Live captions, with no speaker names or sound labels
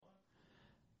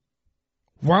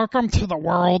Welcome to the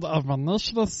world of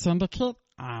Initiative Syndicate.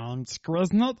 I'm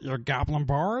Skriznet, your Goblin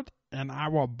Bard, and I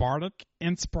will bardic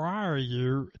inspire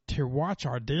you to watch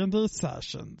our D&D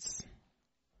sessions.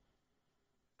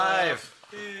 Live.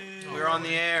 We're on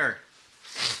the air.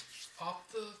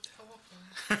 Off the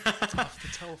telephone.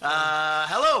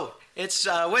 Hello. It's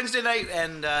Wednesday night,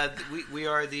 and we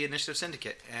are the Initiative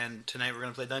Syndicate. And tonight we're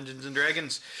going to play Dungeons &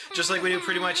 Dragons, just like we do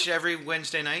pretty much every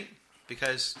Wednesday night,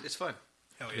 because it's fun.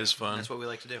 Hell yeah. It is fun. That's what we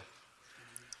like to do.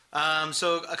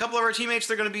 So a couple of our teammates,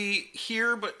 they're going to be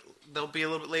here, but they'll be a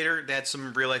little bit later. They had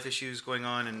some real-life issues going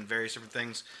on and various different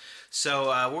things.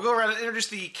 So we'll go around and introduce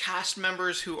the cast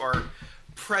members who are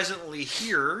presently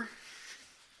here.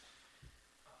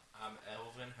 I'm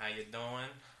Elvin, how you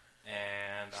doing?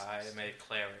 And I am a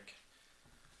cleric.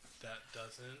 That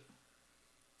doesn't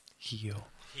Heal.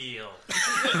 Heal.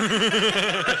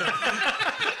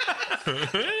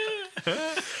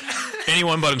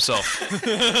 Anyone but himself.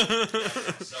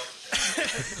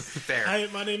 Fair. Hi,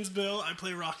 my name's Bill. I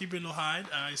play Rocky Brindlehyde.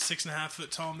 He's 6.5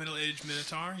 foot tall, middle-aged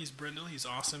Minotaur. He's Brindle. He's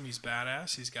awesome. He's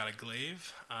badass. He's got a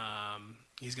glaive.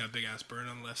 He's got a big-ass burn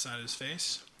on the left side of his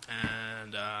face.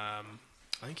 And I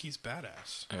think he's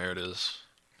badass. There it is.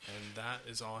 And that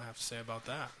is all I have to say about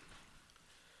that.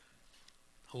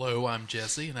 Hello, I'm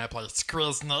Jesse, and I play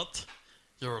Skriznet,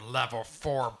 your level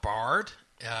 4 bard.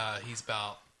 He's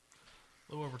about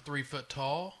a little over 3 foot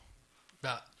tall,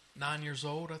 about 9 years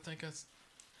old, I think.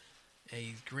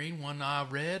 He's green, one eye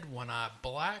red, one eye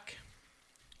black,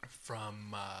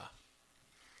 from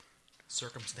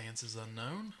circumstances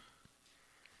unknown.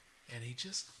 And he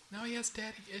has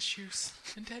daddy issues,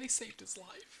 and daddy saved his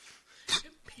life.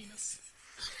 And penis.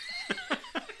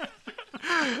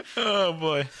 Oh,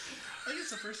 boy. I think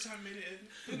it's the first time I made it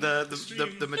in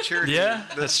The maturity. Yeah,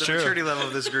 the that's true. maturity level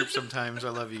of this group sometimes. I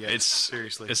love you guys.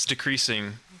 Seriously. It's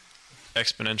decreasing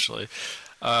exponentially.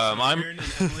 Aaron and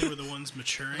Emily were the ones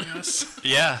maturing us.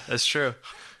 Yeah, that's true.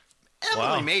 Emily,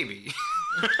 Wow. maybe.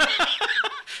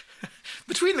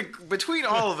 between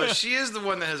all of us, she is the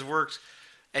one that has worked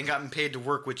and gotten paid to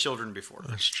work with children before.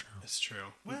 That's true. It's true.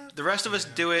 Well, The rest of us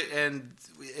do it, and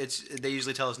they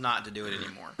usually tell us not to do it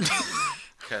anymore.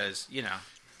 Because,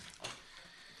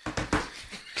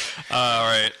 All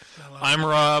right. I'm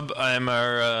Rob. I'm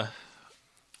our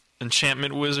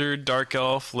enchantment wizard, dark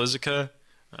elf, Lizica.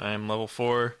 I'm level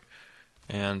 4,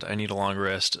 and I need a long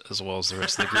rest as well as the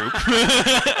rest of the group.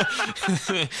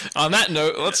 On that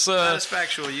note, let's that is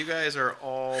factual. You guys are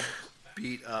all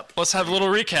beat up. let's have a little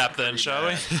recap then, shall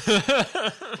we? is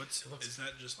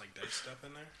that just like dice stuff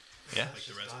in there? Yeah. Like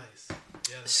the resin?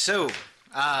 So, Bad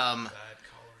coloring.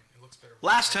 It looks better.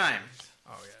 last time,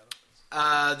 Oh,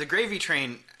 yeah. the Gravy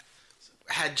Train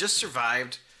had just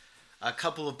survived a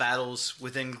couple of battles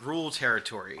within Gruul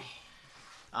territory.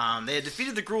 They had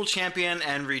defeated the Gruul champion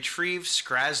and retrieved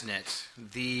Skraznet,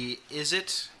 the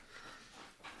Izzet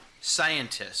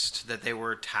scientist that they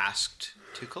were tasked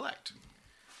to collect.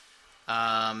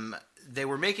 They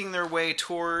were making their way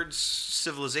towards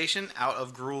civilization out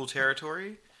of Gruul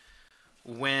territory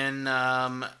when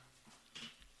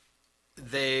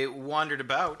they wandered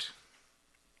about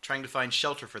trying to find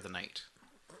shelter for the night.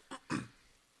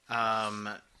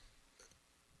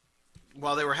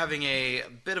 While they were having a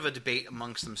bit of a debate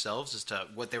amongst themselves as to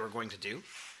what they were going to do,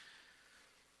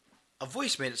 a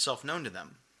voice made itself known to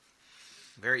them.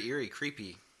 A very eerie,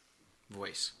 creepy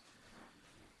voice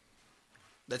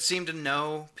that seemed to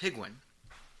know Pigwin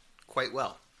quite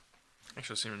well,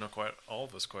 Actually, seem to know all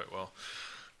of us quite well.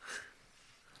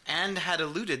 and had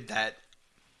alluded that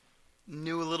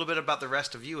knew a little bit about the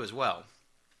rest of you as well.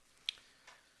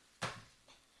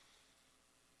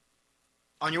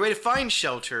 On your way to find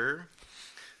shelter,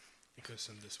 You could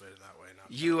send this way to that way.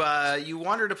 Not you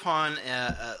wandered upon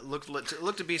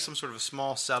looked to be some sort of a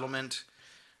small settlement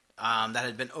that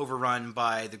had been overrun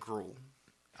by the Gruul.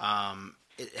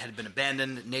 It had been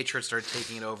abandoned. Nature had started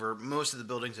taking it over. Most of the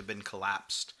buildings had been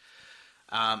collapsed.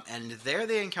 And there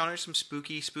they encountered some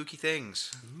spooky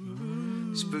things.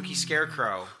 Ooh. Spooky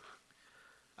scarecrow,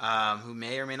 who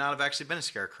may or may not have actually been a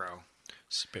scarecrow.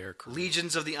 Spare crew.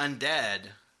 Legions of the undead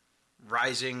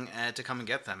rising to come and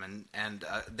get them, and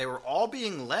they were all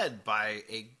being led by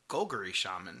a Golgari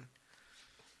shaman.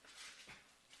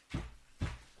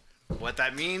 What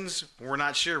that means, we're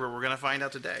not sure, but we're going to find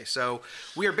out today. So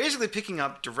we are basically picking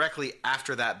up directly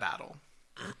after that battle.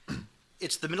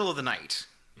 It's the middle of the night.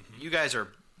 You guys are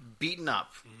beaten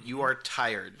up. You are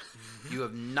tired. You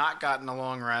have not gotten a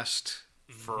long rest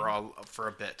for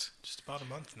a bit. just about a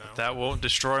month now. That won't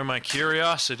destroy my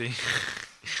curiosity.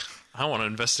 I want to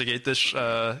investigate this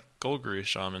Golgari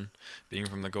shaman, being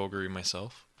from the Golgari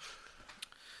myself.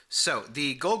 So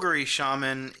the Golgari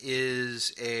shaman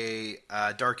is a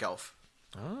dark elf.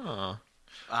 Oh.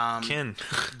 Kin.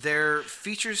 Their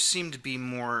features seem to be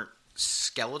more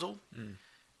skeletal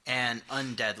and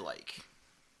undead-like.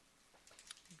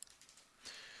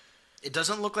 It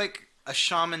doesn't look like a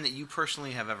shaman that you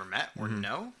personally have ever met or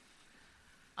know,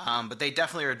 but they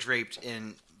definitely are draped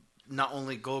in not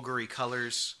only Golgari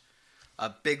colors, a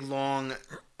big long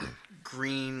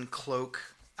green cloak,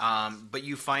 but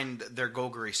you find their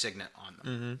Golgari signet on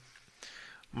them.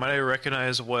 Might I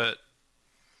recognize what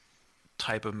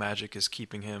type of magic is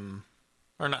keeping him,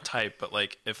 or not type, but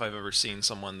like if I've ever seen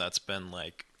someone that's been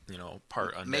like,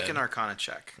 part undead? Make an Arcana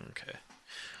check. Okay.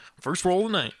 First roll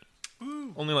of the night.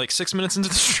 Woo. Only like 6 minutes into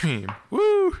the stream.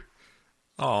 Woo!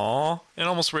 Aw. It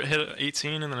almost hit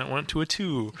 18 and then it went to a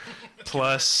 2.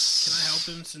 Plus... Can I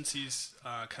help him since he's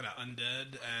kind of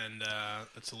undead and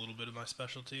that's a little bit of my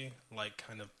specialty? Like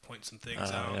kind of point some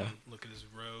things out and look at his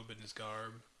robe and his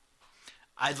garb.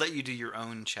 I'd let you do your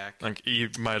own check. Like, you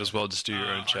might as well just do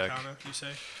your own check. Arcana, you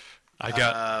say? I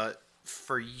got...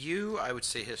 For you, I would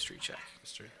say history check.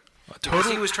 History. Because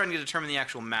he was trying to determine the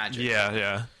actual magic.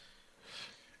 Yeah.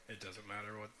 It doesn't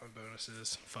matter what my bonus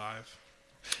is. 5.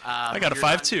 I got a You're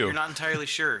 5 too. You're not entirely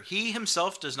sure. He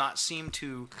himself does not seem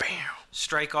to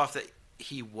strike off that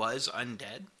he was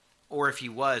undead, or if he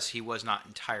was not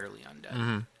entirely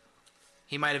undead.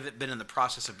 He might have been in the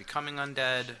process of becoming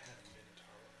undead,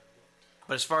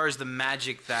 but as far as the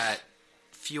magic that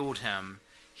fueled him,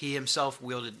 he himself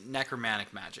wielded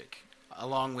necromantic magic,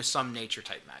 along with some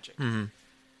nature-type magic.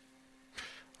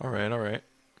 All right.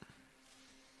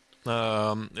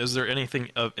 Is there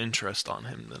anything of interest on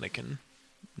him that I can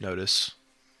notice?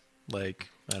 Like,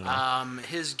 I don't know.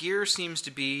 His gear seems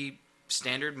to be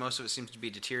standard. Most of it seems to be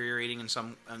deteriorating in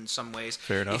some ways.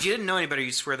 Fair enough. If you didn't know any better,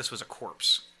 you'd swear this was a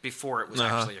corpse before it was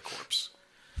actually a corpse.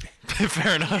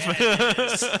 Fair enough.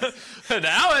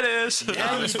 Now it is. And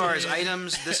as far as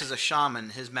items, this is a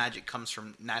shaman. His magic comes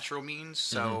from natural means,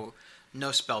 so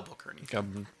no spell book or anything.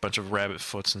 Got a bunch of rabbit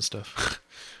foots and stuff.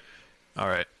 All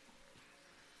right.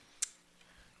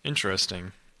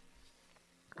 Interesting.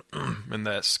 And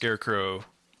that scarecrow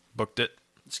booked it.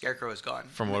 The scarecrow is gone.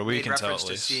 From what we Made can tell, reference at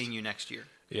to least. seeing you next year.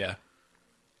 Yeah.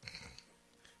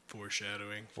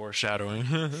 Foreshadowing.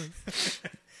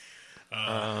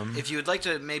 If you would like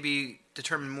to maybe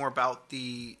determine more about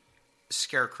the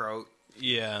scarecrow,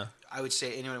 Yeah. I would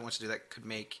say anyone that wants to do that could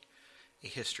make a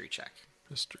history check.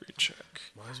 History check.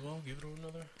 Might as well give it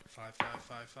another 5, 5,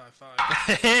 5, 5,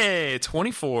 5. Hey,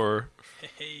 24.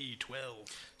 Hey, 12.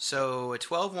 So a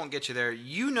 12 won't get you there.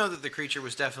 You know that the creature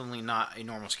was definitely not a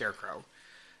normal scarecrow.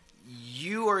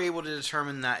 You are able to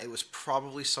determine that it was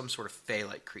probably some sort of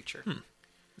fey-like creature.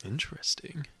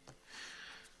 Interesting.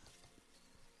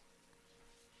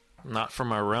 Not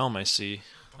from our realm, I see.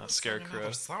 A scarecrow.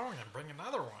 Another song and bring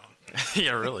another one.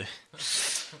 Yeah, really.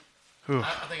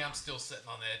 I think I'm still sitting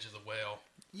on the edge of the well.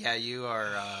 Yeah, you are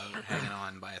hanging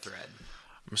on by a thread.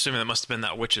 I'm assuming that must have been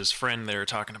that witch's friend they were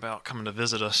talking about coming to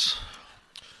visit us.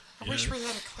 I wish we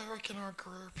had a cleric in our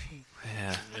group.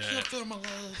 Yeah. I can't feel my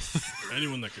legs.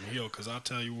 Anyone that can heal, because I'll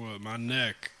tell you what, my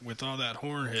neck, with all that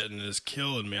horn hitting, is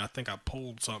killing me. I think I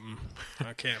pulled something.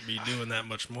 I can't be doing that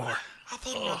much more. I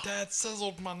think my dad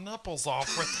sizzled my nipples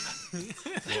off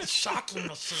with that shocking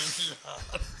machine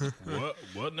he had.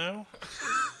 What now?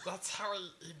 That's how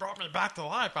he brought me back to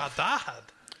life. I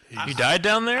died. You died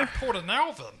down there? Pulled an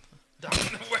elven down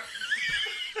in the well.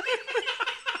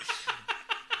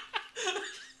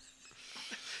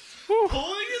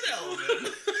 Pulling an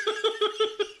elephant.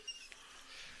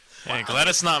 Hey, glad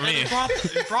it's not me.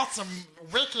 He brought some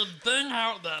wicked thing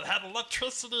out that had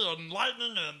electricity and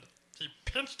lightning, and he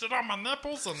pinched it on my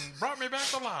nipples and brought me back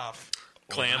to life.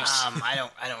 Clamps. I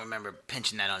don't remember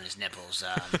pinching that on his nipples.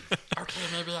 Okay,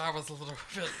 maybe I was a little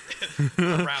bit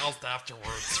aroused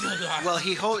afterwards. Maybe I Well,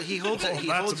 he holds it. He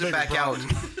that's holds a it big back problem.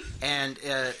 out, and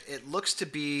it looks to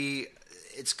be.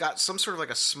 It's got some sort of like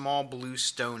a small blue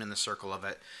stone in the circle of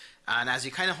it, and as he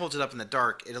kind of holds it up in the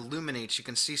dark, it illuminates. You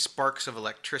can see sparks of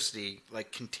electricity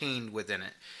like contained within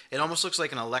it. It almost looks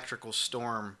like an electrical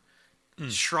storm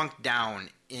shrunk down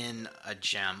in a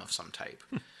gem of some type.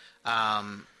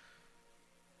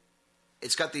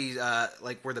 It's got the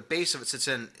like where the base of it sits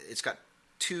in. It's got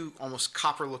two almost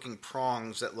copper-looking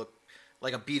prongs that look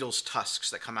like a beetle's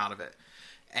tusks that come out of it.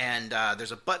 And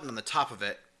there's a button on the top of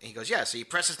it. And he goes, yeah, so you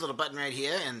press this little button right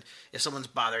here, and if someone's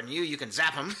bothering you, you can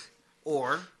zap them,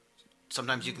 or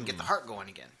sometimes you can get the heart going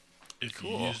again. If you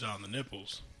used it on the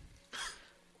nipples.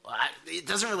 Well, it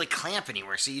doesn't really clamp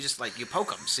anywhere. See, you just like you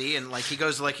poke him. See, and like he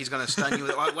goes like he's gonna stun you.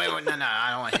 With, wait, no, I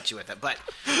don't want to hit you with that. But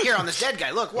here on this dead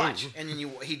guy, look, watch. And then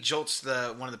he jolts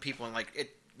one of the people, and like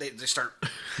it, they start.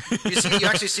 You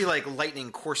actually see like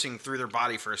lightning coursing through their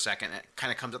body for a second. It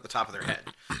kind of comes up the top of their head.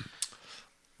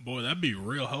 Boy, that'd be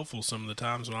real helpful some of the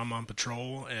times when I'm on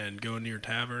patrol and going near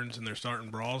taverns and they're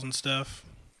starting brawls and stuff.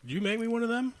 Did you make me one of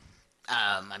them?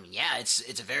 I mean, yeah,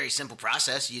 it's a very simple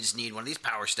process. You just need one of these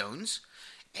power stones,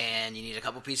 and you need a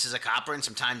couple pieces of copper and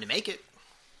some time to make it.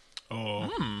 Oh,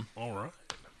 all right.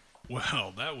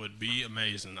 Well, that would be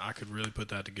amazing. I could really put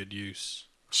that to good use.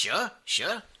 Sure.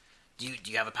 Do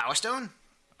you have a power stone?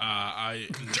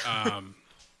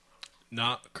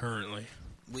 Not currently.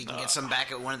 We can get some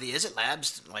back at one of the Izzet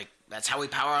labs. Like that's how we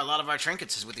power a lot of our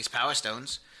trinkets is with these power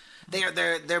stones.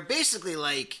 They're basically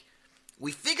like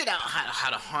we figured out how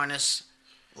to harness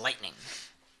lightning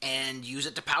and use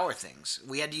it to power things.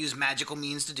 We had to use magical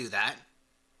means to do that.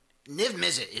 Niv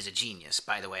Mizzet is a genius,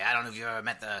 by the way. I don't know if you've ever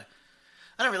met I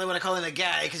don't really want to call him a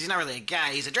guy because he's not really a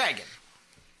guy. He's a dragon.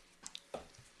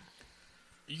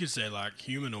 You could say like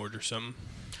humanoid or something.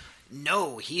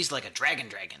 No, he's like a dragon.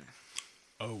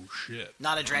 Oh shit!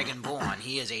 Not a dragonborn.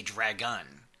 He is a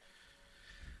dragon.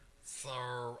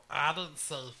 So I didn't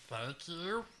say thank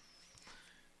you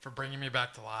for bringing me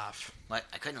back to life. What?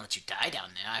 I couldn't let you die down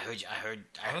there. I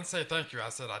didn't say thank you. I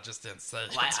said I just didn't say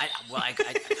it.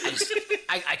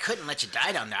 I couldn't let you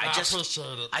die down there. I appreciate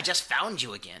it. I just found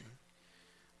you again.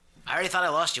 I already thought I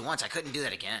lost you once. I couldn't do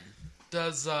that again.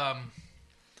 Does the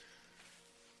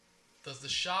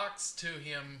shocks to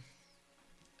him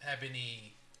have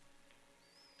any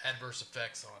adverse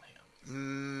effects on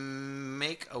him?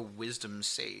 Make a wisdom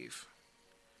save.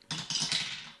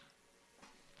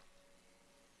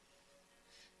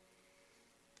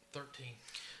 13.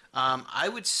 I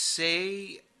would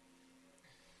say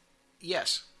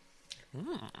yes.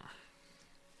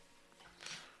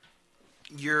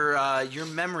 Your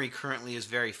memory currently is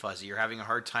very fuzzy. You're having a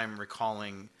hard time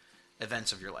recalling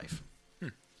events of your life.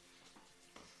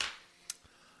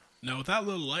 Now, with that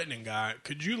little lightning guy,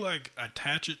 could you, like,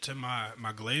 attach it to my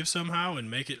glaive somehow and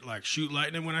make it, like, shoot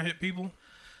lightning when I hit people?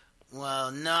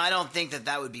 Well, no, I don't think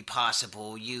that would be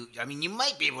possible. You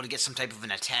might be able to get some type of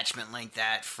an attachment like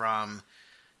that from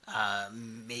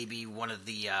maybe one of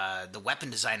the weapon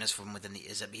designers from within the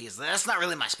Izzet. That's not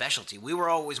really my specialty. We were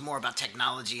always more about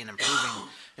technology and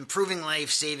improving life,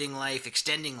 saving life,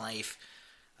 extending life.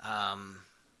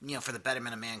 For the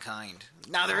betterment of mankind.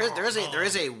 Now there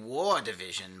is a war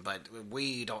division, but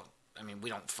we don't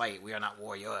fight. We are not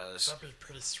warriors. That'd be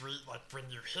pretty sweet. Like when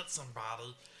you hit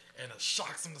somebody and it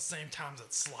shocks them the same time as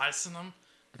it's slicing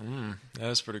them.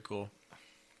 That's pretty cool.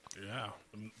 Yeah,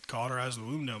 cauterize the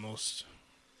wound almost.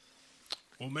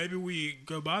 Well, maybe we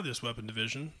go by this weapon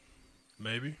division.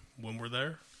 Maybe when we're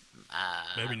there.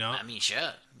 Maybe not. I mean,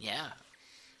 sure. Yeah.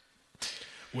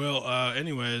 Well,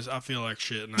 anyways, I feel like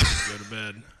shit and I need to go to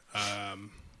bed.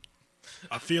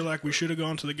 I feel like we should have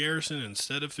gone to the garrison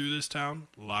instead of through this town,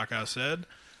 like I said.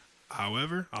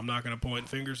 However, I'm not going to point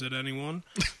fingers at anyone.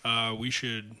 We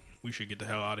should get the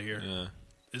hell out of here. Yeah.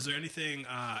 Is there anything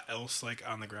else like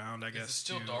on the ground, I guess, Is it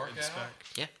still to dark inspect?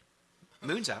 out? Yeah.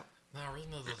 Moon's out. No, we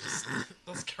need to just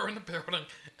let's go in the building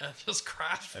and just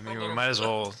crash. I mean, we might as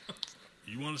well.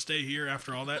 You want to stay here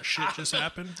after all that shit just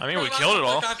happened? I mean, we killed it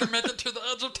all. I can make it to the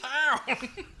edge of town.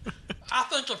 I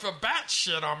think if a bat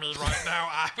shit on me right now,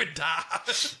 I would die.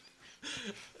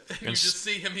 You just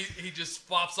see him. He just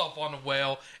flops off on the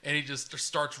well, and he just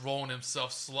starts rolling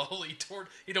himself slowly toward.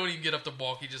 He don't even get up to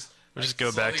walk. He just We'll just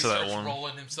go back to that one.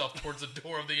 Rolling himself towards the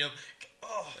door of the. Yeah,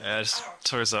 just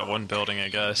towards that one building, I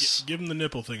guess. Give him the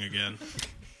nipple thing again.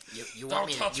 You want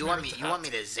me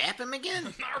to zap him again?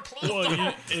 No, please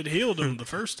Well, it healed him the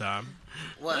first time.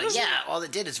 Well, yeah. All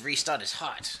it did is restart his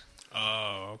heart.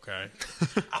 Oh, okay.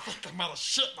 I think I might have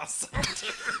shit myself.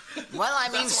 Well, I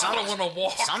mean, That's why I don't want to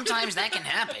walk. sometimes that can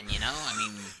happen. I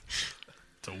mean,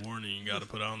 It's a warning you got to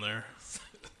put on there.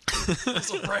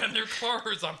 These are brand new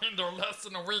clothes. I mean, they're less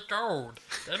than a week old.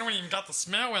 They don't even got the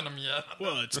smell in them yet.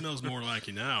 Well, it smells more like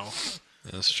you now.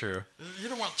 That's true. You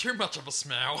don't want too much of a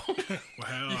smell.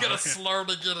 Well, You gotta slur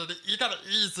to get it. You gotta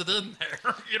ease it in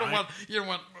there. You don't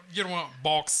want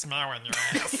bulk smell in your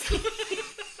ass.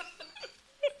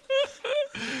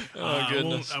 Oh,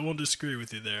 goodness. I won't disagree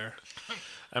with you there.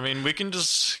 I mean, we can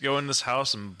just go in this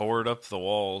house and board up the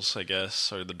walls, I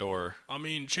guess, or the door. I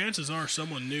mean, chances are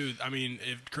someone knew. I mean,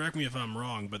 correct me if I'm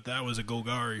wrong, but that was a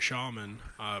Golgari shaman.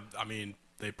 I mean,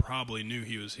 they probably knew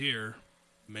he was here.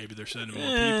 Maybe they're sending more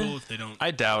people if they don't.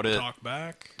 I doubt it. Talk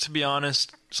back. To be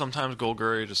honest, sometimes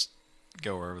Golgari just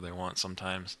go wherever they want.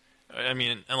 Sometimes, I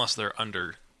mean, unless they're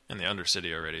under in the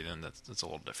Undercity already, then that's a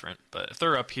little different. But if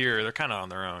they're up here, they're kind of on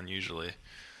their own usually.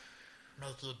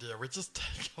 Make you a deal. We just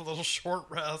take a little short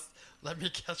rest. Let me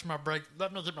catch my break.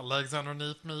 Let me get my legs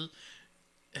underneath me.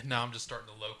 And now I'm just starting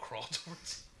to low crawl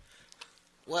towards.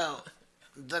 Well,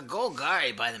 the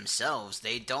Golgari by themselves,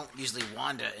 they don't usually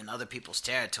wander in other people's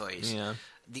territories. Yeah.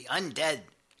 The undead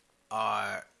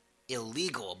are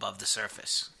illegal above the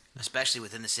surface, especially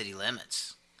within the city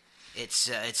limits. It's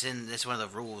one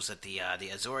of the rules that the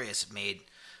Azorius made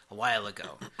a while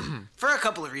ago. For a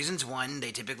couple of reasons. One,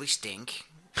 they typically stink.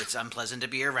 It's unpleasant to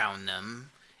be around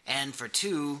them. And for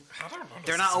two,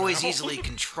 they're not always easily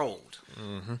controlled.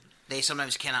 Mm-hmm. They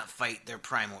sometimes cannot fight their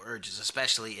primal urges,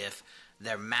 especially if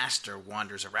their master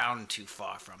wanders around too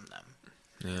far from them.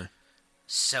 Yeah.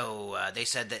 So they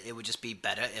said that it would just be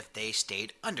better if they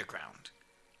stayed underground.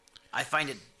 I find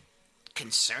it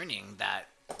concerning that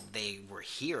they were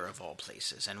here of all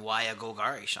places, and why a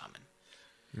Golgari shaman?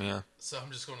 Yeah. So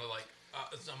I'm just going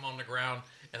to I'm on the ground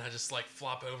and I just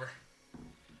flop over.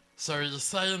 So are you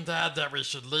saying, Dad, that we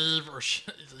should leave, or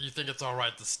you think it's all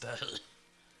right to stay?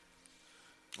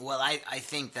 Well, I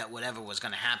think that whatever was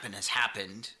going to happen has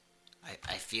happened.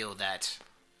 I feel that...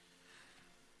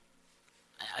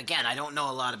 Again, I don't know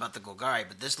a lot about the Golgari,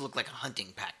 but this looked like a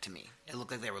hunting pack to me. It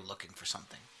looked like they were looking for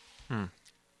something.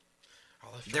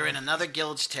 They're in another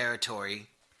guild's territory,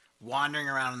 wandering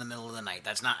around in the middle of the night.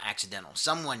 That's not accidental.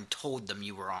 Someone told them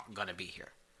you were going to be here.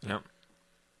 Yep.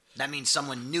 That means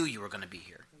someone knew you were going to be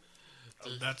here.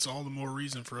 That's all the more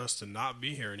reason for us to not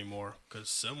be here anymore, because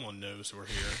someone knows we're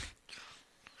here.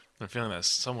 I'm feeling that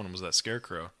someone was that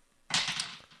scarecrow.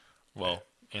 Well,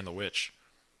 and the witch.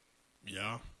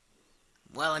 Yeah.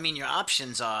 Well, I mean, your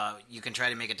options are you can try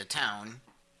to make it to town.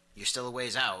 You're still a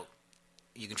ways out.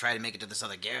 You can try to make it to this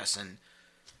other garrison.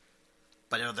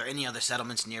 But are there any other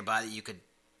settlements nearby that you could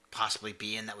possibly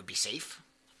be in that would be safe?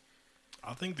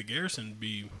 I think the garrison would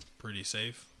be pretty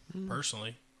safe,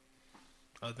 personally.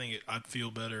 I think I'd feel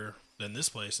better than this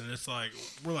place, and it's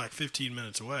we're 15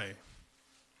 minutes away.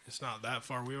 It's not that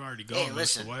far. We've already gone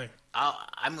most of the way.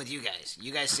 I'm with you guys.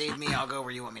 You guys save me, I'll go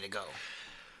where you want me to go.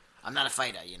 I'm not a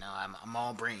fighter, I'm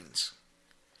all brains.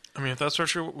 I mean, if that's where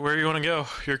you want to go,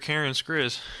 you're carrying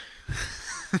Skriz.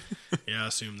 Yeah, I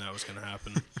assumed that was going to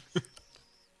happen.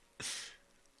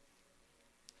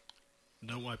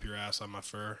 Don't wipe your ass on my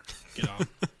fur. Get on.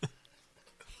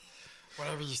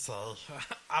 Whatever you say.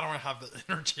 I don't have the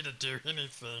energy to do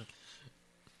anything.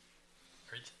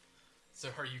 So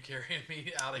are you carrying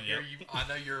me out of here? I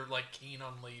know you're keen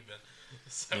on leaving.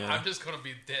 So Yeah. I'm just going to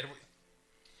be dead.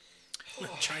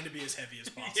 Trying to be as heavy as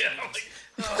possible.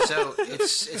 Yeah, So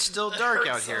it's still dark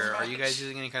out here. Are you guys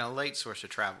using any kind of light source to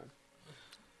travel?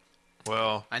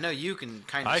 Well, I know you can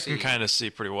kind of see. I can kind of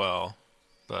see pretty well,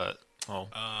 but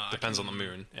depends on the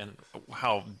moon and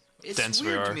how It's dense we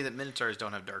weird are. to me that Minotaurs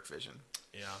don't have dark vision.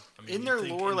 Yeah. I mean, In you'd their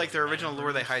think lore, in their original labyrinth-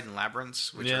 lore, they hide in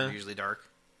labyrinths, which Yeah. are usually dark.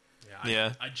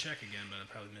 Yeah. I'd check again, but I'd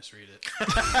probably misread it.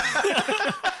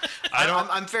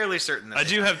 I'm fairly certain that I they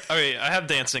do don't. have. I have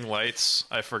dancing lights.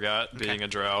 I forgot being a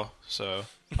drow, so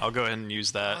I'll go ahead and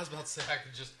use I that. was about to say I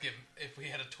could just give, if we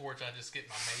had a torch, I'd just get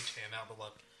my mage hand out to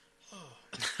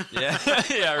Yeah,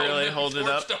 yeah, really hold it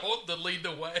up. To lead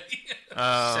the way.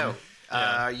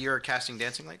 You're casting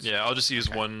dancing lights? Yeah, I'll just use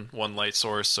one light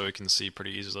source so we can see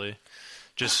pretty easily.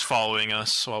 Just following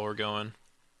us while we're going,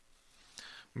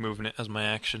 moving it as my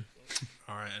action.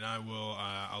 All right, and I will.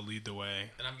 I'll lead the way.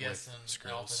 And I'm guessing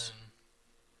Skrills. Elvin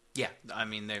Yeah, I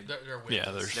mean, they're and they're with Yeah, us.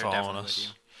 they're they're following definitely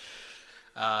us.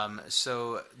 with you.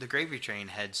 So the gravy train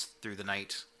heads through the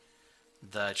night.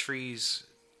 The trees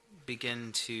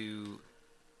begin to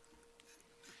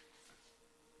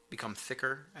become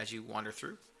thicker as you wander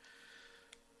through,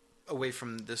 away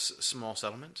from this small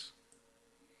settlement.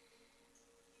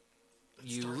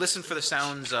 You listen for the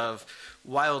sounds of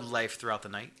wildlife throughout the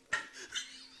night,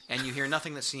 and you hear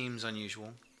nothing that seems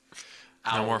unusual.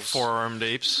 No more Owls. four-armed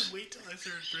apes. Wait till I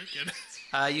start drinking.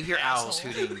 You hear owls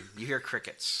Asshole. hooting. You hear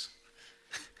crickets.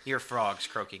 You hear frogs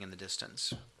croaking in the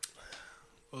distance.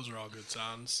 Those are all good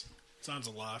sounds. Sounds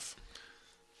of life.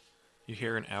 You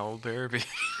hear an owl bear?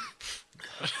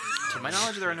 To my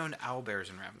knowledge, there are no owl bears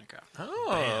in Ravnica,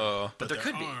 Oh, but there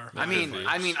could be. are. I mean, There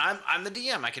I mean, I'm the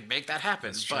DM. I could make that happen,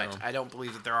 That's but true. I don't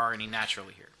believe that there are any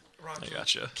naturally here. Roger, I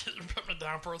gotcha. Can you put me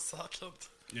down for a second?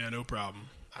 Yeah, no problem.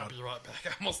 I'll be right back.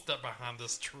 I'm gonna step behind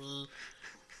this tree.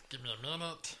 Give me a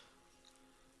minute.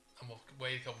 I'm gonna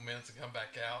wait a couple minutes and come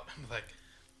back out. I'm like,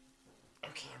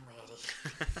 okay, I'm ready.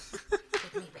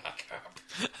 Put me back up.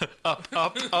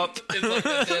 Up. It's like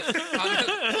that.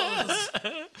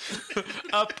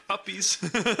 I'm Up, uppies.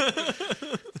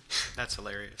 That's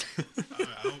hilarious.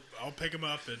 I'll pick him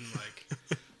up and like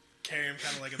carry him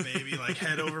kind of like a baby, like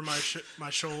head over my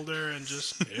shoulder, and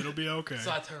just it'll be okay.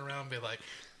 So I turn around and be like,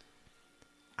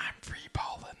 I'm free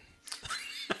balling.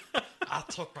 I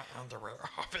took my underwear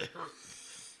off here.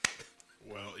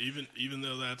 Well, even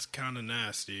though that's kind of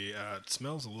nasty, it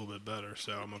smells a little bit better,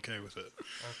 so I'm okay with it.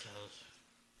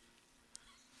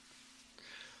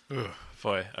 Okay. Ugh,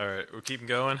 boy. All right, we're keeping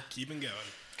going. Keeping going.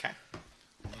 Okay.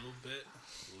 A little bit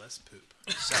less poop.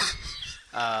 So,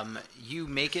 you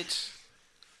make it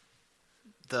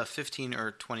the 15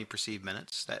 or 20 perceived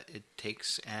minutes that it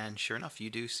takes, and sure enough, you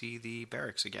do see the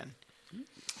barracks again.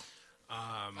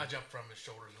 I jump from his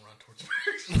shoulders and run towards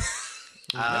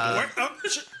the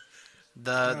barracks.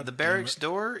 The barracks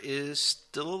door is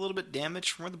still a little bit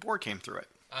damaged from where the boar came through it.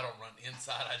 I don't run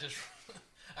inside.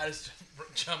 I just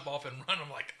jump off and run. I'm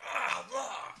like,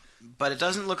 ah. But it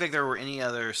doesn't look like there were any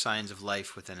other signs of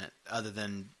life within it, other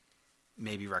than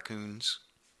maybe raccoons.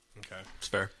 Okay. It's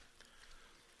fair.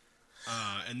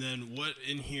 And then what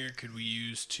in here could we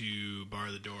use to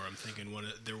bar the door? I'm thinking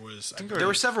There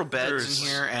were several beds there's in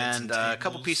here, beds and and a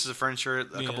couple tables. pieces of furniture.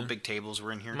 A Yeah. couple big tables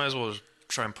were in here. Might as well just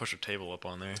try and push a table up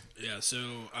on there. Yeah,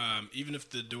 so even if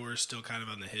the door is still kind of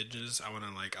on the hinges, I want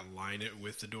to like align it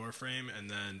with the door frame and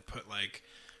then put like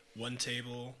one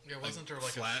table. Yeah, wasn't there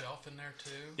like flat. a shelf in there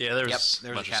too? Yeah, there's Yep, a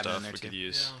there's a bunch of cabinet in stuff there, we too. could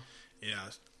use. Yeah.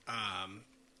 Yeah.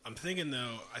 I'm thinking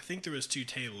though. I think there was two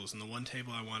tables, and the one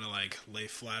table I want to like lay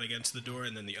flat against the door,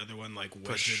 and then the other one like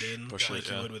wedge it in, push like it,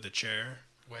 you yeah. would with a chair.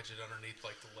 Wedge it underneath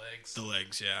like the legs. The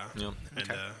legs, yeah. Yep.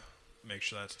 And Okay. make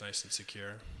sure that's nice and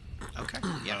secure. Okay.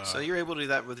 Yeah. So you're able to do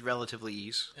that with relatively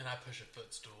ease. And I push a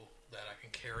footstool that I can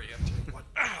carry up to. Like,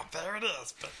 ah, there it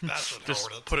is. But that should Just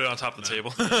hold it. put it on top of the table.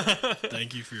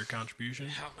 Thank you for your contribution.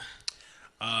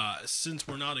 Since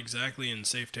we're not exactly in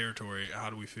safe territory, how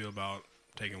do we feel about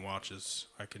taking watches?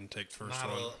 I can take the first Not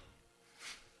one.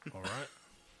 a- All right.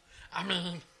 I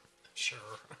mean, sure.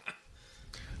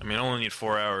 I mean, I only need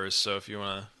 4 hours, so if you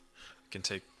wanna, you can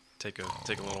take a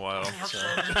little while. So.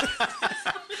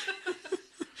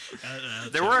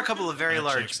 There were a couple of very that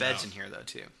large checks beds out. in here, though,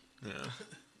 too. Yeah.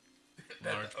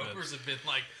 Large The ogres beds. have been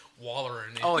like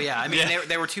wallering in. Oh yeah, I mean Yeah.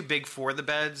 they were too big for the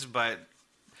beds, but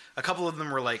a couple of them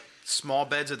were like small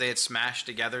beds that they had smashed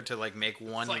together to like make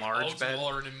one It's like large oaks bed.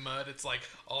 wallering in mud. It's like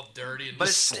all dirty and But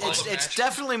just it's slow it's match.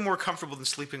 definitely more comfortable than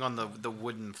sleeping on the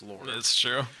wooden floor. It's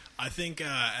true. I think so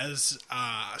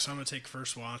I'm gonna take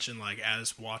first watch, and like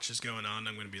as watch is going on,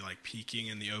 I'm gonna be like peeking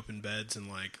in the open beds and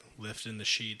like lifting the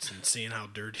sheets and seeing how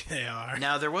dirty they are.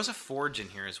 Now there was a forge in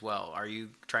here as well. Are you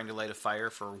trying to light a fire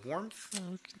for warmth?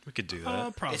 We could do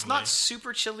that. Probably. It's not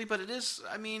super chilly, but it is.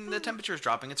 I mean, the temperature is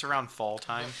dropping. It's around fall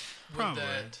time. Would Probably.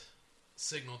 that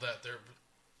signal that there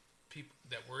people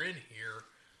that were in here?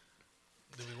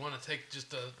 Do we want to take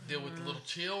just a deal with a little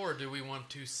chill, or do we want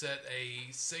to set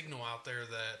a signal out there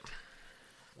that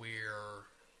we're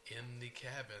in the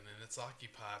cabin and it's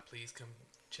occupied? Please come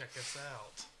check us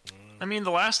out. I mean,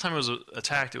 the last time it was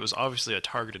attacked, it was obviously a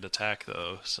targeted attack,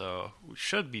 though, so we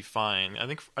should be fine.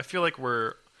 I feel like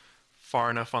we're far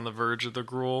enough on the verge of the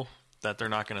Gruul that they're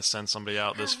not going to send somebody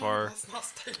out this far. Let's not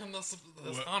stay in this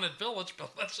What? haunted village,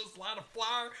 but let's just light a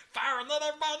fire and let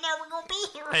everybody know we're gonna be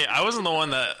here. Hey, I wasn't the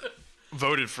one that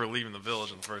voted for leaving the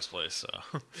village in the first place,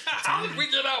 so How did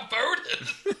we get outvoted?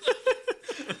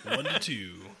 1-2.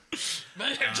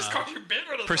 Man, just cause you're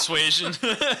bigger than persuasion.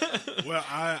 Well,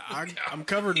 I'm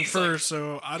covered in fur,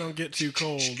 so I don't get too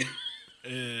cold.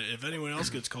 If anyone else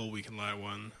gets cold, we can light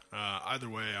one. Either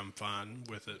way, I'm fine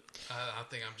with it. I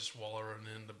think I'm just wallowing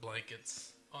in the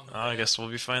blankets on the I bed. guess we'll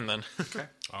be fine then. Okay.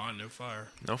 Oh, no fire.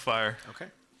 No fire. Okay.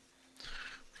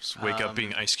 Just wake up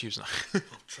being ice cubes.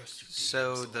 Trust you,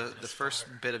 So demons, the light a first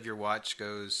fire. bit of your watch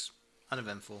goes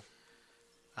uneventful.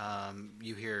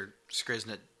 You hear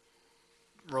Skriznet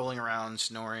rolling around,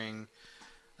 snoring.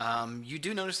 You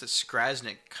do notice that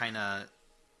Skraznik kind of,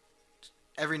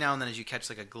 every now and then as you catch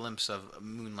like a glimpse of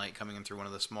moonlight coming in through one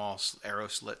of the small arrow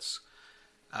slits,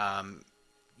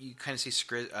 you kind of see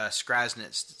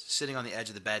Skraznet sitting on the edge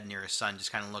of the bed near his son,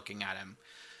 just kind of looking at him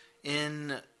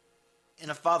in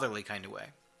a fatherly kind of way.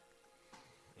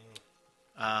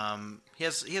 He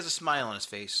has a smile on his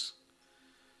face,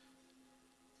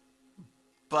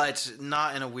 but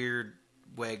not in a weird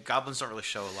way. Goblins don't really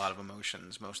show a lot of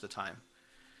emotions most of the time,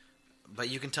 but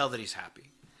you can tell that he's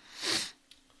happy.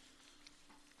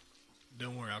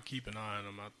 Don't worry, I'll keep an eye on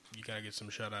him. You gotta get some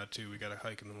shut eye too. We gotta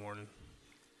hike in the morning.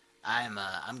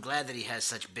 I'm glad that he has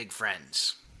such big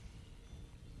friends.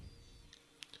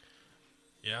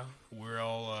 Yeah, we're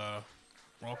all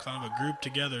kind of a group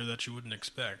together that you wouldn't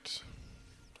expect.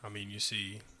 I mean, you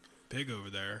see Pig over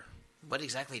there. What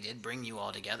exactly did bring you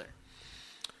all together?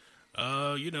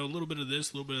 A little bit of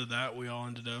this, a little bit of that. We all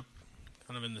ended up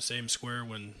kind of in the same square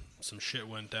when some shit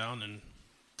went down, and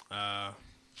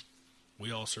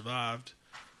we all survived.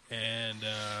 And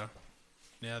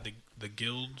the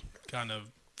guild kind of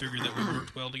figured that we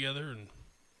worked well together and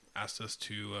asked us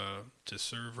to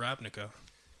serve Ravnica.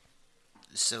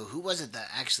 So who was it that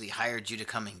actually hired you to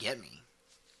come and get me?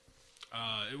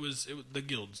 It was the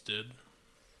guilds did.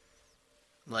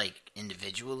 Like,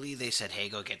 individually, they said, hey,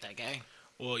 go get that guy?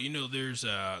 Well,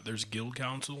 there's guild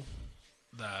council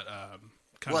that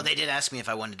Well, they did ask me if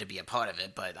I wanted to be a part of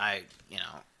it, but I'm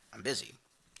busy.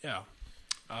 Yeah.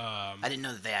 I didn't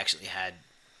know that they actually had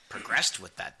progressed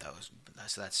with that, though.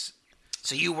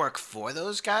 So you work for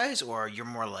those guys, or you're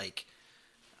more like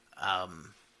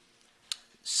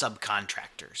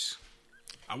subcontractors?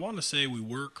 I want to say we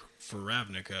work for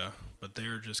Ravnica, but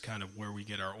they're just kind of where we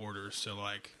get our orders. So,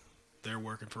 like, they're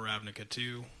working for Ravnica,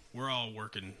 too. We're all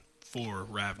working for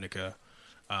Ravnica.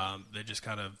 They just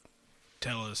kind of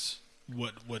tell us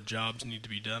what jobs need to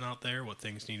be done out there, what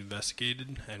things need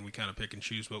investigated, and we kind of pick and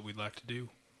choose what we'd like to do.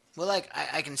 Well, like,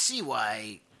 I can see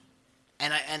why,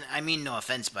 and I mean no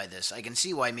offense by this, I can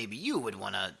see why maybe you would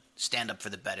want to stand up for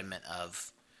the betterment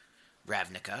of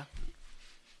Ravnica.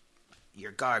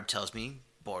 Your garb tells me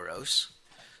Boros.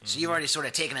 So you've already sort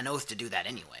of taken an oath to do that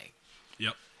anyway.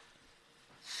 Yep.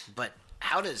 But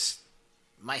how does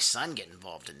my son get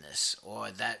involved in this,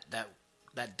 or that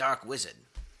dark wizard?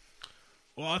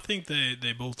 Well, I think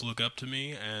they both look up to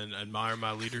me and admire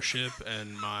my leadership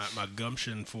and my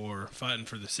gumption for fighting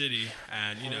for the city.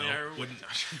 And,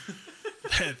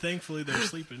 thankfully they're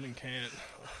sleeping and can't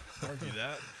argue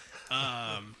that.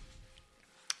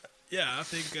 Yeah, I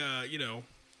think,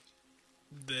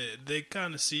 they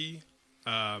kind of see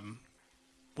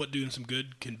what doing some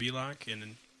good can be like.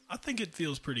 And I think it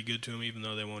feels pretty good to them, even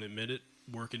though they won't admit it,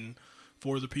 working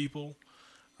for the people.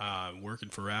 Working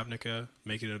for Ravnica,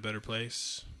 making it a better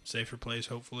place, safer place,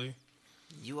 hopefully.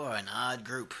 You are an odd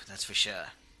group, that's for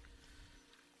sure.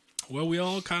 Well, we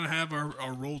all kind of have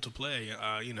our role to play.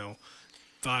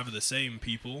 5 of the same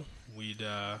people, we'd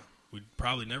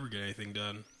probably never get anything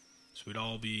done. So we'd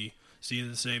all be seeing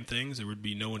the same things. There would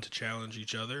be no one to challenge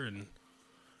each other and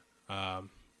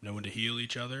no one to heal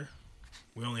each other.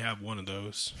 We only have one of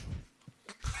those.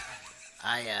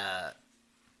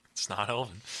 It's not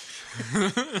Elvin.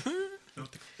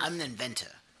 I'm an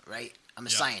inventor, right? I'm a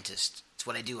scientist. It's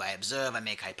what I do. I observe, I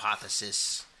make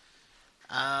hypotheses.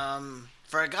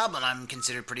 For a goblin, I'm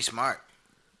considered pretty smart.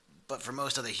 But for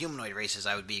most other humanoid races,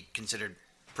 I would be considered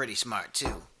pretty smart,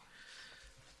 too.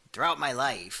 Throughout my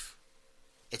life,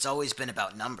 it's always been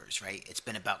about numbers, right? It's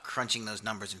been about crunching those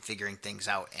numbers and figuring things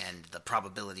out and the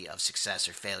probability of success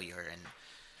or failure and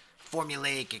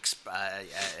formulaic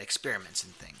experiments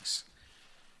and things.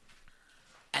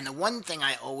 And the one thing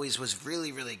I always was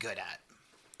really, really good at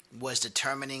was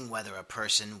determining whether a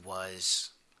person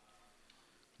was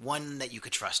one that you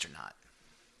could trust or not.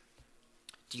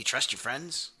 Do you trust your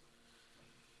friends?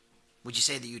 Would you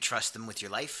say that you trust them with your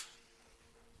life?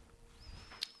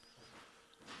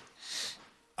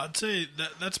 I'd say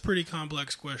that's a pretty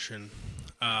complex question.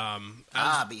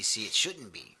 But you see, it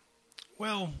shouldn't be.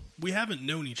 Well, we haven't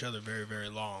known each other very, very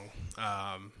long.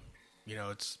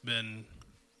 It's been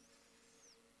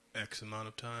X amount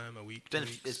of time, a week, 2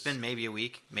 weeks. It's been maybe a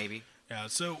week, maybe. Yeah,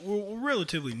 so we're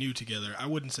relatively new together. I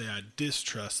wouldn't say I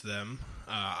distrust them.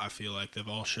 I feel like they've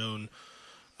all shown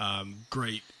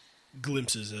great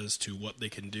glimpses as to what they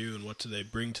can do and what do they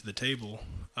bring to the table.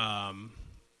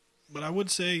 But I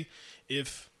would say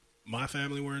if my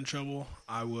family were in trouble,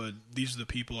 these are the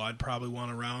people I'd probably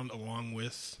want around along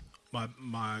with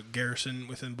my garrison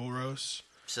within Boros.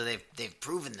 So they've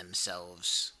proven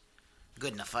themselves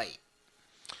good in a fight.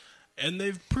 And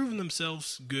they've proven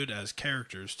themselves good as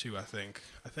characters, too, I think.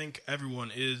 I think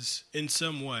everyone is, in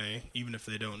some way, even if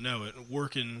they don't know it,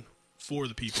 working for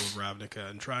the people of Ravnica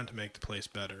and trying to make the place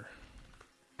better.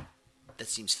 That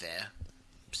seems fair.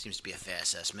 Seems to be a fair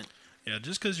assessment. Yeah,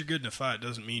 just because you're good in a fight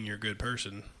doesn't mean you're a good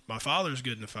person. My father's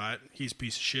good in a fight. He's a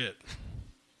piece of shit.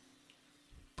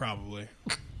 Probably.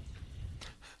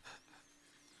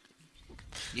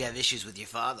 You have issues with your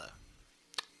father?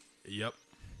 Yep.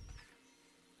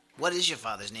 What is your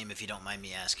father's name, if you don't mind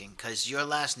me asking? Because your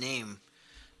last name,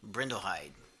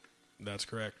 Brindlehide. That's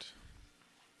correct.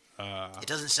 It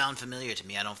doesn't sound familiar to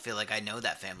me. I don't feel like I know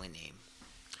that family name.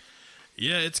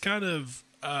 Yeah, it's kind of,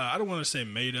 I don't want to say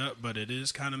made up, but it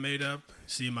is kind of made up.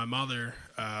 See, my mother,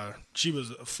 she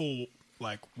was a full,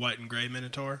 white and gray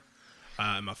Minotaur.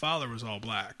 And my father was all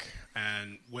black.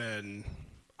 And when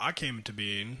I came into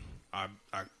being, I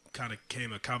kind of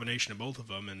came a combination of both of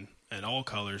them and all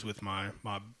colors with my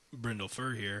brindle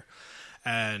fur here.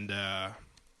 And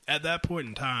at that point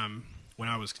in time, when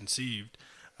I was conceived,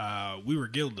 we were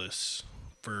guildless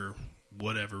for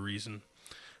whatever reason.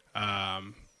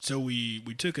 So we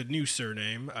took a new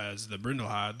surname as the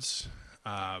Brindlehides.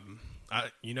 I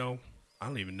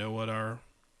don't even know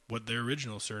what their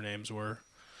original surnames were.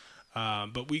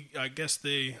 But I guess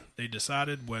they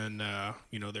decided when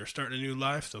they're starting a new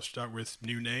life, they'll start with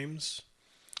new names,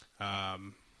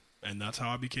 and that's how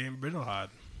I became Brindlehide.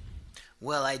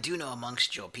 Well, I do know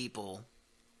amongst your people,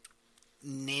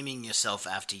 naming yourself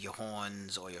after your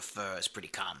horns or your fur is pretty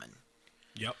common.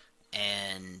 Yep.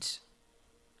 And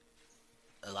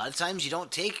a lot of times you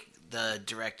don't take the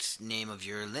direct name of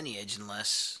your lineage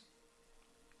unless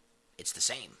it's the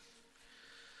same.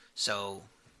 So,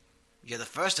 you're the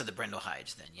first of the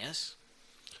Brindlehides then, yes?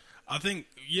 I think,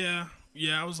 yeah,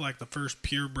 I was like the first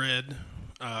purebred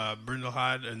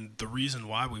Brindlehide, and the reason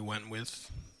why we went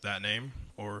with that name,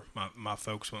 or my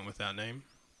folks went with that name.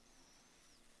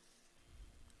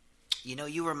 You know,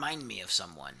 you remind me of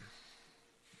someone.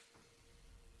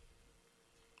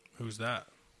 Who's that?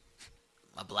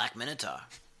 A black minotaur.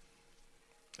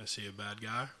 Is he a bad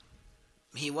guy?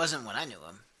 He wasn't when I knew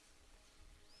him.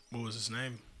 What was his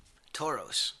name?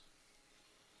 Tauros.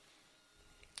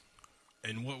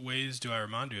 In what ways do I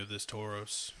remind you of this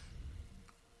Tauros?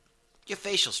 Your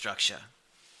facial structure.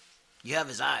 You have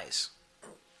his eyes.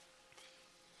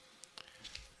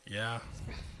 Yeah,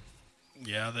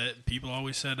 that people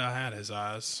always said I had his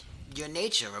eyes. Your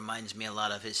nature reminds me a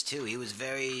lot of his too. He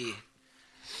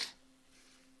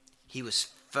was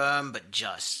firm but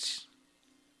just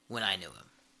when I knew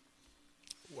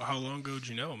him. How long ago did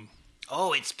you know him?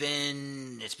 Oh, it's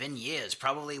been years.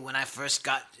 Probably when I first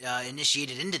got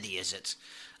initiated into the Izzet.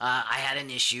 I had an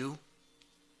issue,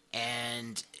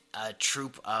 and a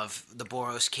troop of the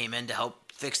Boros came in to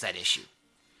help fix that issue.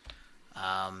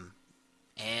 I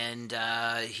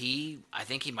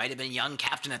think he might have been a young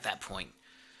captain at that point.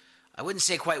 I wouldn't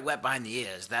say quite wet behind the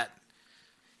ears. That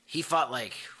he fought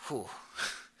like, whew.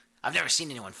 I've never seen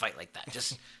anyone fight like that.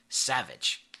 Just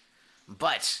savage,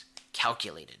 but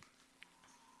calculated.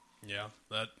 Yeah,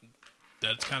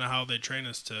 that's kind of how they train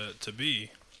us to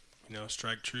be,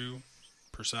 strike true,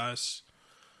 precise,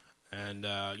 and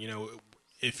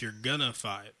if you're gonna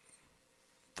fight,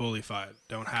 fully fight.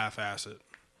 Don't half-ass it.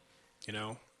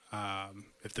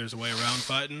 If there's a way around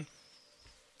fighting,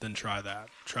 then try that.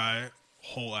 Try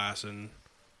whole-assing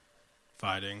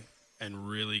fighting and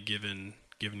really giving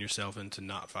yourself into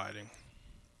not fighting.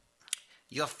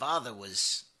 Your father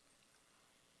was...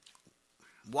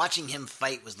 Watching him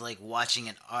fight was like watching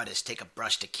an artist take a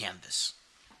brush to canvas.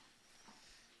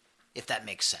 If that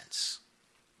makes sense.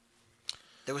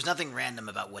 There was nothing random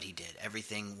about what he did.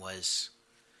 Everything was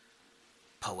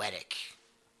poetic.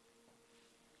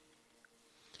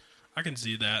 I can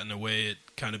see that in a way, it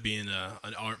kind of being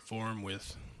an art form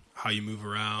with how you move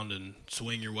around and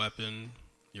swing your weapon.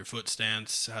 Your foot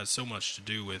stance has so much to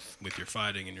do with your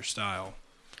fighting and your style.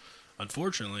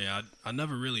 Unfortunately, I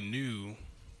never really knew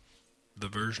the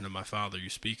version of my father you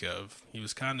speak of. He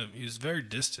was very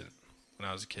distant when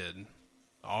I was a kid.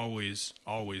 Always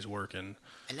working.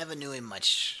 I never knew him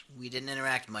much. We didn't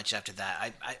interact much after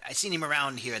that. I seen him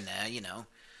around here and there,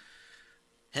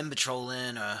 him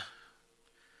patrolling, or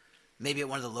maybe at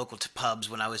one of the local pubs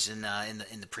when I was in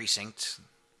the precinct.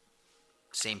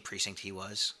 Same precinct he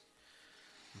was.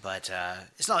 But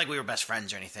it's not like we were best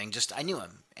friends or anything. Just I knew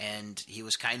him, and he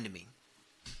was kind to me.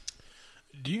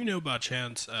 Do you know by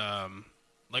chance,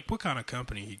 what kind of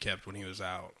company he kept when he was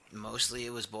out? Mostly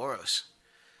it was Boros.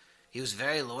 He was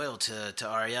very loyal to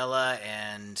Ariella,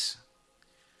 and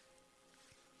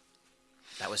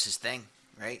that was his thing,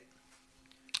 right?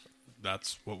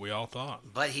 That's what we all thought.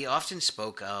 But he often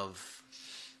spoke of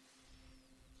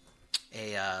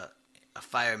a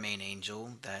fire main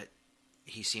angel that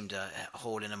he seemed to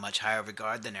hold in a much higher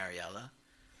regard than Ariella.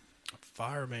 A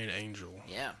fire main angel?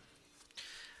 Yeah.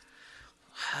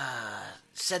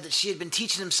 Said that she had been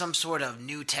teaching him some sort of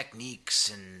new techniques,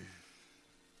 and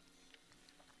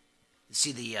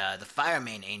see the fire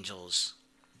main angels,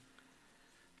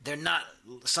 they're not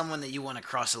someone that you want to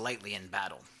cross lightly in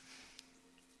battle,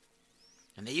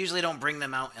 and they usually don't bring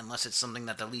them out unless it's something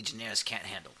that the Legionnaires can't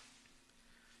handle.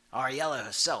 Ariella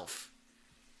herself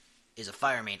is a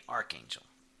fire main archangel.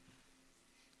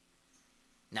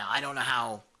 Now, I don't know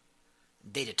how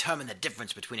they determine the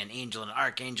difference between an angel and an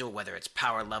archangel, whether it's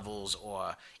power levels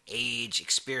or age,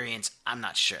 experience, I'm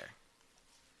not sure.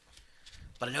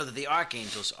 But I know that the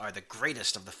archangels are the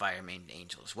greatest of the fire main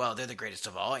angels. Well, they're the greatest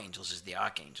of all angels, is the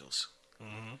archangels.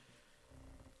 Mm-hmm.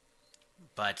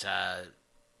 But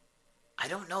I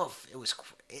don't know if it was.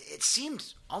 It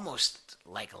seemed almost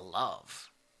like love,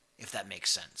 if that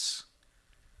makes sense.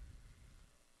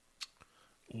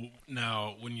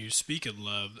 Now, when you speak of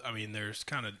love, I mean, there's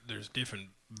different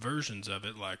versions of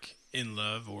it, like in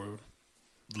love or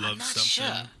love I'm not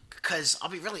something. sure, because I'll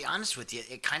be really honest with you,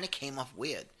 it kind of came off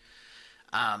weird.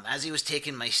 As he was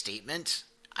taking my statement,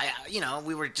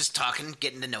 we were just talking,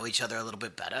 getting to know each other a little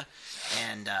bit better,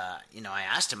 and I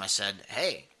asked him. I said,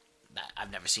 "Hey,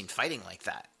 I've never seen fighting like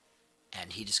that,"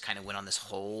 and he just kind of went on this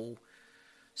whole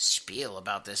spiel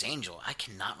about this angel. I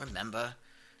cannot remember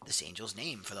this angel's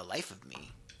name for the life of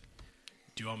me.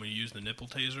 Do you want me to use the nipple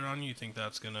taser on you? You think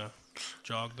that's gonna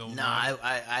jog the? No,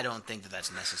 I don't think that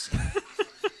that's necessary.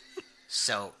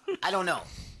 So I don't know.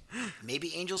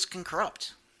 Maybe angels can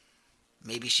corrupt.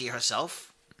 Maybe she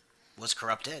herself was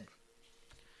corrupted.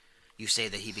 You say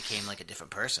that he became like a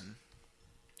different person.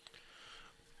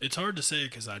 It's hard to say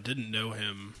because I didn't know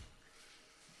him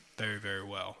very, very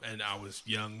well, and I was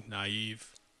young,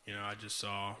 naive.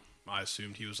 I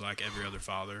assumed he was like every other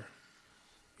father.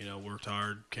 Worked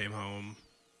hard, came home,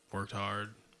 worked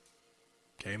hard,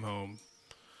 came home.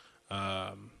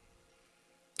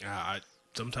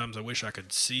 Sometimes I wish I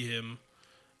could see him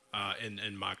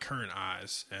in my current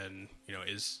eyes, and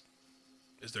is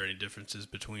there any differences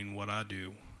between what I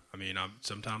do? I mean,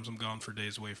 sometimes I'm gone for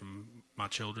days away from my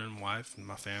children, wife, and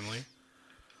my family.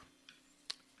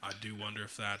 I do wonder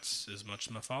if that's as much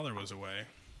as my father was away,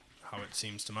 how it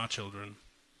seems to my children.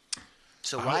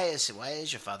 So why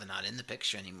is your father not in the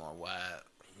picture anymore?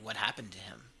 What happened to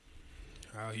him?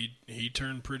 He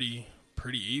turned pretty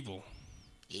evil.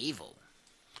 Evil.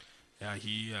 Yeah,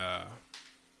 he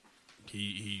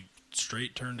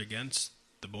straight turned against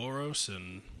the Boros,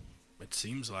 and it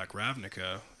seems like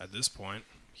Ravnica at this point.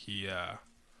 He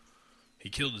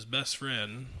killed his best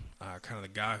friend, kind of the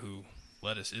guy who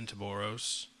led us into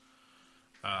Boros,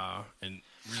 and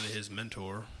really his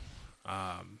mentor,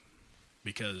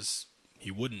 because he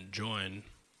wouldn't join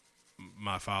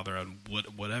my father on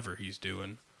whatever he's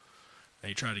doing. And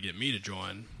he tried to get me to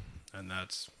join, and I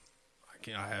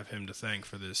have him to thank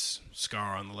for this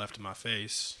scar on the left of my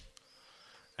face,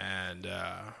 and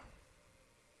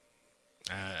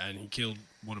he killed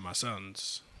one of my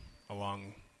sons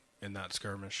along in that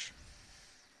skirmish.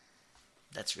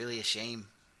 That's really a shame.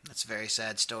 That's a very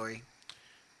sad story.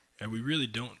 And we really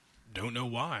don't know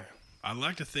why. I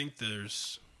like to think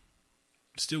there's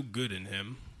still good in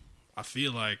him. I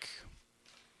feel like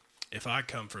if I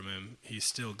come from him, he's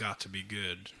still got to be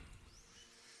good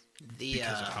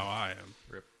because of how I am.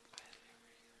 Rip.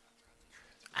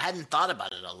 I hadn't thought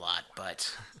about it a lot,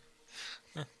 but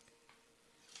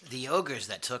the ogres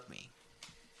that took me,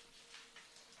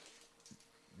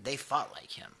 they fought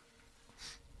like him,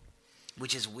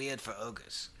 which is weird for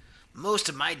ogres. Most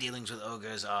of my dealings with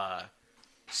ogres are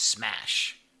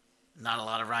smash. Not a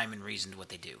lot of rhyme and reason to what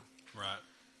they do. Right.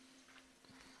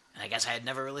 And I guess I had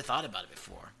never really thought about it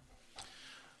before.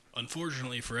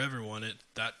 Unfortunately for everyone,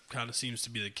 that kind of seems to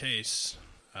be the case.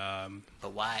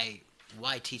 But why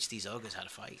teach these ogres how to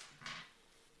fight?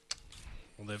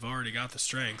 Well, they've already got the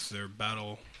strength. Their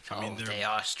battle. They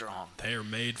are strong. They are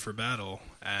made for battle,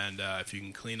 and if you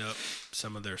can clean up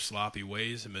some of their sloppy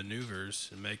ways and maneuvers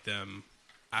and make them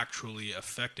actually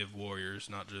effective warriors,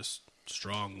 not just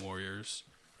strong warriors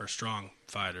or strong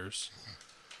fighters.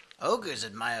 Ogres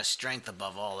admire strength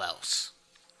above all else.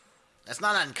 That's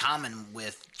not uncommon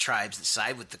with tribes that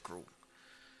side with the group.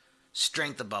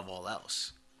 Strength above all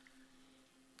else.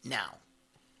 Now,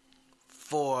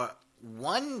 for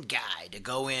one guy to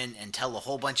go in and tell a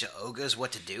whole bunch of ogres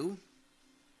what to do,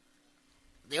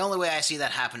 the only way I see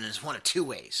that happening is one of two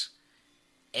ways.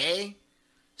 A,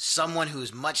 someone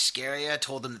who's much scarier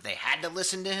told them that they had to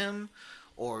listen to him,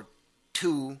 or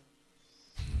two,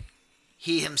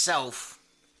 he himself...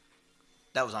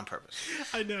 That was on purpose.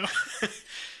 I know.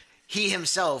 He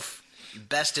himself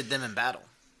bested them in battle.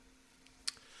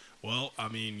 Well, I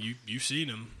mean, you've seen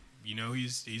him.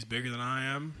 He's bigger than I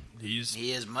am. He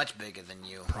is much bigger than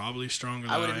you. Probably stronger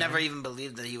than I would have am. never even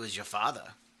believed that he was your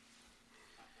father.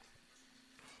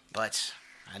 But,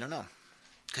 I don't know.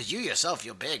 Because you yourself,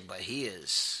 you're big, but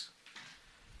he's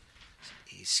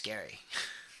scary.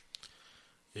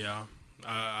 Yeah.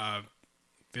 I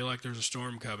feel like there's a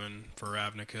storm coming for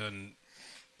Ravnica, and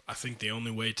I think the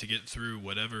only way to get through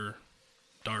whatever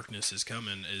darkness is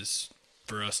coming is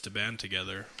for us to band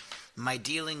together. My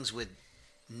dealings with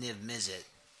Niv Mizzet,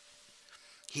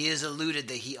 he has alluded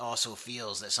that he also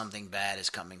feels that something bad is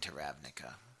coming to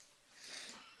Ravnica.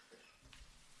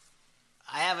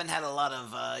 I haven't had a lot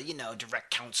of,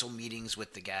 direct council meetings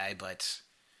with the guy, but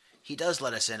he does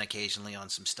let us in occasionally on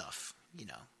some stuff.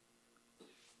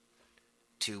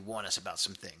 to warn us about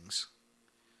some things.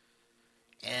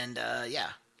 And,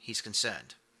 he's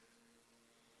concerned.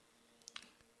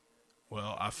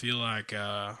 Well, I feel like,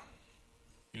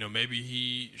 maybe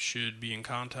he should be in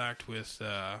contact with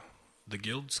the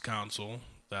guild's council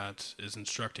that is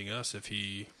instructing us if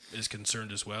he is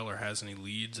concerned as well or has any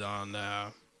leads on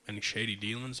any shady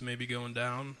dealings maybe going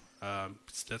down.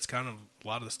 That's kind of a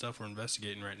lot of the stuff we're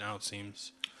investigating right now, it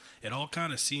seems. It all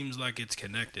kind of seems like it's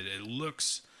connected. It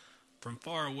looks, from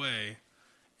far away,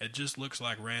 it just looks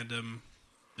like random,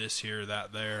 this here,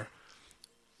 that there.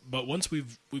 But once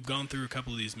we've gone through a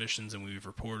couple of these missions and we've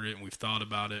reported it and we've thought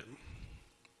about it,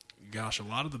 gosh, a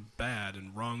lot of the bad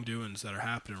and wrongdoings that are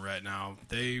happening right now,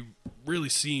 they really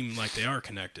seem like they are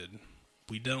connected.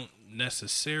 We don't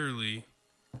necessarily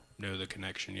know the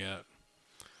connection yet.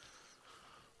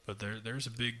 But there's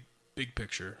a big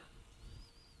picture.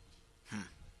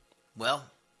 Well,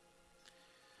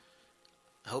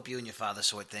 I hope you and your father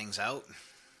sort things out.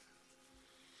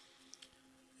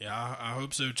 Yeah, I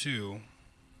hope so too.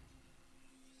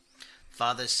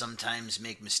 Fathers sometimes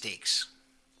make mistakes.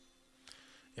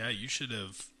 Yeah, you should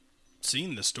have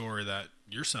seen the story that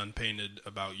your son painted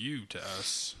about you to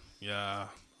us. Yeah,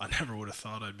 I never would have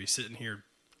thought I'd be sitting here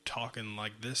talking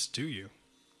like this to you.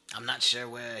 I'm not sure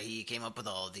where he came up with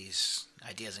all of these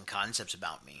ideas and concepts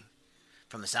about me.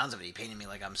 From the sounds of it, he painted me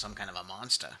like I'm some kind of a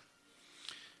monster.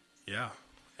 Yeah,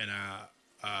 and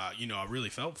I really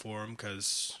felt for him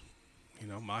because,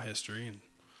 my history, and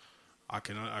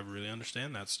I really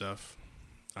understand that stuff.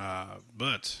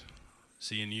 But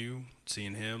seeing you,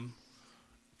 seeing him,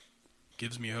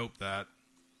 gives me hope that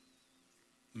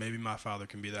maybe my father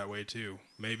can be that way too.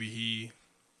 Maybe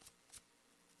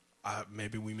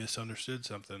maybe we misunderstood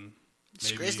something.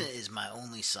 Skriznet is my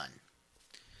only son.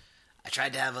 I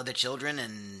tried to have other children,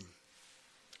 and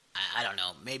I don't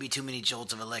know, maybe too many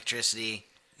jolts of electricity.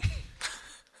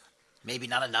 Maybe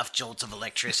not enough jolts of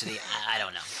electricity. I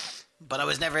don't know. But I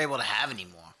was never able to have any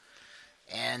more.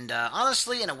 And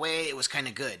honestly, in a way, it was kind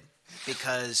of good.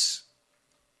 Because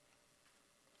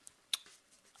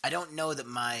I don't know that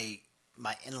my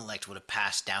intellect would have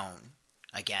passed down.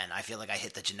 Again, I feel like I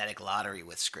hit the genetic lottery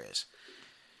with Skriz.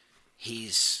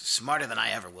 He's smarter than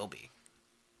I ever will be.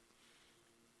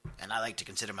 And I like to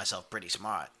consider myself pretty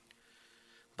smart.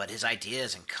 But his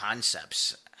ideas and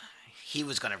concepts, he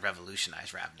was going to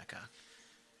revolutionize Ravnica.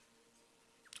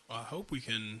 Well, I hope we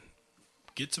can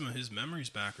get some of his memories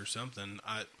back or something.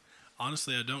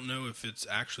 Honestly, I don't know if it's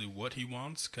actually what he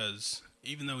wants, because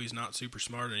even though he's not super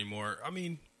smart anymore, I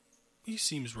mean, he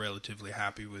seems relatively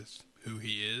happy with who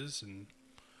he is, and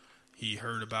he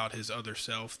heard about his other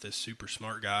self, this super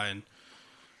smart guy, and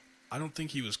I don't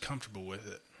think he was comfortable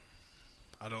with it.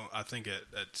 I think it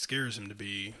scares him to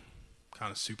be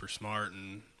kind of super smart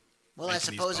and. Well, I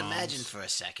suppose imagine for a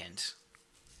second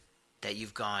that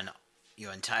you've gone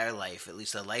your entire life, at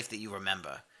least the life that you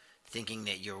remember, thinking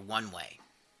that you're one way.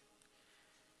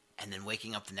 And then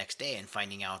waking up the next day and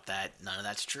finding out that none of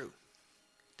that's true.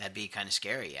 That'd be kind of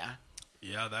scary, yeah?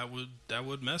 Yeah, that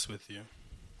would mess with you.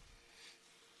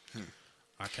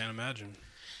 I can't imagine.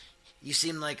 You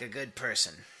seem like a good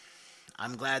person.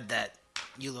 I'm glad that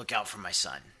you look out for my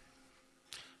son.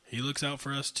 He looks out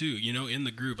for us too. In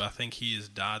the group, I think he has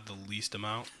died the least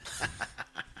amount.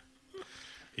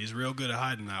 He's real good at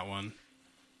hiding that one.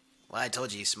 Well, I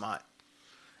told you he's smart.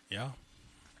 Yeah,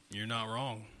 you're not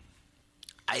wrong.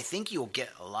 I think you'll get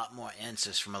a lot more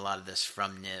answers from a lot of this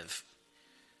from Niv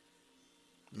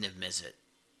Mizzet.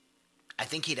 I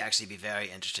think he'd actually be very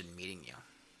interested in meeting you.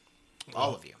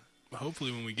 All of you.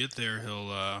 Hopefully when we get there,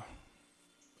 he'll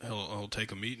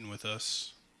take a meeting with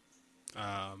us.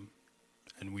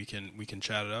 And we can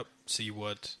chat it up, see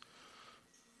what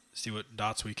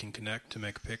dots we can connect to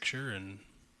make a picture, and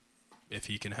if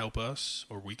he can help us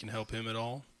or we can help him at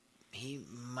all. He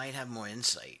might have more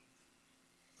insight.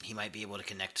 He might be able to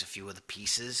connect a few of the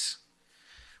pieces,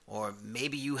 or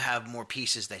maybe you have more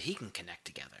pieces that he can connect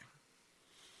together.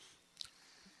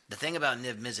 The thing about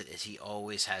Niv Mizzet is he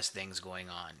always has things going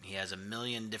on. He has a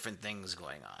million different things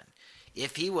going on.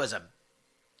 If he was a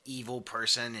evil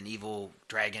person, an evil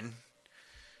dragon,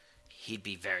 he'd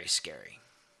be very scary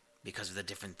because of the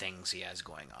different things he has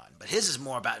going on. But his is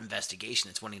more about investigation.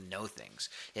 It's wanting to know things.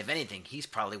 If anything, he's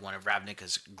probably one of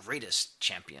Ravnica's greatest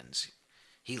champions.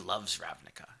 He loves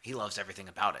Ravnica. He loves everything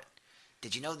about it.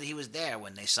 Did you know that he was there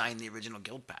when they signed the original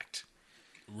Guild Pact?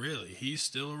 Really? He's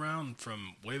still around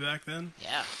from way back then?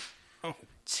 Yeah. Oh.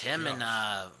 It's him and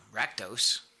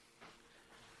Rakdos.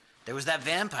 There was that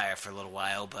vampire for a little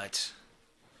while, but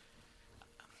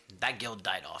that guild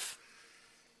died off.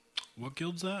 What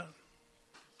guild's that?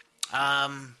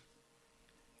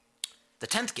 The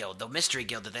 10th guild, the mystery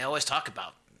guild that they always talk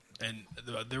about. And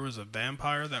there was a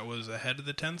vampire that was ahead of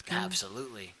the 10th guild?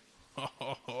 Absolutely.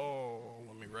 Oh,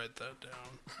 let me write that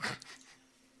down.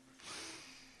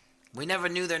 We never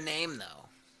knew their name, though.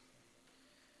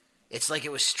 It's like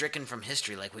it was stricken from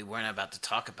history, like we weren't about to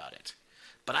talk about it.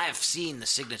 But I have seen the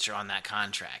signature on that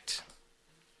contract.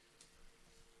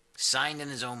 Signed in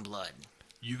his own blood.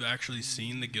 You've actually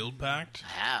seen the guild pact?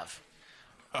 I have.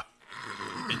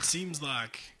 It seems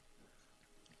like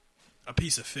a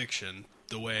piece of fiction,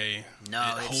 the way it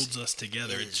holds us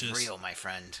together. It's just real, my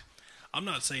friend. I'm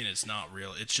not saying it's not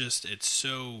real. It's just, it's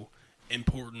so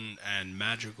important and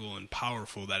magical and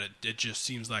powerful that it just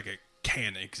seems like it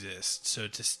can exist. So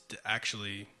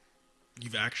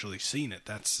you've actually seen it.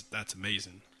 That's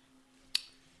amazing.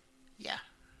 Yeah.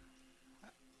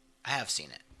 I have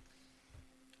seen it.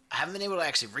 I haven't been able to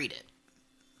actually read it,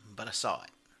 but I saw it.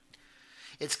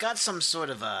 It's got some sort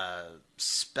of a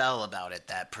spell about it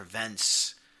that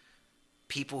prevents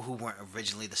people who weren't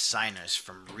originally the signers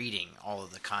from reading all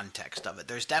of the context of it.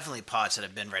 There's definitely parts that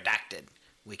have been redacted.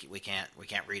 We can't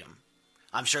read them.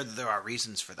 I'm sure that there are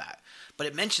reasons for that. But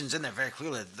it mentions in there very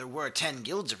clearly that there were 10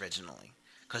 guilds originally,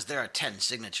 because there are 10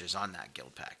 signatures on that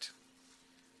guild pact.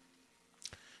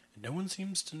 No one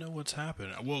seems to know what's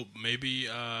happened. Well, maybe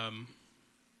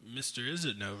Mr.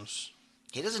 Izzet knows.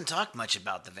 He doesn't talk much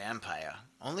about the vampire,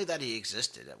 only that he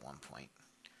existed at one point.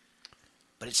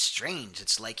 But it's strange.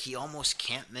 It's like he almost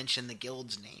can't mention the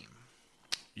guild's name.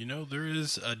 You know, there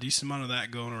is a decent amount of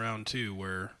that going around, too,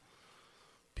 where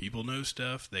people know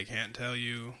stuff, they can't tell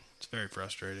you. It's very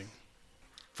frustrating.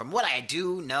 From what I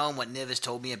do know and what Niv has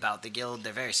told me about the guild,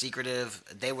 they're very secretive.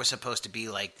 They were supposed to be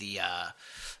like the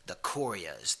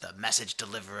couriers, the message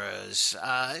deliverers,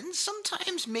 and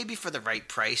sometimes maybe for the right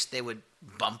price they would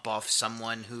bump off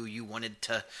someone who you wanted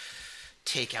to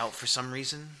take out for some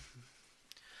reason.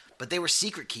 But they were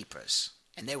secret keepers,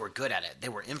 and they were good at it. They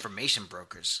were information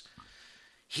brokers.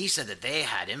 He said that they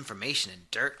had information and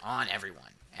dirt on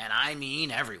everyone, and I mean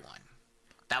everyone.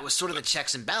 That was sort of the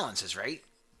checks and balances, right?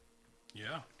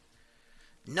 Yeah.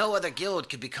 No other guild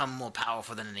could become more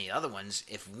powerful than any other ones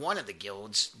if one of the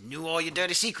guilds knew all your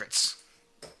dirty secrets.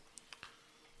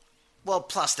 Well,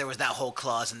 plus there was that whole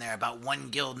clause in there about one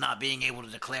guild not being able to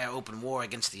declare open war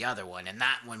against the other one, and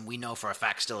that one we know for a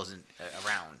fact still isn't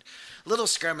around. Little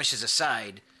skirmishes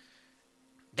aside,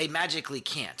 they magically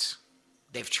can't.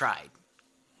 They've tried.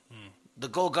 The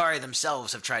Golgari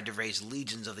themselves have tried to raise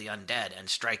legions of the undead and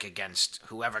strike against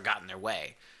whoever got in their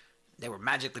way. They were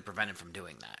magically prevented from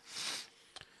doing that.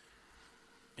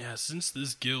 Yeah, since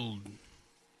this guild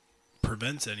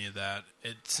prevents any of that,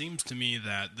 it seems to me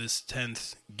that this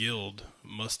 10th guild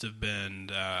must have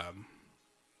been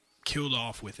killed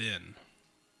off within,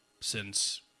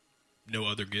 since no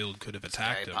other guild could have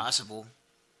attacked them. Very possible.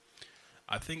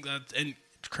 I think that, and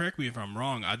correct me if I'm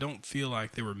wrong, I don't feel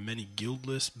like there were many guild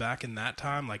lists back in that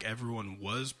time, like everyone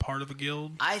was part of a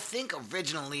guild. I think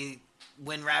originally,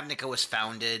 when Ravnica was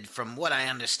founded, from what I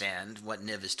understand, what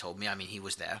Niv has told me, I mean, he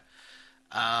was there,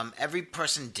 every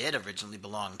person did originally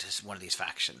belong to one of these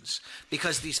factions,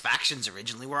 because these factions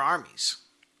originally were armies.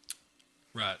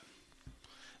 Right.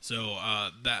 So,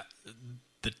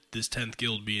 this 10th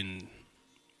guild being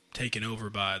taken over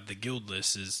by the guild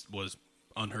list was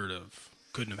unheard of.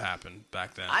 Couldn't have happened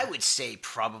back then. I would say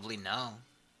probably no.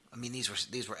 I mean, these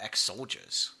were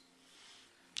ex-soldiers.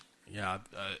 Yeah,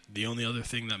 the only other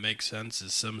thing that makes sense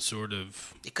is some sort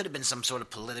of... It could have been some sort of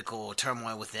political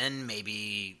turmoil within.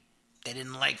 Maybe they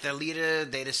didn't like their leader.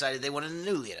 They decided they wanted a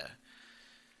new leader.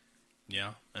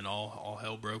 Yeah, and all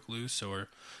hell broke loose. Or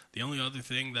the only other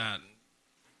thing that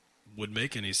would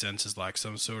make any sense is like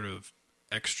some sort of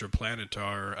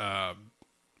extraplanetar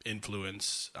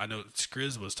influence. I know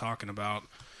Skriz was talking about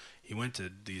he went to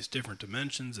these different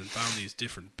dimensions and found these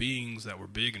different beings that were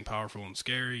big and powerful and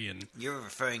scary. And you're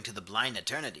referring to the Blind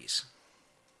Eternities.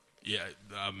 Yeah,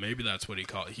 maybe that's what he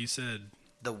called it. He said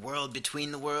the world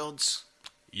between the worlds.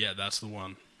 Yeah, that's the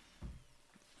one.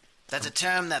 That's a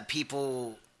term that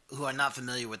people who are not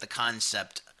familiar with the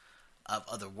concept of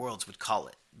other worlds would call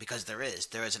it, because there is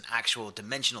an actual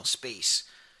dimensional space.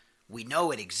 We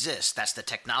know it exists. That's the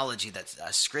technology that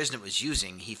Skriznet was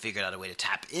using. He figured out a way to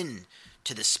tap in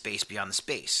to this space beyond the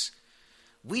space.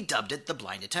 We dubbed it the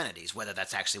Blind Eternities. Whether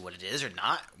that's actually what it is or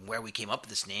not, where we came up with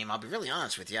this name, I'll be really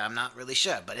honest with you, I'm not really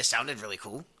sure, but it sounded really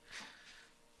cool.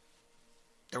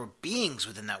 There were beings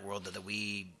within that world that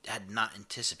we had not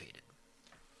anticipated.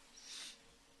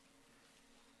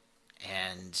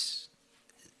 And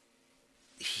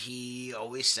he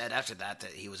always said after that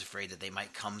he was afraid that they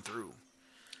might come through.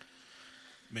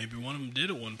 Maybe one of them did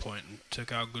at one point and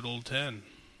took out good old 10.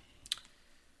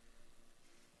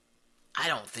 I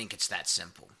don't think it's that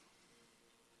simple.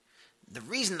 The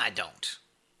reason I don't,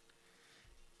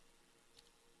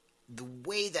 the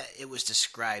way that it was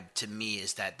described to me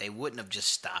is that they wouldn't have just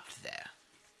stopped there.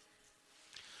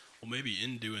 Well, maybe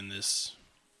in doing this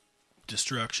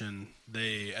destruction,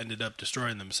 they ended up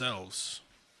destroying themselves.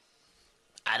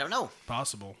 I don't know.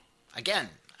 Possible. Again,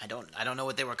 I don't know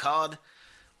what they were called,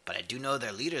 but I do know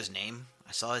their leader's name.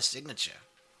 I saw his signature.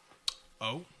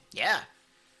 Oh? Yeah,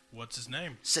 What's his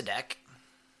name? Sadek.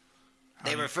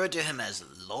 They referred to him as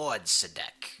Lord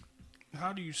Sadek.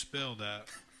 How do you spell that?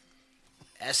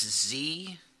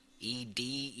 Szedek.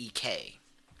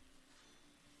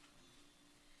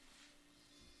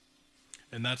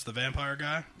 And that's the vampire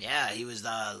guy? Yeah, he was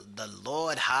the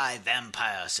Lord High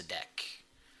Vampire Sadek.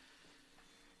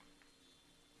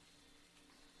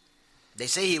 They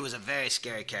say he was a very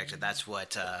scary character. That's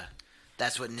what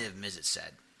Niv Mizzet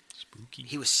said. Spooky.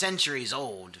 He was centuries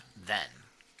old then.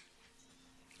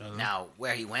 Uh-huh. Now,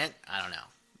 where he went, I don't know.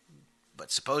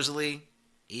 But supposedly,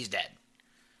 he's dead.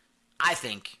 I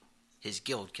think his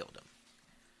guild killed him.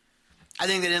 I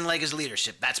think they didn't like his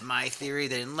leadership. That's my theory.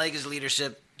 They didn't like his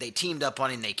leadership. They teamed up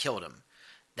on him. They killed him.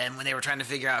 Then when they were trying to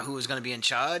figure out who was going to be in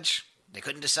charge, they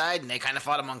couldn't decide, and they kind of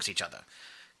fought amongst each other.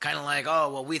 Kind of like,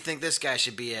 oh, well, we think this guy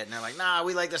should be it. And they're like, nah,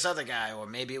 we like this other guy. Or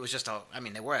maybe it was just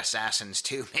they were assassins,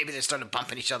 too. Maybe they started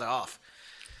bumping each other off.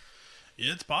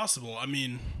 Yeah, it's possible. I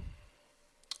mean,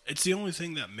 it's the only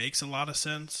thing that makes a lot of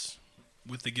sense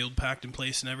with the guild pact in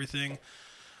place and everything.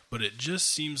 But it just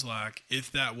seems like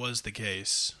if that was the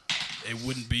case, it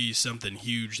wouldn't be something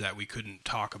huge that we couldn't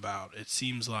talk about. It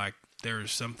seems like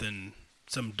there's some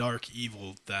dark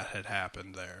evil that had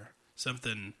happened there.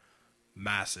 Something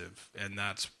massive, and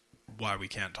that's why we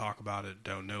can't talk about it,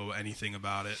 don't know anything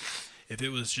about it. If it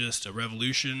was just a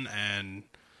revolution and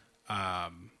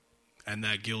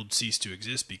that guild ceased to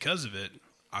exist because of it,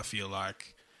 I feel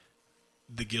like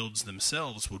the guilds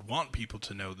themselves would want people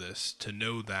to know this, to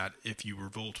know that if you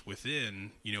revolt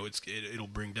within, it'll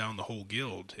bring down the whole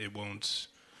guild. It won't,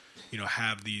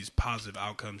 have these positive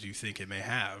outcomes you think it may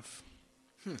have.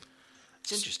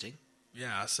 It's interesting.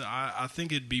 Yeah, so I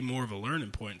think it'd be more of a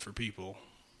learning point for people.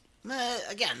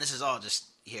 Again, this is all just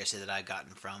hearsay that I've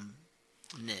gotten from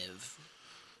Niv.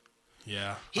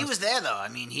 Yeah. He was there, though. I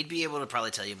mean, he'd be able to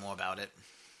probably tell you more about it.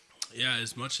 Yeah,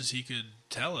 as much as he could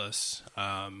tell us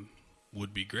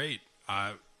would be great.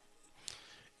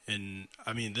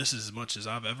 This is as much as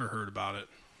I've ever heard about it.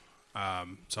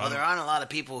 There aren't a lot of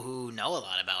people who know a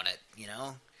lot about it,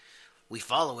 We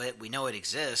follow it, we know it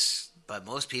exists, but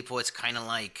most people, it's kind of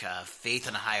like faith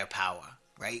in a higher power,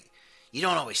 right? You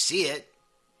don't always see it,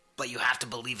 but you have to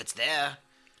believe it's there.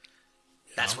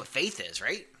 That's what faith is,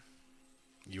 right?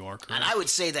 You are correct. And I would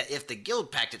say that if the Guild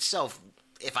Pact itself,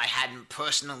 if I hadn't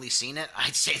personally seen it,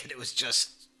 I'd say that it was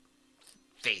just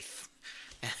faith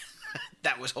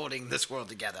that was holding this world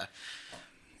together.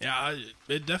 Yeah,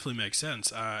 it definitely makes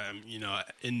sense.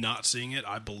 In not seeing it,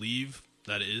 I believe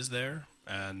that it is there,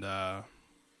 and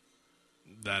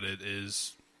that it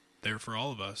is there for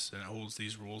all of us, and it holds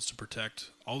these rules to protect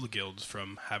all the guilds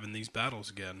from having these battles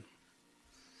again.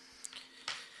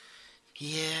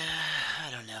 Yeah,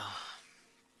 I don't know.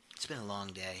 It's been a long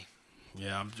day.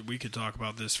 Yeah, we could talk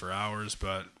about this for hours,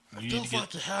 but we need to Feels get...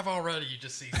 like you have already. You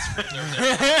just see Scrivener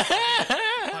there.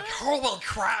 Like, holy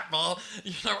crap, man.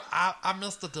 I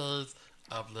miss the days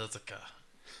of Lizica.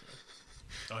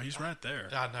 Oh, he's right there.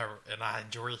 I know, and I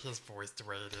enjoy his voice the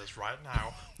way it is right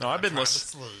now. No, I've been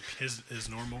listening. His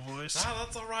normal voice? No,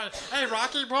 that's all right. Hey,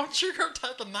 Rocky, won't you go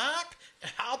take a nap?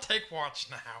 And I'll take watch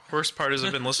now. Worst part is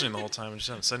I've been listening the whole time and just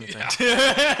haven't said anything.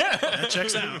 That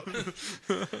checks out.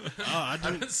 I've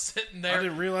been sitting there. I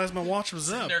didn't realize my watch was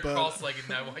sitting up. there But... cross-legged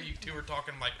now while you two were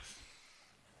talking. I'm like,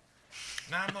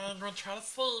 nah, I'm not going to try to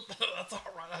sleep. That's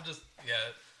all right.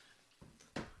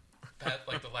 That,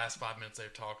 like, the last 5 minutes they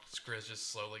talked, Skriz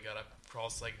just slowly got up,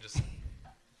 cross-legged, just,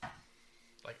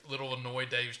 like, little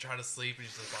annoyed that he was trying to sleep, and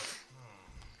he's just like,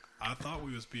 I thought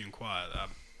we was being quiet.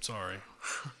 I'm sorry.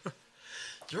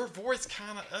 Your voice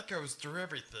kind of echoes through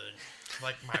everything.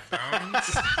 Like my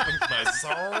bones, my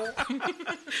soul.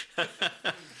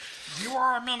 You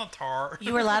are a minotaur.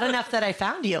 You were loud enough that I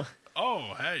found you.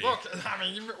 Oh, hey. Look, I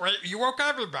mean, you woke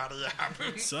everybody up.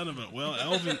 Son of a... Well,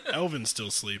 Elvin's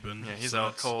still sleeping. Yeah, he's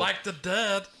out cold. Like the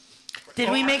dead.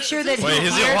 Did we make sure that Wait,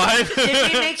 he's is he here? alive?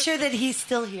 Did we make sure that he's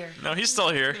still here? No, he's still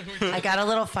here. I got a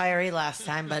little fiery last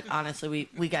time, but honestly,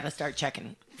 we got to start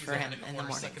checking for him in the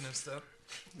morning.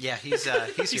 Yeah, he's here.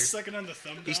 He's sucking on the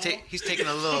thumb. He's taking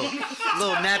a little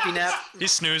nappy nap.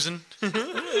 He's snoozing.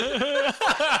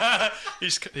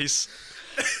 he's sleeping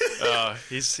with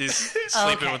his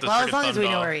Okay, freaking well, as long as we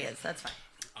know thumbnail. where he is, that's fine.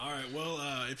 All right. Well,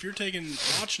 if you're taking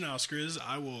watch now, Skriz,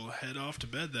 I will head off to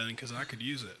bed then because I could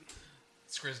use it.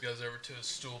 Skriz goes over to his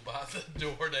stool by the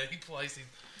door that he places.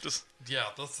 Just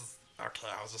This is okay.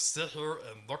 I'll just sit here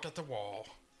and look at the wall.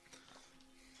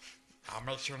 I'll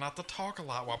make sure not to talk a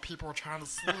lot while people are trying to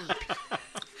sleep.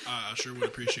 I sure would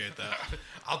appreciate that.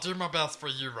 I'll do my best for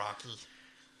you, Rocky.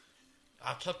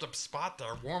 I kept a spot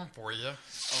there warm for you.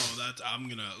 Oh, I'm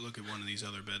gonna look at one of these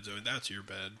other beds. That's your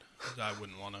bed. I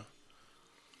wouldn't want to.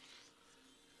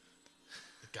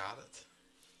 Got it.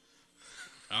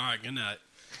 All right. Good night.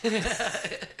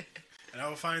 And I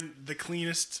will find the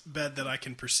cleanest bed that I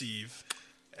can perceive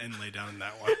and lay down in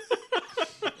that one.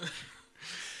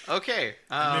 Okay.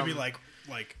 Maybe like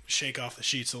shake off the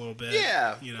sheets a little bit.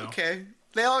 Yeah. You know. Okay.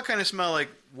 They all kind of smell like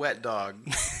wet dog,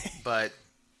 but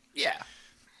yeah.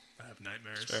 I have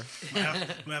nightmares. I'm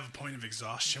gonna have a point of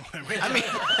exhaustion when I wake up.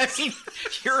 I mean,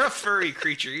 you're a furry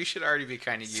creature. You should already be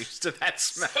kind of used to that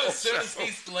smell. As soon as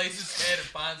he lays his head and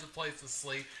finds a place to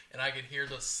sleep, and I can hear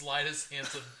the slightest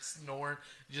hints of snoring,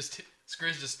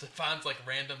 Skriz just finds like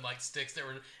random like sticks that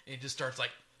were, and he just starts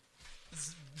like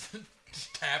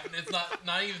tapping. It's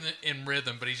not even in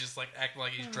rhythm, but he's just like acting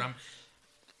like he's drumming.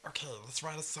 Okay, let's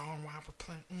write a song while we're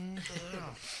playing.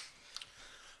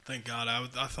 Thank God.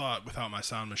 I thought without my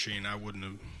sound machine, I wouldn't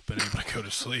have been able to go to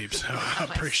sleep. So I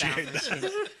appreciate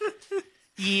that.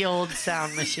 Ye old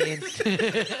sound machine.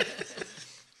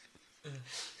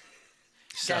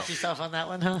 Got yourself on that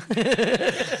one, huh?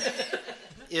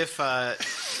 If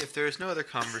there is no other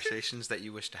conversations that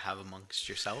you wish to have amongst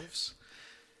yourselves,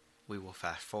 we will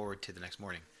fast forward to the next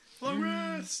morning, Long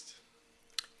rest.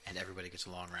 and everybody gets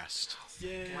a long rest.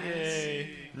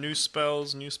 yay! New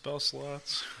spells, new spell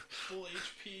slots. Full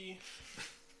HP.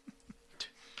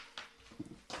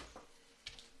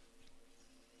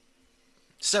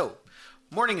 So,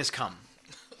 morning has come.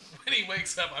 When he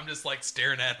wakes up, I'm just like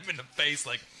staring at him in the face,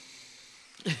 like,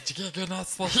 did you get a good night's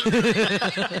sleep?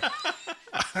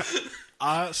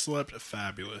 I slept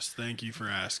fabulous. Thank you for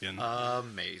asking.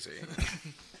 Amazing.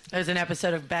 There's an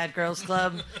episode of Bad Girls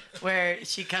Club where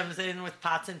she comes in with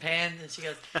pots and pans and she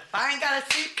goes, I ain't gotta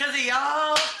sleep because of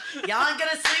y'all. Y'all ain't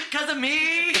gonna sleep because of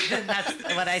me. And that's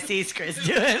what I see Skriz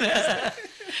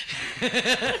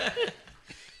doing.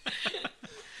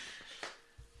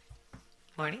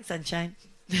 Morning, sunshine.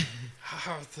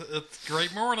 Oh, it's a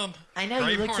great morning. I know,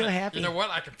 Great you look so morning. happy. You know what?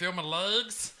 I can feel my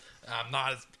legs. I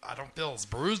don't feel as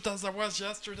bruised as I was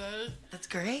yesterday. That's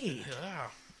great. Yeah.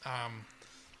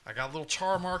 I got little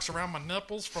char marks around my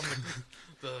nipples from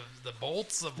the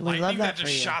bolts of We love lightning that that for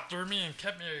just you. shot through me and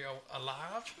kept me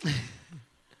alive.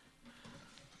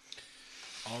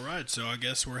 All right, so I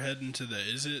guess we're heading to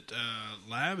the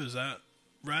lab? Is that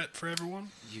right for everyone?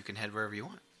 You can head wherever you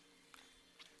want.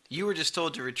 You were just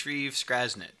told to retrieve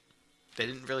Skrasnit. They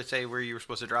didn't really say where you were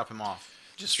supposed to drop him off.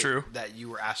 Just True. that you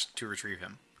were asked to retrieve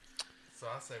him. So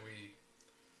I say we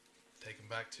take him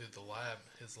back to the lab,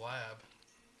 his lab.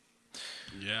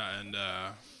 Yeah, and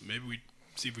maybe we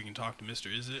see if we can talk to Mr.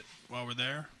 Izzet while we're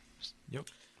there. Yep.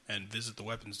 And visit the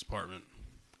weapons department.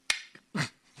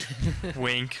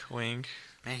 Wink, wink.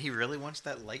 Man, he really wants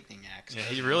that lightning axe. Yeah,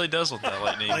 he really does with that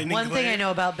lightning. One thing I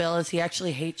know about Bill is he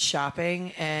actually hates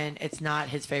shopping, and it's not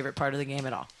his favorite part of the game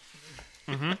at all.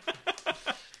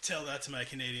 Tell that to my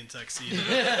Canadian tuxedo.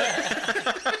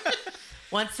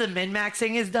 Once the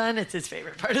min-maxing is done, it's his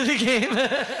favorite part of the game.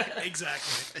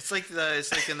 Exactly. It's like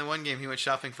in the one game he went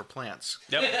shopping for plants.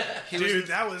 Yep. Dude,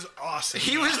 that was awesome.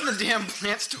 He was in the damn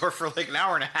plant store for like an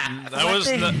hour and a half. That was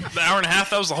the hour and a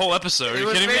half. That was the whole episode. Are It you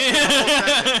was kidding me? basically the whole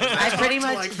session. I pretty To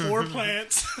much like 4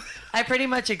 plants. I pretty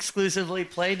much exclusively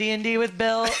play D&D with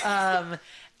Bill.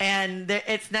 And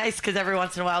it's nice because every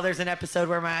once in a while there's an episode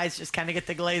where my eyes just kind of get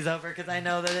the glaze over because I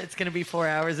know that it's going to be 4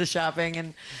 hours of shopping.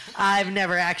 And I've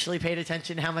never actually paid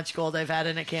attention to how much gold I've had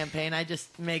in a campaign. I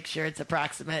just make sure it's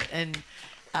approximate. And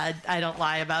I don't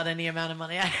lie about any amount of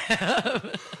money I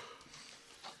have.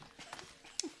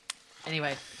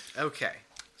 Anyway. Okay,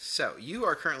 so you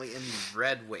are currently in the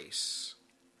Red Wastes.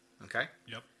 Okay?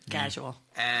 Yep. Casual.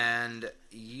 And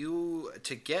you,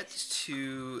 to get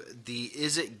to the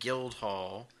Izzet Guild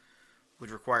Hall,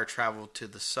 would require travel to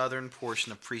the southern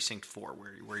portion of Precinct 4,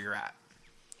 where you're at.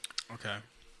 Okay.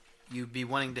 You'd be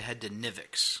wanting to head to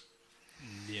Nivix.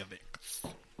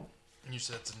 And you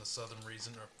said it's in the southern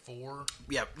region or 4.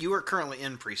 Yeah, you are currently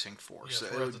in Precinct 4, Yeah, so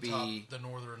so it at would the be... top, the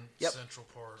northern Yep. central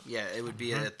part. Yeah, it would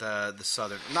be at the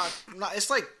southern... Not. It's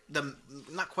like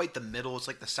not quite the middle, it's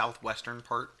like the southwestern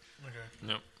part. Okay.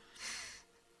 Nope.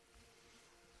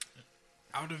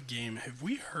 Out of game, have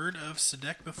we heard of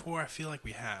Sadek before? I feel like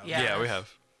we have. Yeah. Yeah, we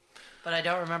have. but I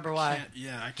don't remember why. I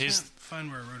can't He's-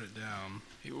 find where I wrote it down.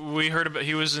 We heard about.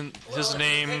 He was in his Whoa,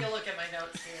 name. Take a look at my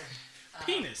notes here.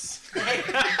 Penis. Hey,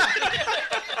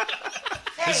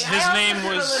 His I also name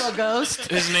have was- a little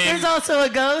ghost. His name. There's also a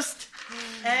ghost,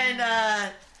 and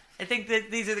I think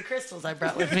that these are the crystals I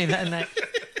brought with me that night.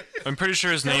 I'm pretty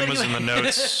sure his So name was in the anyway.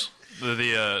 notes.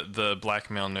 The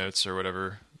blackmail notes or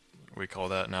whatever we call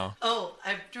that now. Oh,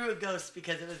 I drew a ghost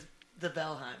because it was the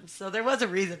Bellheim, so there was a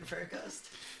reason for a ghost.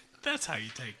 That's how you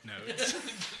take notes.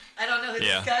 I don't know who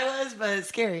Yeah. this guy was, but it's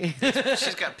scary.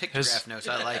 She's got pictograph notes.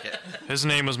 I like it. His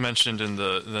name was mentioned in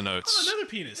the notes Another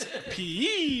penis.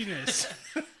 Penis.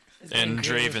 and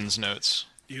Draven's notes.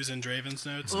 He was in Draven's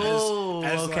notes. Oh,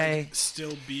 as okay. Like,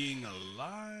 still being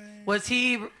alive. Was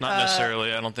he? Not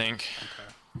necessarily. I don't think.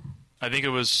 I think it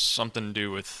was something to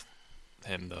do with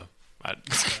him, though.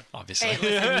 Obviously. Hey,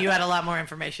 listen, you had a lot more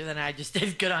information than I just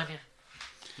did. Good on you.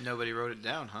 Nobody wrote it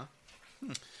down, huh?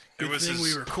 Good was thing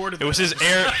his- we recorded. It was his that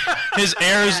heir. His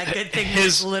heirs. Yeah, good thing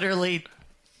his literally.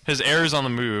 his heirs on the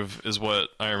move is what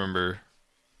I remember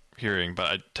hearing, but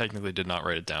I technically did not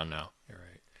write it down now. You're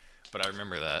right, but I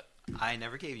remember that. I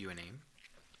never gave you a name.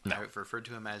 No. I referred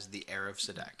to him as the heir of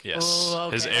Sadek. Yes, Oh,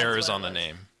 okay, his that's heir what is it on the was.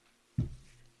 name.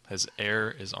 His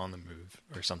heir is on the move,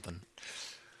 or something.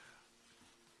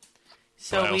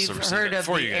 So But I also we've received heard that of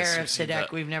for the you guys. heir of Received Sadek.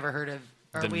 that. We've never heard of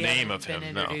or The we name haven't of him,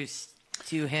 been no. introduced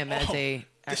to him as a.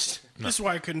 This is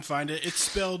why I couldn't find it. It's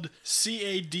spelled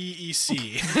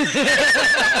C-A-D-E-C.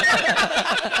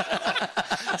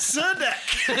 Sadek.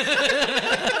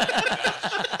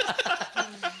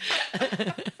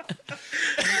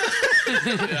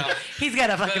 He's got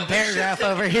a fucking paragraph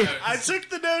over here. I took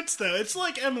the notes though. It's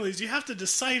like Emily's. You have to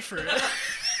decipher it.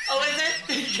 Oh, is it?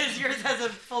 Because yours has a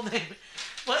full name.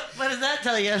 What does that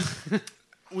tell you?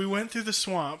 We went through the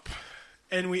swamp,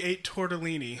 and we ate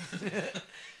tortellini.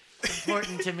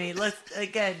 Important to me. Let's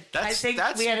again. I That's, think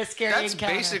that's, we had a scary That's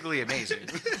encounter. basically amazing.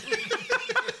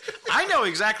 I know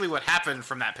exactly what happened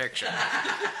from that picture.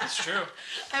 It's true.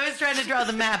 I was trying to draw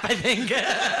the map. I think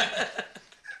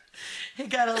it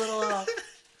got a little off.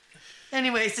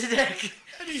 Anyway, Sadek.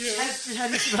 Anywho, How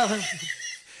do you spell it?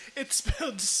 it's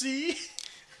spelled C.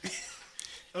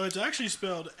 Oh, it's actually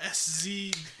spelled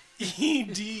S-Z-E-D-E-K.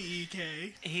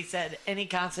 He said, "Any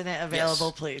consonant available,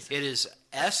 Yes. please." It is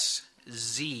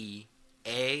S-Z-A-D-E-K.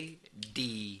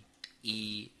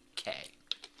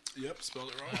 Yep, spelled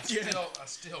it wrong. I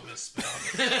still misspelled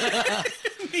it.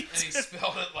 And he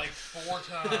spelled it like 4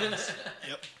 times.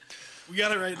 Yep. We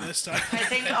got it right this time. I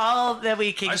think all that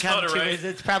we can I spelled come it to right. is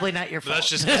it's probably not your But fault. that's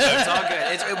just. It's all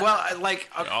good. Well, like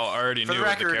I already for knew the the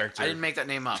record, character. I didn't make that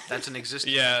name up. That's an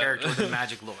existing Yeah. character with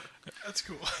magic lore. That's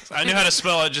cool. I knew how to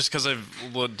spell it just because I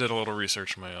did a little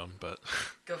research of my own, but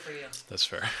Go for you. that's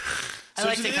fair. I So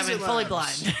like to to the come in Izzet fully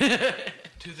Labs. blind.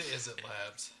 To the Izzet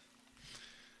Labs.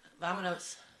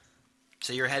 Vamonos.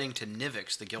 So you're heading to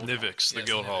Nivix, the guild. Nivix, the Yes,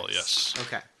 guild hall, Nivix. yes. Hall.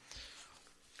 Okay.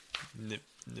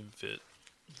 Nivit.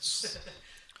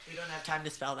 We don't have time to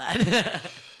spell that.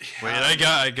 Wait, I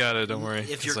got it. Don't worry.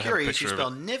 If 'cause you're I have a curious, you picture spell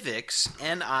of Nivix,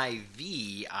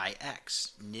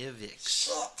 Nivix. Nivix.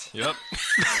 it. Yep.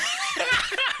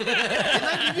 Didn't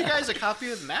I give you guys a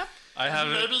copy of the map? I have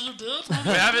it. Maybe you did. We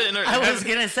have it in our. I was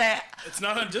gonna say It's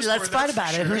not on Discord. let's fight that's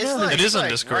about for it. sure. Who knows? It is on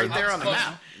like Discord. Right there on the Oh,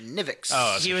 map. Nivix.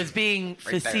 Oh, he was being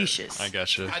Right there. facetious. I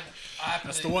gotcha.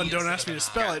 That's the one. Don't ask me to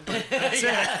spell it, but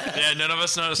Yeah, none of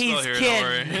us know how to spell He's here.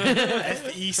 kid. Don't worry.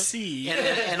 F-E-C.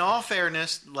 And in all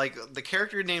fairness, like the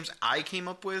character names I came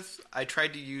up with, I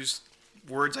tried to use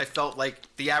words I felt like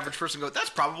the average person go, that's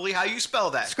probably how you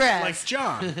spell that. Scratch. Like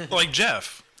John. Like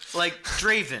Jeff. Like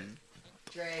Draven.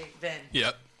 Draven.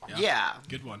 Yep. Yeah.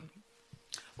 Good one.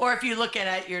 Or if you look at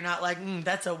it, you're not like,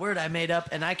 that's a word I made up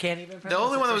and I can't even pronounce The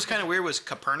only it one that was correctly." kind of weird was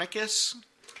Copernicus,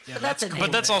 Yeah, But that's a name.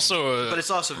 But that's also but a. it's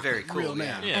also very cool. Real name.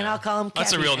 Yeah. Yeah. And I'll call him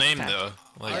That's a Cappy real next name, time. though.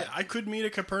 Like, I could meet a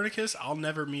Copernicus. I'll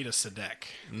never meet a Sadek.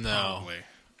 no. Probably.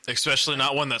 Especially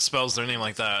not one that spells their name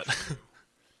like that. I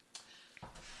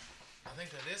think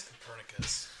that is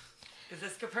Copernicus. Is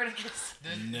this Copernicus?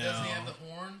 No. Doesn't he have the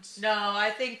horns? No, I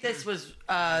think this was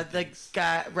the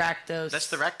guy Rakdos. That's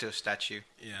the Rakdos statue.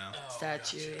 Yeah. Oh,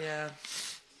 statue, gotcha. yeah.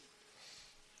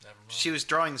 Never mind. She was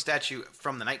drawing the statue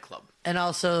from the nightclub. And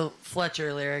also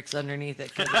Fletcher lyrics underneath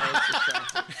it. 'Cause it was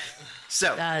just,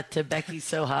 So to Becky's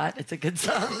So Hot. It's a good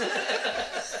song.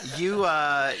 you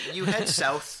head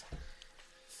south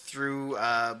through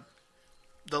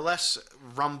the less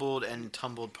rumbled and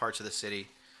tumbled parts of the city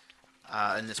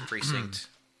in this precinct,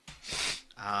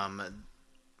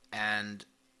 and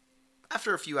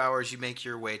after a few hours, you make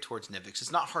your way towards Nivix.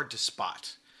 It's not hard to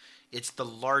spot. It's the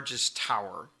largest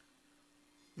tower,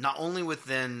 not only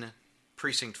within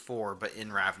Precinct 4, but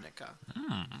in Ravnica.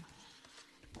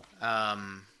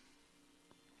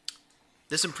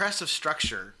 This impressive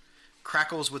structure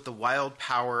crackles with the wild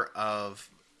power of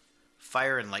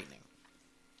fire and lightning.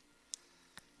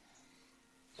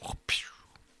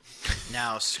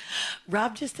 Now,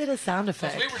 Rob just did a sound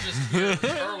effect. We were just here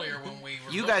earlier when we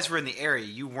were. you guys were in the area.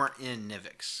 You weren't in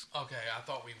Nivix. Okay, I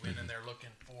thought we went in there looking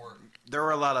for. There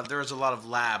was a lot of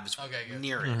labs Okay, good.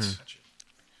 near it.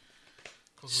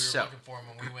 Because we were So- looking for them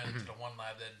when we went into the one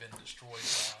lab that had been destroyed.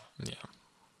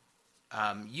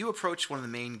 Yeah. You approach one of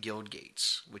the main guild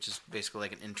gates, which is basically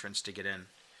like an entrance to get in.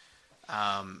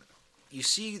 You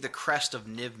see the crest of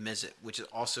Niv Mizzet, which is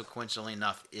also, coincidentally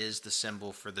enough, is the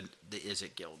symbol for the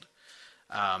Izzet Guild.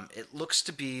 It looks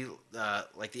to be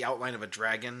like the outline of a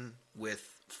dragon with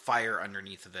fire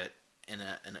underneath of it in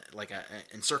a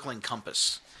encircling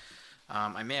compass.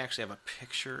 I may actually have a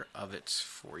picture of it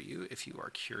for you if you are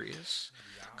curious,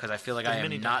 because I feel like I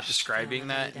am not describing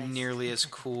that nearly as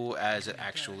cool as it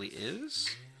actually is.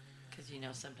 Because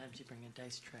sometimes you bring a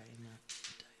dice tray, not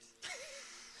dice.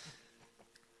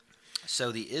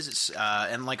 So the Izzet,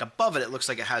 and like above it, it looks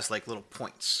like it has like little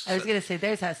points. I was gonna say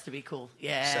theirs has to be cool.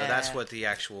 Yeah. So that's what the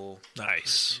actual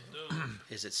Nice.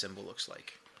 Izzet symbol looks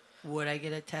like. Would I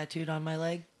get it tattooed on my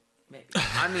leg? Maybe.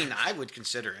 I mean, I would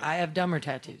consider it. I have dumber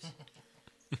tattoos.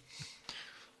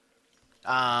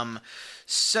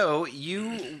 So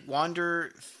you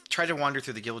try to wander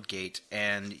through the guild gate,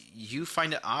 and you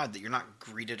find it odd that you're not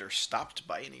greeted or stopped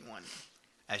by anyone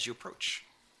as you approach.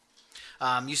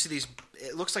 You see these,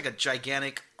 it looks like a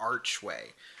gigantic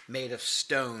archway made of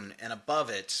stone, and above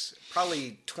it,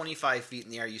 probably 25 feet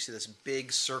in the air, you see this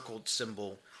big circled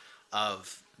symbol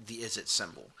of the Izzet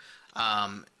symbol.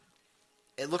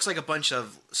 It looks like a bunch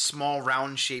of small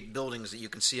round-shaped buildings that you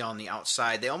can see on the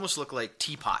outside. They almost look like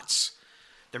teapots.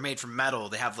 They're made from metal.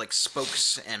 They have like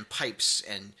spokes and pipes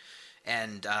and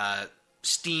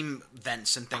steam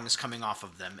vents and things coming off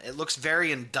of them. It looks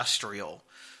very industrial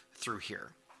through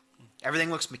here. Everything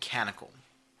looks mechanical,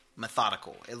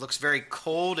 methodical. It looks very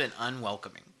cold and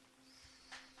unwelcoming.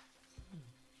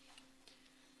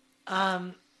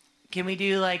 Can we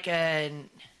do like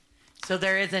so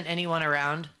there isn't anyone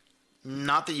around?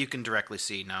 Not that you can directly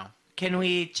see, no. Can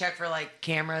we check for like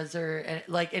cameras or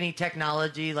like any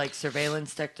technology, like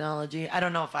surveillance technology? I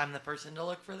don't know if I'm the person to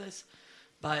look for this,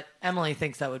 but Emily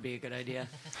thinks that would be a good idea.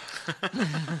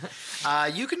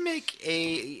 You can make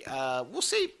a, we'll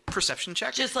say, perception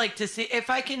check. Just like to see if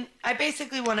I can. I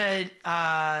basically want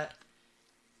to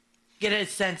get a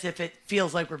sense if it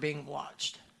feels like we're being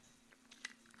watched,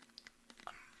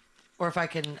 or if I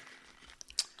can.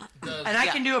 And I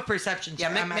can do a perception check.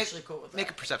 I'm actually cool with that.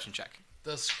 Make a perception check.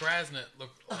 Does Skrasnet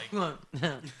look like?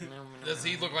 Does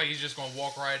he look like he's just going to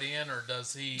walk right in, or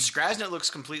does he? Skrasnet looks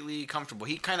completely comfortable.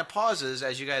 He kind of pauses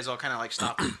as you guys all kind of like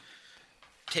stop and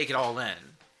take it all in.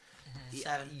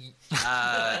 7.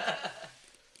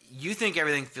 You think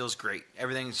everything feels great.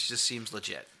 Everything just seems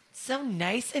legit. So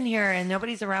nice in here, and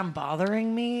nobody's around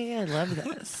bothering me. I love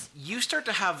this. You start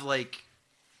to have like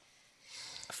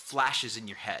flashes in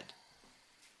your head.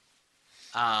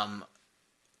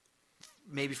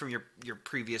 Maybe from your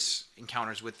previous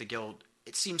encounters with the guild,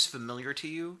 it seems familiar to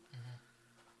you.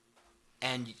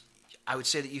 And I would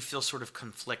say that you feel sort of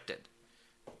conflicted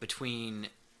between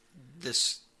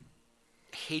this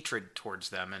hatred towards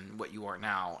them and what you are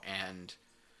now, and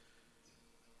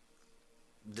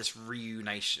this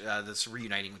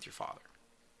reuniting with your father.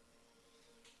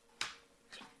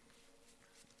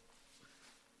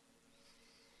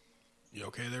 You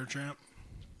okay there, champ?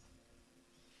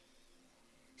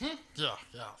 Yeah,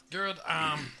 good.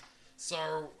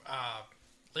 So,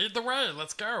 lead the way.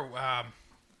 Let's go. I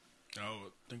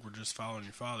think we're just following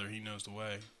your father. He knows the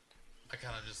way. I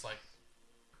kind of just like,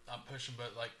 I'm pushing,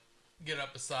 but like, get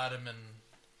up beside him and,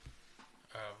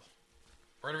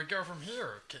 where do we go from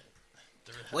here?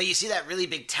 Well, you see that really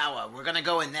big tower? We're gonna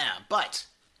go in there, but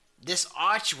this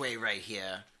archway right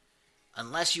here,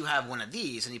 unless you have one of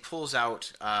these, and he pulls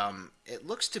out, it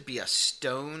looks to be a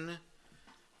stone,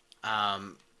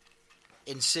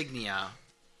 insignia,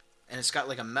 and it's got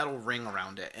like a metal ring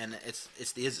around it, and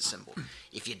it's the Izzet symbol.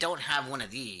 If you don't have one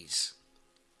of these,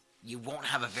 you won't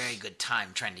have a very good time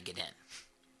trying to get in.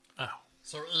 Oh.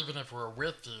 So even if we're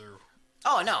with you...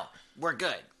 Oh, no. We're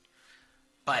good.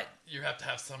 But... You have to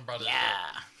have somebody...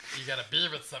 Yeah. You gotta be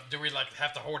with some... Do we, like,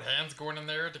 have to hold hands going in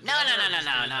there? No.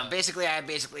 Basically, I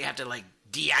have to, like,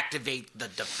 deactivate the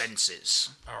defenses.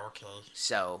 Oh, okay.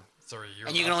 So you're...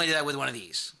 And you can only do that with one of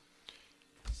these.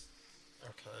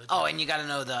 Okay. Oh, and you gotta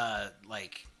know the,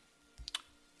 like...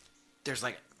 There's,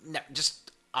 like...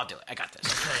 just I'll do it. I got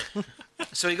this.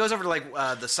 So he goes over to like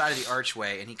the side of the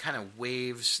archway, and he kind of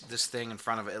waves this thing in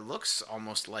front of it. It looks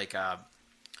almost like a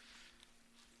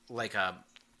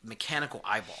mechanical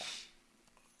eyeball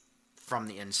from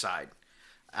the inside.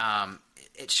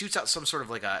 It shoots out some sort of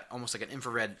like almost like an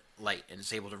infrared light, and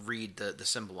it's able to read the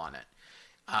symbol on it.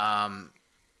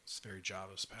 It's very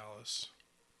Java's palace.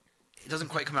 It doesn't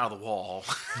quite come out of the wall.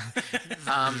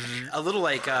 A little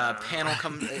like panel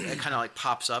it kind of like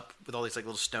pops up with all these like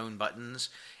little stone buttons,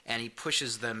 and he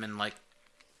pushes them, and like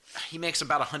he makes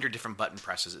about 100 different button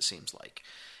presses, it seems like,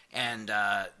 and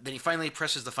then he finally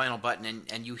presses the final button,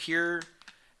 and you hear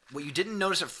what you didn't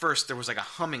notice at first. There was like a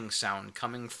humming sound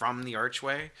coming from the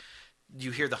archway. You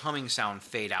hear the humming sound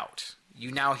fade out.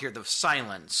 You now hear the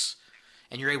silence,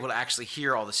 and you're able to actually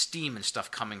hear all the steam and stuff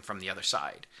coming from the other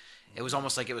side. It was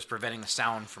almost like it was preventing the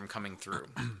sound from coming through.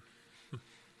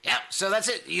 Yeah, so that's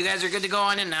it. You guys are good to go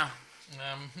on in now.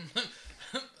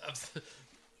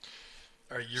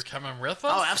 Are you coming with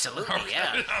us? Oh, absolutely,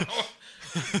 yeah.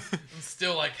 I'm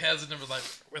still like hesitant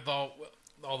with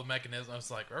all the mechanisms. I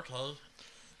was like, okay, I'll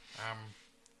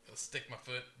stick my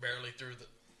foot barely through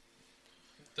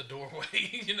the doorway.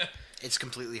 You know, It's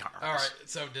completely harmless. all right.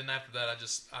 So then after that, I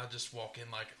just walk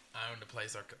in like I own the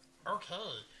place. Okay.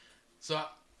 So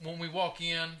when we walk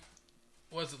in,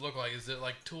 what does it look like? Is it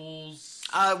like tools?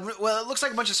 Well, it looks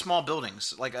like a bunch of small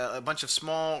buildings, like a bunch of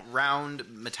small, round,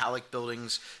 metallic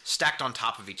buildings stacked on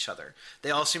top of each other.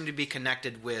 They all seem to be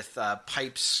connected with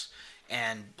pipes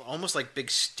and almost like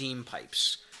big steam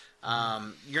pipes.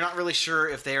 You're not really sure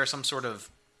if they are some sort of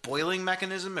boiling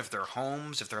mechanism, if they're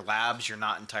homes, if they're labs. You're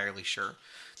not entirely sure.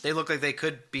 They look like they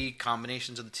could be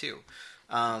combinations of the two.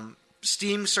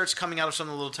 Steam starts coming out of some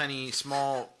of the little tiny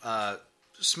small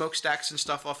smokestacks and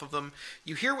stuff off of them.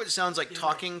 You hear what sounds like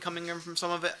talking coming in from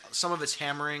some of it. Some of it's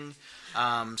hammering.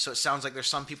 So it sounds like there's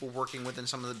some people working within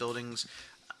some of the buildings.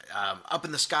 Up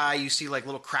in the sky, you see like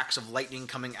little cracks of lightning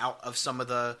coming out of some of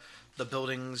the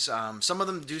buildings. Some of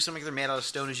them do seem like they're made out of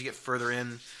stone as you get further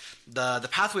in. The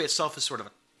pathway itself is sort of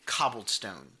a cobbled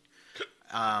stone.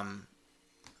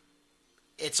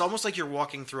 It's almost like you're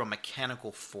walking through a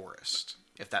mechanical forest,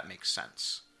 if that makes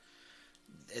sense.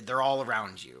 They're all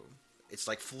around you. It's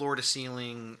like floor to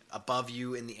ceiling, above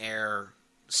you in the air,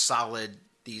 solid,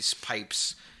 these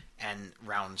pipes and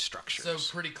round structures. So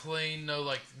pretty clean, no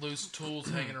like loose tools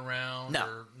hanging around, No.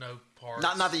 or no parts.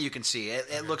 Not that you can see.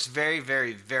 It looks very,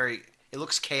 very, very... It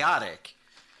looks chaotic,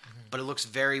 but it looks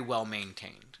very well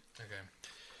maintained. Okay.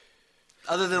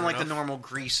 Other than like the normal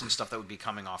grease and stuff that would be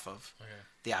coming off of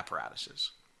the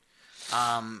apparatuses.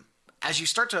 As you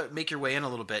start to make your way in a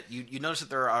little bit, you notice that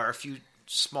there are a few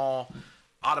small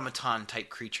automaton-type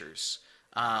creatures.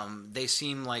 They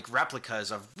seem like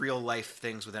replicas of real-life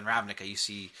things within Ravnica. You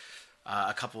see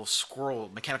a couple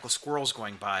mechanical squirrels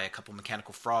going by, a couple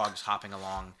mechanical frogs hopping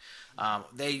along.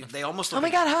 They almost look Oh my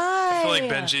god, hi! I feel like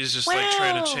Benji's just like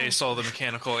trying to chase all the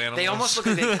mechanical animals. They almost look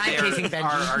like they I'm chasing Benji.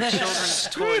 are children's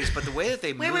toys, but the way that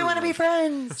they move Wait, we want to be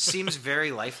friends. seems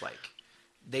very lifelike.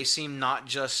 They seem not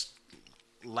just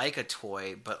like a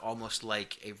toy, but almost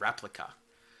like a replica.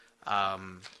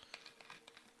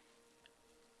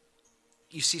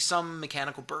 You see some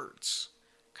mechanical birds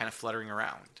kind of fluttering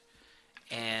around.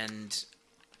 And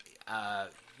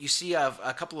you see a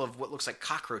couple of what looks like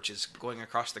cockroaches going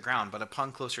across the ground, but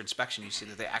upon closer inspection, you see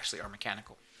that they actually are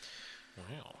mechanical.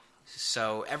 Wow.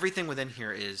 So everything within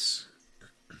here is...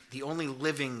 The only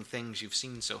living things you've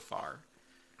seen so far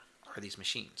are these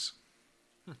machines.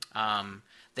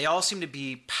 They all seem to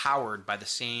be powered by the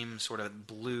same sort of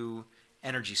blue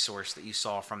energy source that you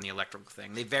saw from the electrical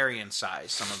thing. They vary in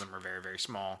size. Some of them are very, very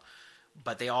small.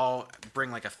 But they all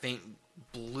bring like a faint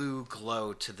blue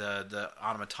glow to the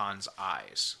automaton's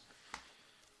eyes.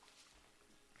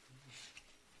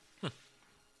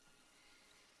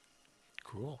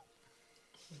 Cool.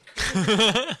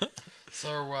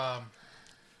 So,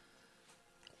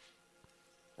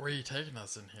 where are you taking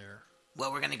us in here?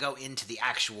 Well, we're going to go into the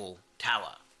actual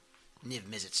tower. Niv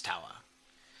Mizzet's tower.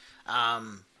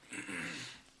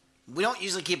 We don't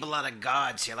usually keep a lot of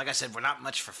guards here. Like I said, we're not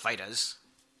much for fighters.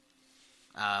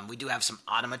 We do have some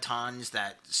automatons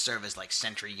that serve as like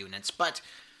sentry units, but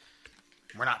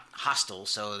we're not hostile,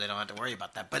 so they don't have to worry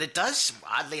about that. But it does,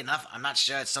 oddly enough, I'm not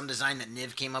sure, it's some design that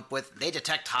Niv came up with. They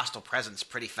detect hostile presence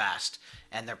pretty fast,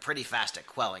 and they're pretty fast at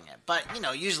quelling it. But,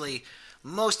 usually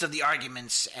most of the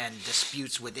arguments and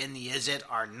disputes within the Izzet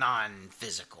are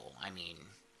non-physical. I mean,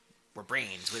 we're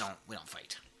brains, we don't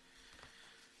fight.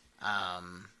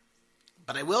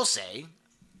 But I will say,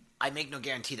 I make no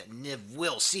guarantee that Niv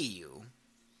will see you,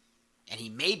 and he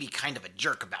may be kind of a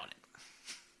jerk about it.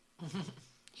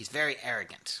 He's very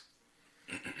arrogant.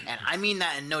 And I mean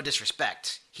that in no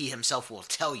disrespect. He himself will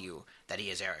tell you that he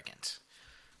is arrogant.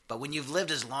 But when you've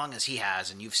lived as long as he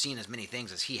has and you've seen as many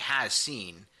things as he has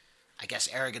seen, I guess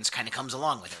arrogance kind of comes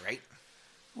along with it, right?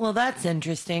 Well, that's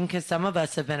interesting because some of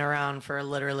us have been around for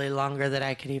literally longer than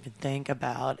I could even think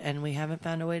about, and we haven't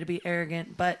found a way to be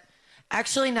arrogant. But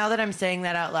actually, now that I'm saying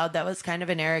that out loud, that was kind of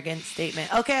an arrogant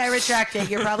statement. Okay, I retract it.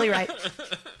 You're probably right.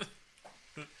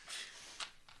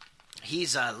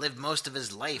 He's lived most of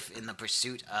his life in the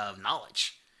pursuit of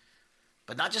knowledge.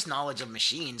 But not just knowledge of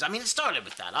machines. I mean, it started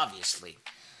with that, obviously.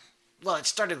 Well, it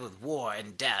started with war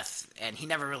and death, and he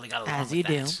never really got along As with you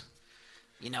that. do.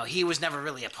 You know, he was never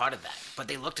really a part of that. But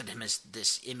they looked at him as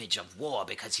this image of war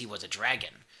because he was a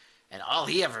dragon. And all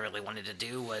he ever really wanted to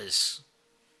do was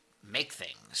make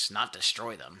things, not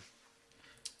destroy them.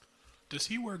 Does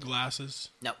he wear glasses?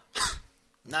 No.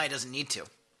 No, he doesn't need to.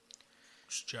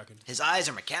 Just checking. His eyes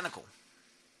are mechanical.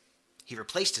 He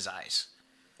replaced his eyes.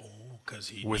 Oh, because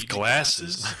he With needed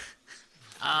glasses.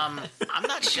 I'm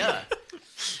not sure.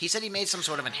 He said he made some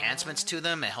sort of enhancements to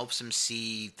them. It helps him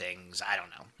see things. I don't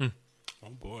know. Oh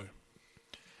boy.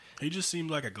 He just seemed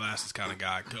like a glasses kind of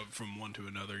guy from one to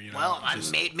another, you know. Well,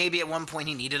 just, maybe at one point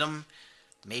he needed them.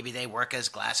 Maybe they work as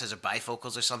glasses or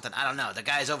bifocals or something. I don't know. The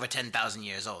guy's over 10,000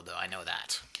 years old, though. I know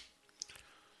that.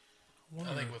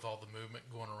 I think with all the movement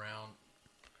going around,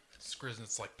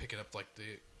 Skriznet's like picking up like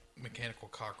the mechanical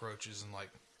cockroaches and like.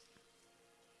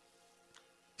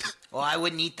 Well, I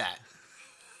wouldn't eat that.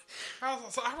 I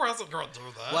wasn't going to do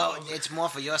that. Well, it's more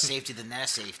for your safety than their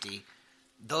safety.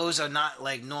 Those are not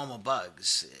like normal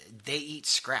bugs. They eat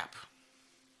scrap.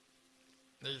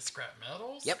 They scrap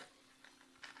metals? Yep.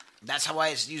 That's how I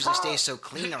usually stay so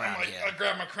clean around I here.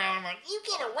 grab my crown. I'm like, you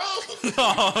get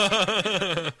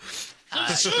away!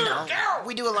 You know,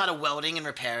 we do a lot of welding and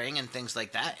repairing and things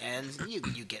like that, and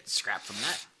you get scrap from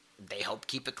that. They help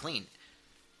keep it clean.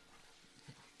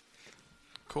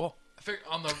 Cool. I figure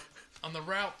on the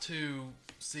route to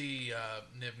see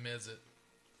Niv Mizzet,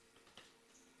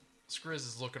 Skriz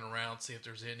is looking around, see if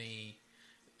there's any.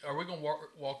 Are we gonna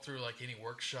walk through like any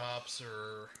workshops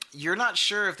or? You're not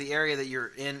sure if the area that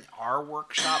you're in are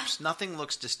workshops. Nothing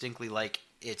looks distinctly like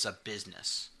it's a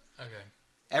business. Okay.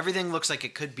 Everything looks like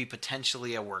it could be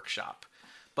potentially a workshop.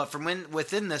 But from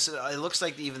within this, it looks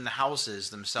like even the houses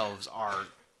themselves are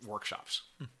workshops.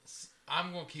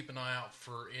 I'm gonna keep an eye out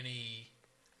for any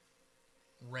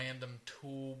random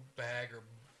tool bag or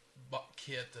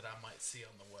kit that I might see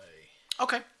on the way.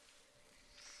 Okay.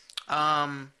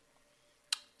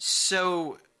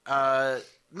 So,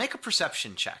 make a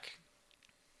perception check.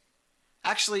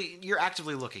 Actually, you're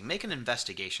actively looking. Make an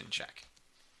investigation check.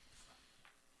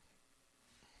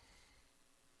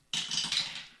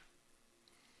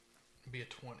 Be a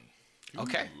 20.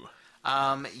 Okay.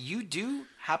 You do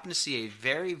happen to see a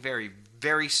very, very,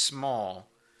 very small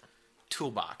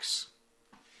toolbox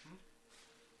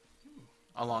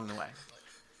along the way.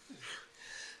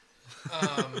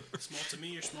 small to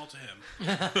me or small to him?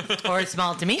 Or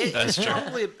small to me. That's true.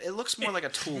 Probably, it looks more like a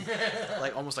tool,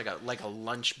 like almost like a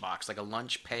lunch box, like a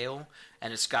lunch pail,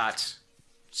 and it's got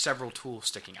several tools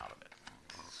sticking out of it.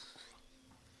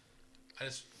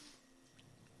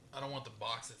 I don't want the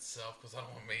box itself because I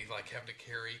don't want me like having to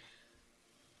carry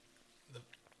the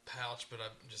pouch, but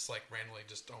I'm just like randomly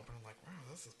just open. I'm like, wow,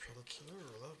 this is pretty cute.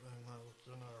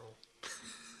 You know.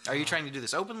 Are you trying to do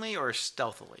this openly or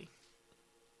stealthily?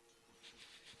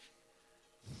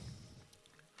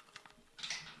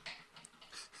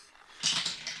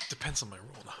 Depends on my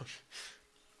roll now.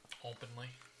 Openly.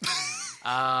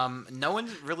 No one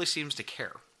really seems to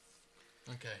care.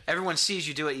 Okay. Everyone sees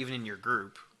you do it, even in your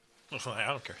group. I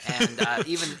don't care. And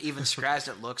even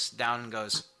Skraznet looks down and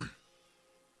goes,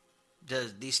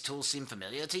 "Does these tools seem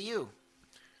familiar to you?"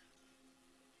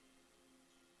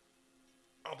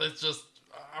 Oh, that's just.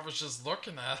 I was just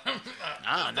looking at them.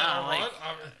 No. Like,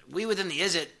 we within the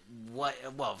Izzet,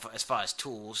 as far as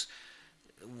tools,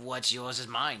 what's yours is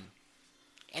mine.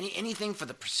 Anything for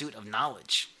the pursuit of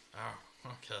knowledge. Oh,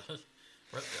 okay.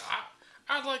 But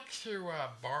I'd like to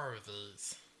borrow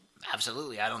these.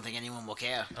 Absolutely, I don't think anyone will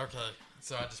care. Okay.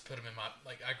 So I just put them in my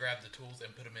I grabbed the tools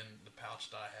and put them in the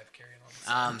pouch that I have carrying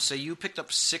on. So you picked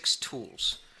up 6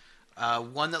 tools.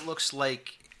 One that looks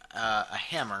like a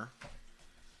hammer.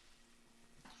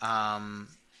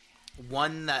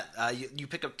 One that you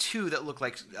pick up 2 that look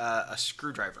like a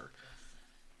screwdriver.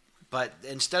 But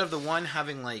instead of the one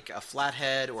having like a flat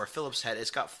head or a Phillips head,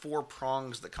 it's got 4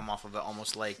 prongs that come off of it,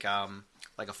 almost like a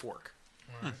fork.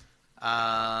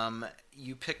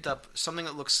 You picked up something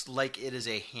that looks like it is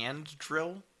a hand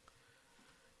drill,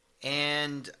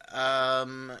 and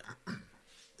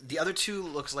The other two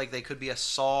looks like they could be a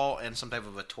saw and some type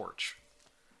of a torch.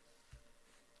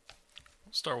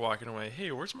 Start walking away. Hey,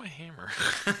 where's my hammer?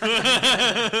 Some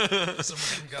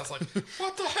random guy's like,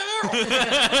 what the hell?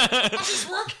 I was just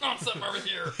working on something over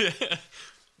here.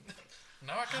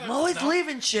 Now I gotta, I'm always now,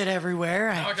 leaving shit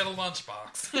everywhere. now I got a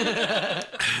lunchbox.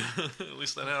 At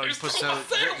least I know how you put So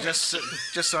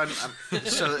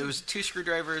so it was 2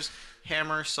 screwdrivers,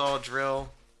 hammer, saw,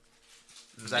 drill.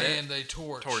 Was that it? And a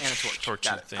torch. And a torch. Torch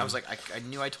Got it. thing. I was like, I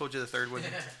knew I told you the third one.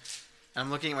 And I'm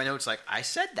looking at my notes like, I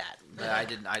said that, but I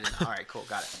didn't. All right, cool,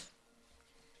 got it.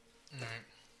 Alright.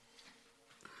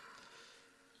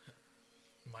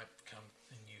 Might come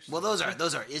in use. Well, those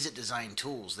are Is It designed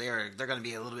tools. They're going to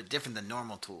be a little bit different than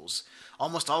normal tools.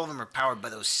 Almost all of them are powered by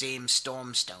those same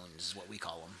storm stones, is what we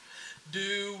call them.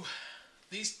 Do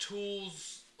these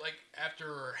tools, like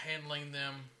after handling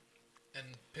them and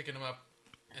picking them up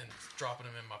and dropping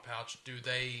them in my pouch, do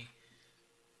they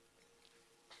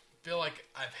feel like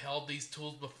I've held these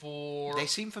tools before? They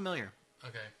seem familiar.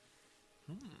 Okay.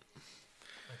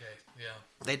 Okay, yeah.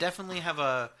 They definitely have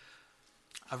a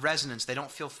resonance. They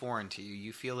don't feel foreign to you.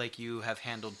 You feel like you have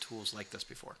handled tools like this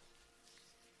before.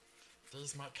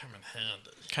 These might come in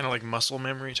handy. kind of like muscle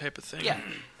memory type of thing. Yeah.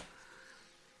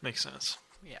 Makes sense.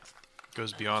 Yeah.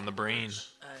 Goes beyond the brain.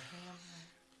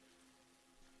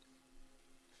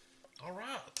 All right.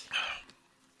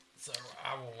 So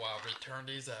I will return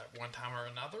these at one time or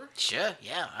another. Sure,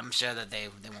 yeah. I'm sure that they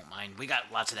won't mind. We got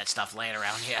lots of that stuff laying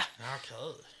around here.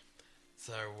 Okay.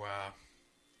 So,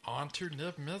 on to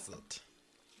Niv Mizzet.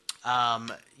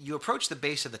 You approach the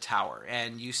base of the tower,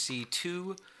 and you see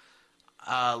 2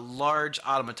 large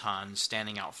automatons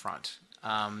standing out front.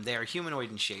 They are humanoid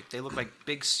in shape. They look like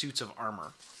big suits of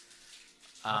armor.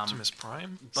 Optimus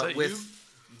Prime? Is But that with you?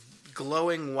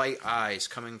 glowing white eyes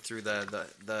coming through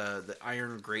the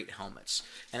iron grate helmets,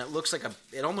 and it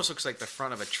almost looks like the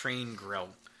front of a train grill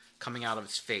coming out of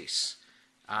its face.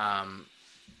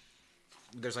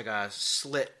 There's like a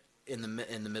slit in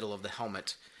the middle of the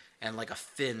helmet, and like a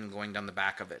fin going down the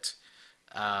back of it.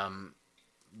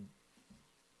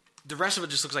 The rest of it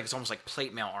just looks like it's almost like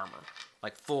plate mail armor,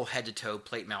 like full head to toe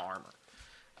plate mail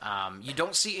armor. You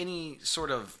don't see any sort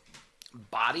of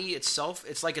body itself.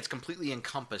 It's like it's completely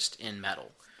encompassed in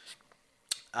metal.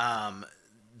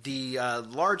 The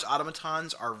large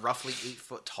automatons are roughly 8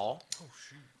 foot tall. Oh,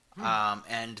 shoot.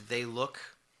 And they look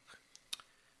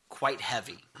quite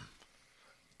heavy.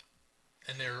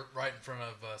 And they're right in front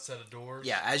of a set of doors?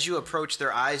 Yeah, as you approach,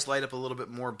 their eyes light up a little bit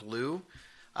more blue,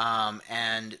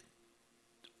 and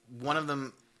one of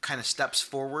them kind of steps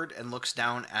forward and looks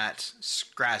down at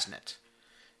Skrasnet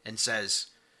and says,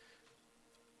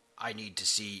 "I need to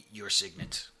see your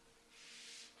signet."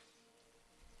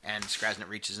 And Skrasnet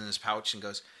reaches in his pouch and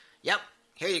goes, "Yep,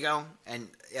 here you go." And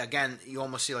again, you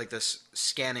almost see like this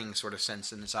scanning sort of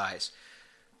sense in his eyes.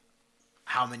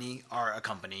 "How many are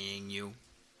accompanying you?"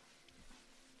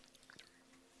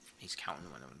 He's counting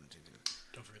one of them.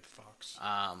 Don't forget the fox.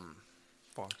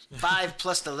 5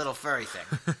 plus the little furry thing.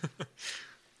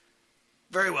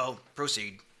 Very well,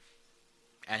 proceed.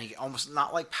 And he almost,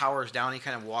 not like powers down, he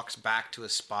kind of walks back to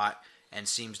his spot and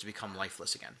seems to become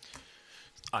lifeless again.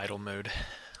 Idle mode.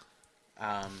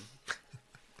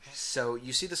 So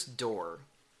you see this door,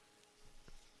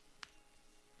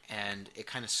 and it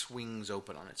kind of swings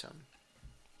open on its own.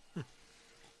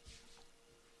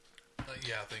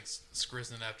 Yeah, I think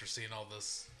Skrizzen, after seeing all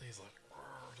this, he's like,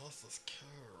 this is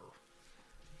cool.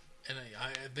 And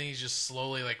I think he's just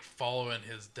slowly, like, following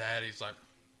his dad. He's like,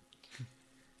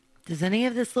 Does any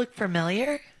of this look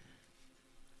familiar?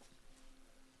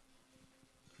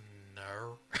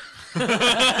 no.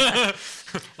 I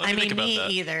mean, about me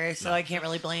that. either, so I can't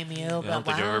really blame you. I don't But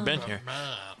think I've ever wow. been But here.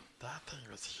 man, that thing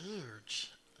was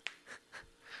huge.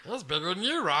 It was bigger than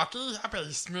you, Rocky. I bet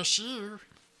he smushed you.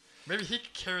 Maybe he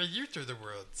could carry you through the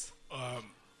woods.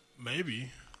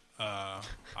 Maybe.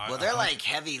 Well, they're like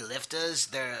heavy lifters.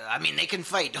 They can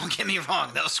fight, don't get me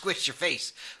wrong. They'll squish your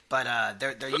face. But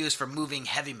they're used for moving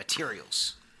heavy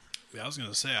materials. Yeah, I was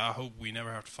gonna say. I hope we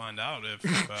never have to find out if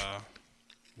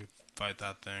we fight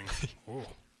that thing. Oh.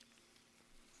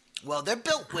 Well, they're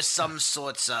built with some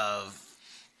sorts of,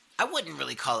 I wouldn't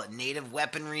really call it native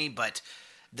weaponry, but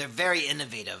they're very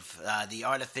innovative. The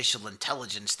artificial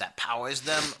intelligence that powers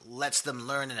them lets them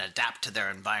learn and adapt to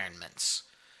their environments.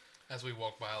 As we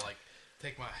walk by, I, like,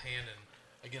 take my hand and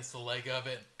against the leg of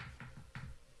it.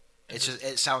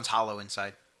 It sounds hollow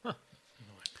inside.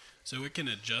 So it can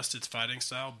adjust its fighting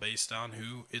style based on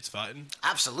who it's fighting?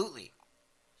 Absolutely.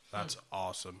 That's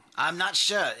awesome. I'm not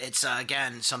sure. It's,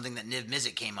 again, something that Niv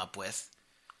Mizzet came up with.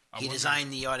 He wonder-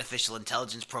 designed the artificial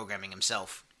intelligence programming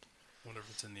himself. Wonder if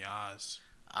it's in the Oz.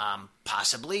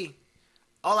 Possibly.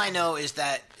 All I know is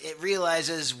that it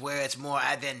realizes where it's more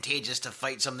advantageous to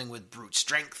fight something with brute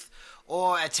strength,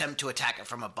 or attempt to attack it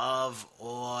from above,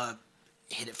 or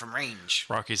hit it from range.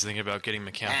 Rocky's thinking about getting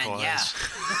mechanical And yeah, eyes.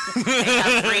 they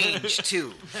have range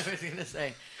too. I was gonna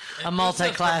say a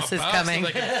multi-class is coming.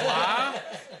 So they can fly?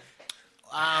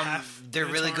 They're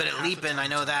really good at leaping. I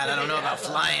know that. I don't know about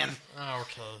flying. Oh,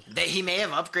 okay. He may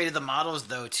have upgraded the models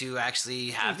though to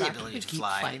actually have the ability to keep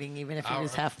fly. fighting even if he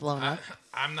was half blown up.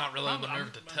 I'm not really in the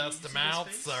mood to test them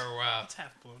out, so It's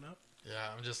half blown up. yeah,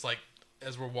 I'm just like,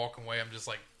 as we're walking away, I'm just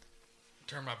like,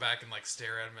 turn my back and like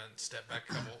stare at him and step back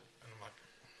a couple, and I'm like,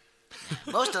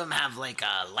 Most of them have like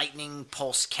lightning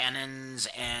pulse cannons,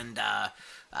 and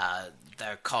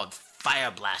they're called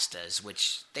fire blasters,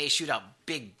 which they shoot out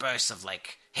big bursts of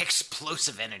like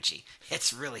explosive energy.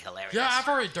 It's really hilarious. yeah, I've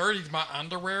already dirtied my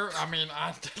underwear. I mean,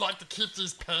 I like to keep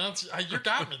these pants. You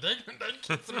got me. They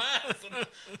kick some ass. And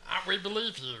we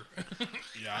believe you.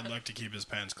 Yeah, I'd like to keep his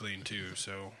pants clean too.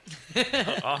 So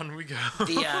On we go.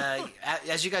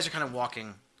 As you guys are kind of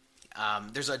walking,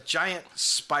 there's a giant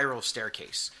spiral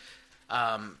staircase.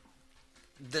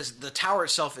 The tower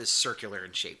itself is circular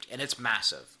in shape, and it's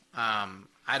massive.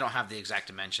 I don't have the exact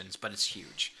dimensions, but it's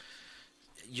huge.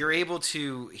 You're able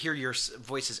to hear your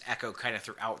voices echo kind of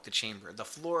throughout the chamber. The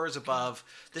floors above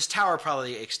this tower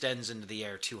probably extends into the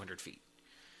air 200 feet.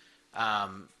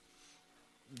 The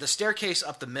staircase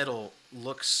up the middle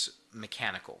looks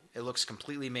mechanical. It looks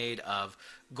completely made of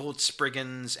gold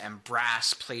spriggans and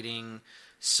brass plating,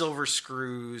 silver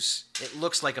screws. It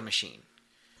looks like a machine.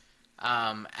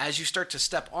 As you start to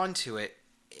step onto it,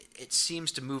 it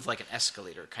seems to move like an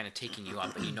escalator, kind of taking you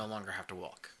up, and you no longer have to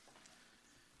walk.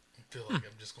 I feel like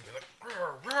I'm just going to be like,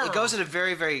 "Rrr, rrr." It goes at a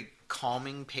very, very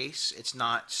calming pace. It's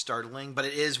not startling, but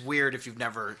it is weird if you've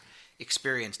never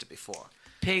experienced it before.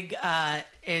 Pig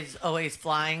is always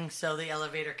flying, so the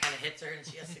elevator kind of hits her, and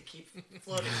she has to keep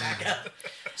floating back up.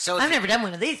 So I've never done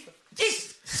one of these.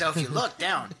 Jesus. So if you look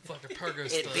down, It's like a pogo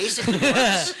it stick. basically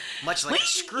works much like a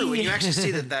screw, and you actually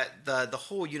see that the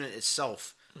whole unit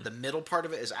itself, the middle part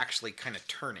of it, is actually kind of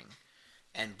turning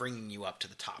and bringing you up to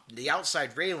the top. The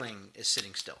outside railing is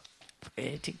sitting still.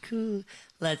 Pretty cool.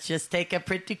 Let's just take a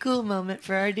pretty cool moment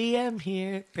for our DM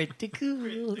here. Pretty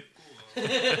cool.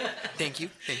 Thank you.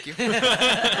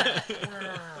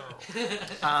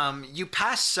 You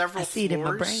pass several I see it in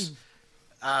my floors.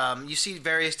 brain. You see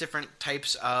various different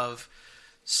types of.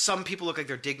 Some people look like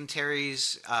they're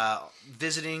dignitaries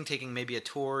visiting, taking maybe a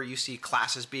tour. You see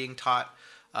classes being taught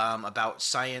about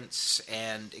science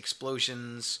and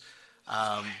explosions.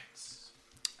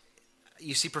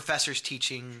 You see professors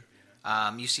teaching.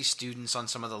 You see students on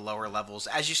some of the lower levels.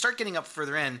 As you start getting up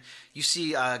further in, you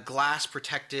see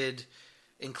glass-protected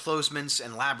enclosements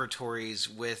and laboratories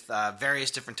with various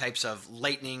different types of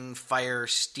lightning, fire,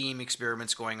 steam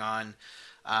experiments going on.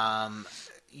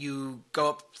 You go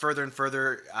up further and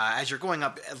further. As you're going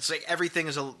up, it's like everything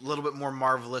is a little bit more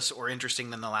marvelous or interesting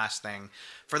than the last thing.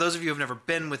 For those of you who have never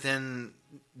been within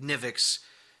Nivix,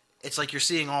 it's like you're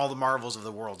seeing all the marvels of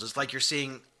the world. It's like you're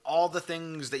seeing all the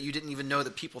things that you didn't even know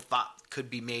that people thought could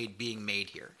be made being made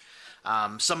here.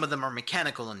 Some of them are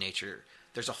mechanical in nature.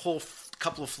 There's a whole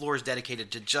couple of floors dedicated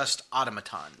to just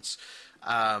automatons.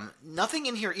 Nothing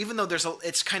in here, even though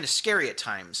it's kind of scary at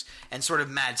times and sort of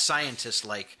mad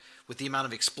scientist-like with the amount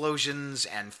of explosions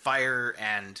and fire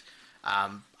and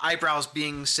eyebrows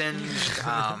being singed.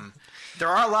 There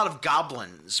are a lot of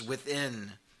goblins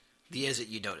within the Izzet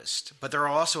you noticed, but there are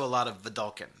also a lot of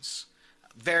Vidalkins.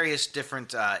 Various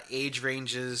different age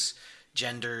ranges,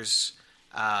 genders,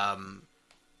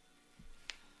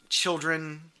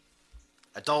 children,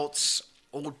 adults,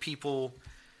 old people.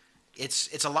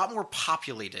 It's a lot more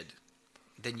populated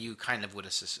than you kind of would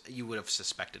have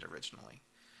suspected originally.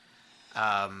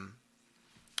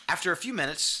 After a few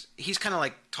minutes, he's kind of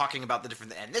like talking about the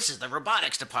different, and this is the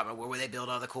robotics department where they build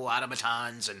all the cool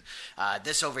automatons, and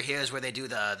this over here is where they do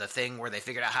the thing where they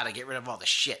figured out how to get rid of all the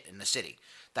shit in the city.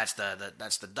 That's the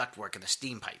ductwork and the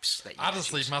steam pipes that you I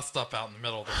just leave my stuff out in the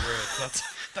middle of the woods.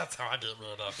 That's how I get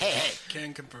rid of it. Hey,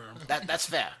 can confirm. that's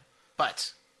fair.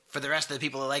 But for the rest of the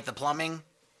people that like the plumbing,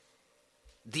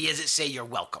 the Izzet say you're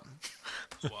welcome.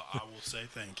 Well, I will say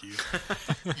thank you.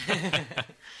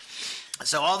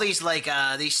 So all these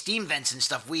these steam vents and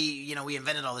stuff, we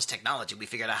invented all this technology. We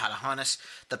figured out how to harness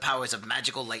the powers of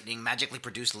magical lightning, magically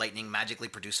produce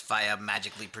fire,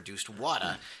 magically produced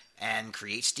water, and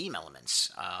create steam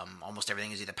elements. Almost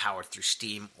everything is either powered through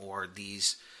steam or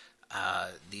these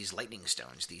lightning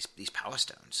stones, these power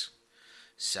stones.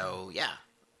 So yeah,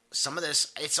 some of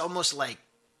this, it's almost like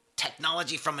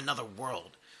technology from another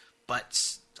world,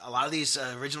 but a lot of these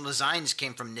original designs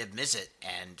came from Niv Mizzet,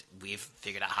 and we've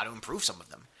figured out how to improve some of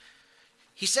them.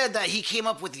 He said that he came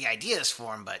up with the ideas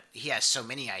for him, but he has so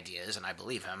many ideas, and I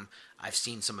believe him. I've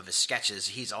seen some of his sketches.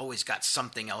 He's always got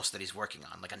something else that he's working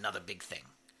on, like another big thing.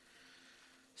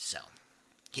 So,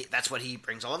 that's what he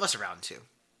brings all of us around to.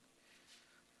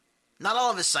 Not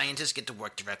all of his scientists get to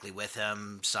work directly with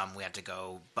him. Some we have to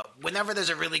go. But whenever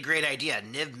there's a really great idea,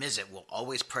 Niv Mizzet will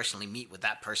always personally meet with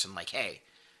that person like, hey,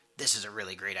 this is a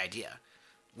really great idea.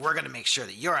 We're going to make sure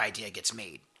that your idea gets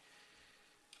made.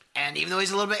 And even though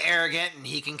he's a little bit arrogant and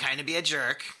he can kind of be a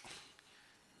jerk,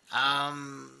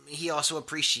 he also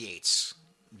appreciates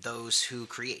those who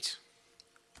create.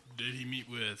 Did he meet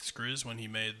with Skriz when he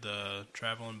made the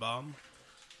traveling bomb?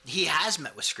 He has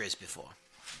met with Skriz before.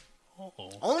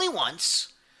 Oh. Only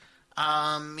once.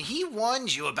 He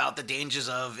warned you about the dangers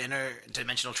of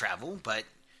interdimensional travel, but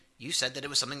you said that it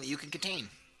was something that you could contain.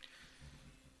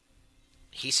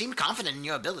 He seemed confident in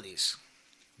your abilities.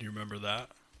 Do you remember that?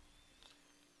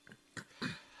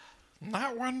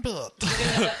 Not one bit.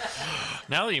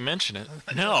 Now that you mention it,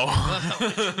 no.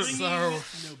 So,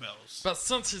 No bells. but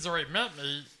since he's already met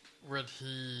me, would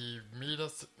he meet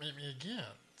me again?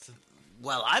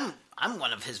 Well, I'm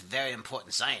one of his very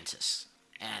important scientists,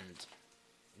 and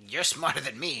you're smarter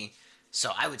than me,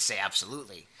 so I would say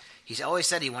absolutely. He's always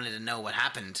said he wanted to know what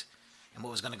happened and what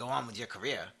was going to go on with your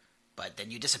career, but then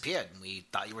you disappeared, and we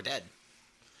thought you were dead.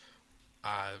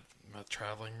 I'm a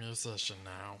traveling musician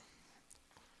now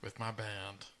with my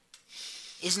band.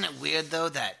 Isn't it weird, though,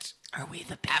 that Are we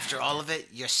the after all of it,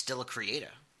 you're still a creator?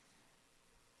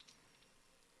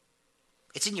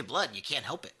 It's in your blood. You can't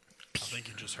help it. I think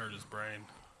you just hurt his brain.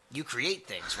 You create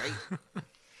things, right?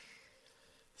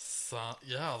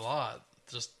 Yeah, a lot.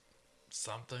 Just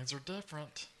some things are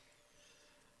different.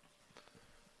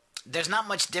 There's not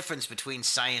much difference between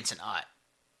science and art.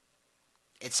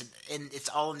 It's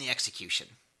all in the execution.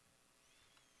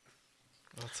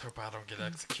 Let's hope I don't get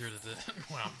executed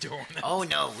while I'm doing it. Oh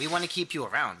no, we want to keep you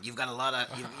around. You've got a lot of.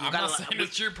 I'm not saying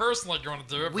that you personally are going to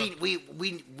do it.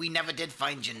 We never did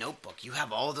find your notebook. You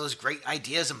have all those great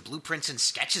ideas and blueprints and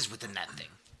sketches within that thing.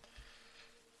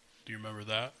 Do you remember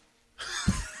that?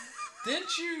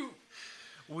 Didn't you?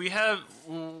 We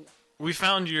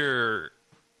found your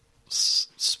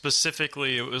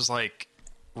specifically. It was like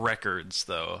records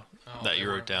though that you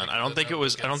wrote down. I don't think it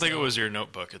was your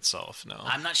notebook itself. No,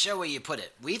 I'm not sure where you put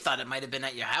it. We thought it might have been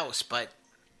at your house, but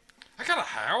I got a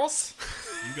house.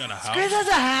 You got a house? Chris has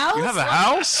a house? you have a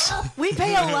house. We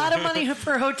pay a lot of money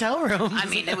for hotel rooms. I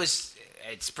mean,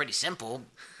 it's pretty simple.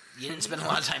 You didn't spend a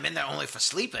lot of time in there only for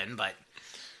sleeping,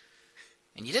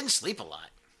 and you didn't sleep a lot.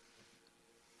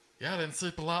 Yeah, I didn't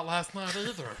sleep a lot last night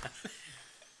either.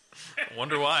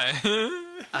 Wonder why.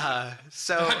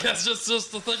 So I guess it's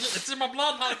just the thing. It's in my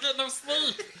blood not getting no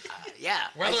sleep. yeah,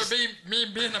 Whether it be me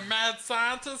being a mad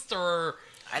scientist or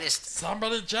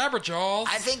somebody jabberjaws.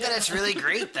 I think that it's really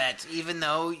great that even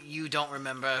though you don't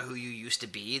remember who you used to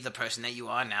be, the person that you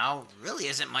are now really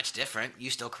isn't much different. You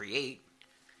still create.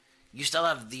 You still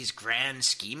have these grand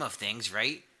scheme of things,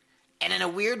 right? And in a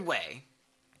weird way,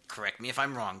 correct me if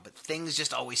I'm wrong, but things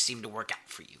just always seem to work out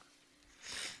for you.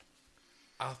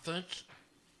 I think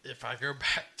if I go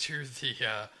back to the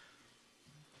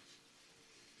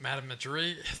Madame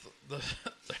Madrid,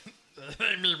 they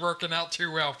ain't me working out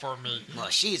too well for me. Well,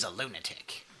 she's a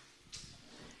lunatic.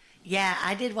 Yeah,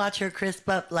 I did watch her crisp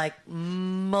up like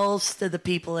most of the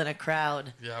people in a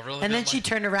crowd. Yeah, I really. And then she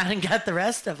turned around and got the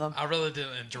rest of them. I really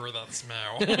didn't enjoy that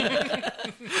smell.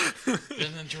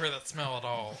 Didn't enjoy that smell at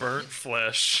all. Burnt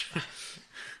flesh.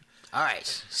 All right,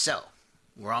 so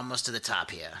we're almost to the top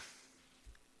here.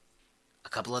 A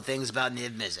couple of things about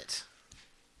Niv Mizzet.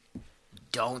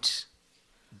 Don't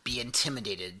be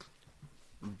intimidated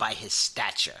by his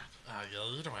stature.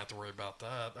 Yeah, you don't have to worry about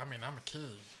that. I mean, I'm a kid.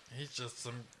 He's just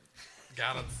some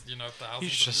guy that's, thousands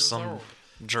He's of just years some old.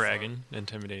 dragon,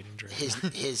 intimidating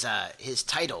dragon. His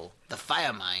title, the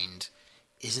Firemind,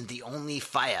 isn't the only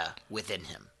fire within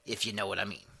him, if you know what I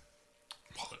mean.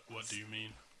 What do you mean?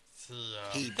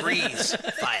 He breathes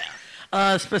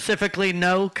fire. Specifically,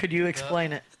 no. Could you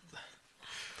explain it?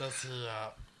 Does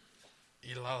he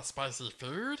eat a lot of spicy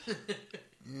food?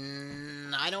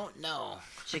 I don't know.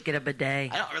 Should get a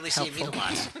bidet. I don't really see him eat a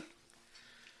lot.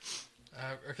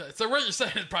 Okay, so what you're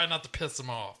saying is probably not to piss him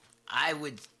off. I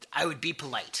would be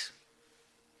polite.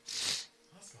 That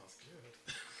smells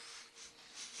good.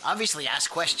 Obviously,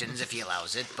 ask questions if he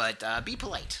allows it, but be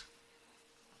polite.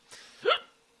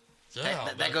 Yeah,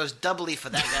 That goes doubly for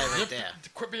that guy right there.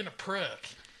 Quit being a prick.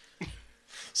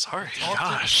 Sorry,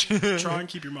 gosh. Try and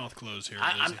keep your mouth closed here,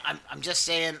 I'm, Lizzie. I'm just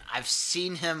saying, I've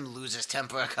seen him lose his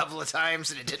temper a couple of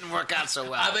times, and it didn't work out so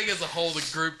well. I think as a whole, the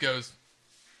group goes.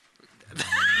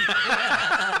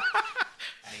 How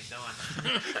you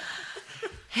doing?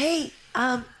 Hey,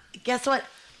 guess what?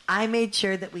 I made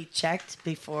sure that we checked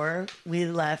before we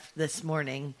left this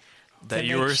morning That to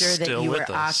you make were sure that still you were with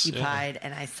us, yeah. occupied,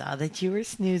 and I saw that you were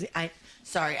snoozing.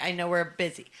 Sorry, I know we're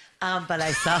busy, but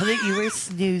I saw that you were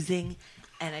snoozing,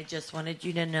 and I just wanted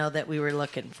you to know that we were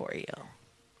looking for you.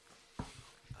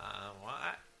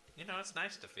 Well, it's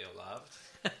nice to feel loved.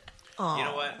 Aw. You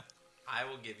know what? I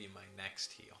will give you my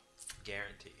next heal.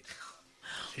 Guaranteed.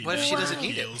 He What if she doesn't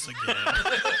need it? heals again.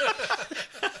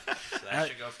 So that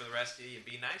should go for the rest of you.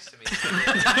 Be nice to me.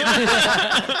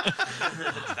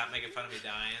 Stop making fun of me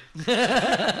dying.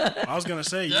 I was gonna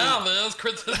say, Yeah, Liz,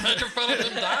 Chris is making fun of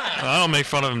him dying. I don't make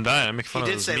fun of him dying. I make He fun of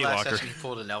did his say meat last locker. session he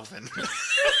pulled an elfin.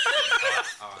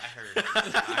 Oh, I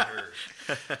heard.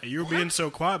 you were being so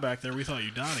quiet back there, we thought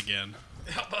you died again.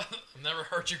 I've never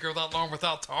heard you go that long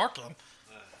without talking.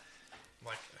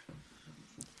 Like,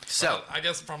 So I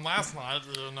guess from last night,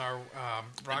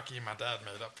 Rocky and my dad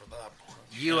made up for that.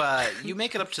 you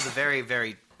make it up to the very,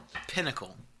 very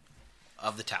pinnacle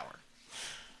of the tower,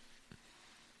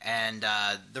 and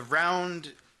the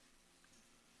round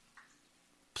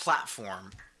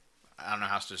platform. I don't know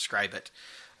how else to describe it.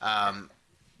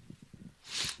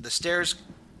 The stairs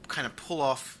kind of pull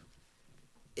off.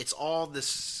 It's all this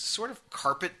sort of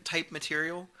carpet type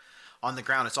material on the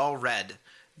ground. It's all red.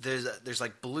 There's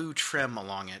like blue trim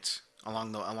along it,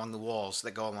 along the walls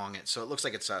that go along it. So it looks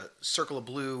like it's a circle of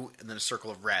blue and then a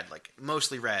circle of red, like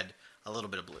mostly red, a little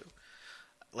bit of blue.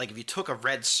 Like if you took a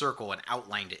red circle and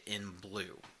outlined it in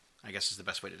blue, I guess is the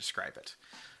best way to describe it.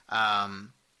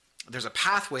 There's a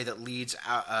pathway that leads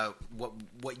out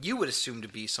what you would assume to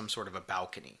be some sort of a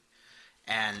balcony,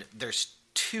 and there's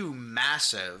two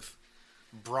massive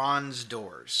bronze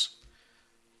doors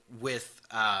with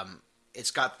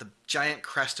it's got the giant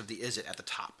crest of the Izzet at the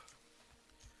top.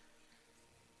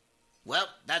 Well,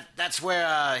 that's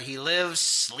where he lives,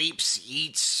 sleeps,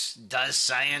 eats, does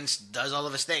science, does all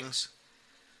of his things.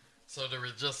 So do we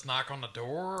just knock on the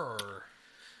door, or?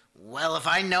 Well, if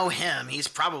I know him, he's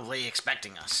probably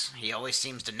expecting us. He always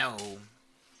seems to know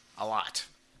a lot.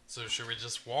 So should we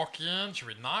just walk in? Should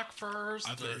we knock first?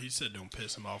 I thought he said don't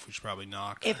piss him off. We should probably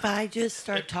knock. If I just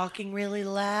start talking really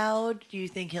loud, do you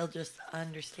think he'll just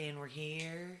understand we're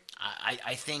here?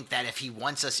 I think that if he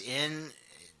wants us in,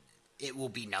 it will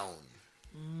be known.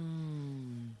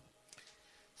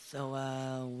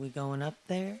 So, we going up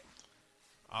there?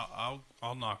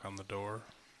 I'll knock on the door.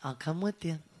 I'll come with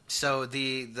you. So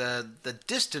the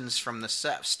distance from the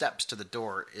steps to the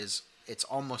door it's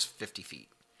almost 50 feet.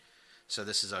 So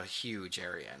this is a huge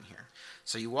area in here.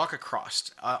 So you walk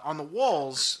across. On the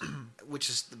walls, which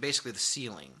is basically the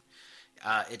ceiling,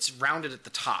 it's rounded at the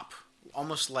top,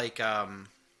 almost like a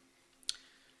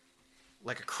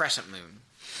crescent moon,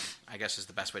 I guess is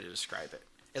the best way to describe it.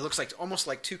 It looks like almost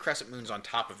like two crescent moons on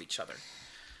top of each other.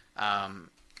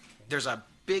 There's a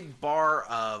big bar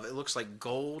of, it looks like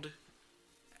gold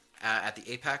at the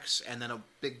apex, and then a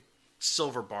big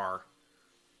silver bar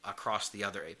across the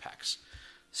other apex.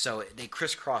 So they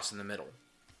crisscross in the middle.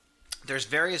 There's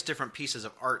various different pieces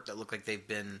of art that look like they've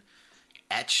been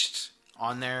etched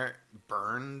on there,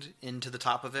 burned into the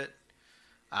top of it,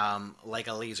 like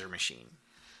a laser machine.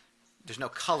 There's no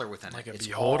color within Like it. a It's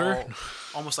beholder?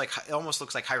 all it almost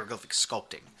looks like hieroglyphic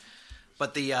sculpting.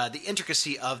 But the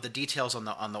intricacy of the details on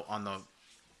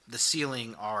the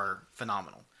ceiling are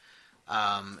phenomenal.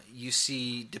 You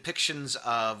see depictions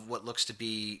of what looks to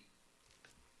be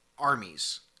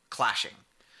armies clashing.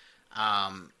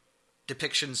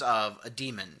 Depictions of a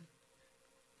demon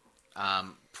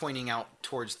pointing out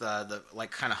towards the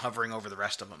like kind of hovering over the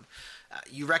rest of them.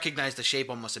 You recognize the shape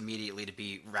almost immediately to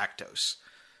be Rakdos.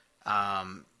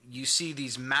 You see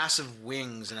these massive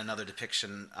wings in another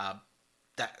depiction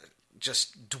that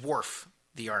just dwarf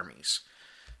the armies.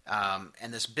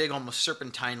 And this big, almost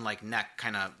serpentine-like neck,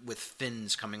 kind of with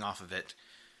fins coming off of it,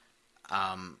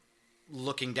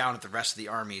 looking down at the rest of the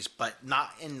armies, but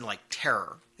not in, like,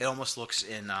 terror. It almost looks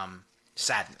in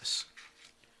sadness.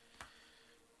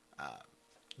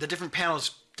 The different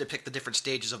panels depict the different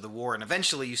stages of the war, and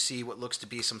eventually you see what looks to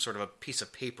be some sort of a piece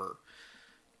of paper,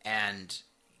 and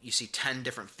you see 10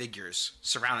 different figures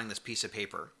surrounding this piece of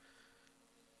paper.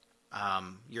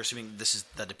 You're assuming this is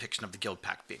the depiction of the guild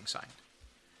pact being signed.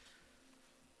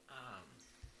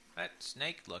 That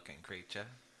snake-looking creature,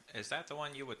 is that the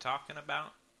one you were talking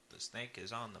about? The snake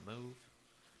is on the move.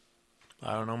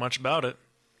 I don't know much about it,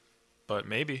 but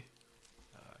maybe.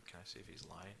 Can I see if he's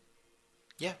lying?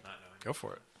 Yeah. Not knowing. Go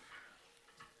for it.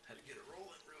 Had to get it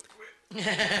rolling real quick.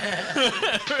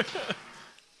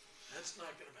 That's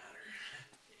not gonna matter.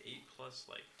 8 plus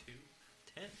like 2,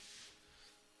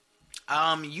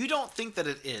 10. You don't think that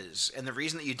it is, and the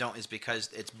reason that you don't is because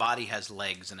its body has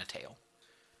legs and a tail.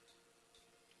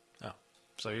 Oh,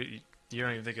 so you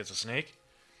don't even think it's a snake?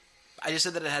 I just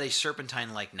said that it had a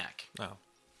serpentine-like neck. Oh,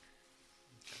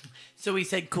 So we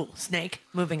said, cool, snake,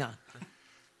 moving on.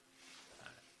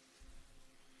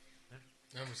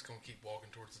 I'm just gonna keep walking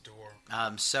towards the door.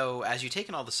 So as you take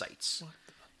in all the sights,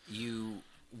 you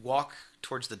walk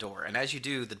towards the door, and as you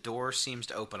do, the door seems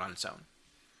to open on its own.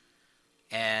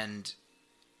 And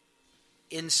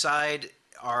inside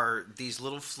are these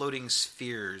little floating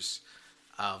spheres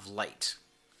of light.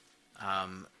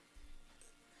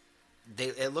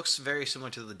 It looks very similar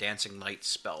to the dancing light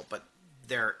spell, but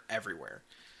they're everywhere.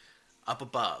 Up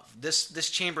above, this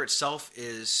chamber itself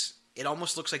it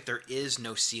almost looks like there is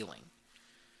no ceiling.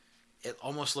 It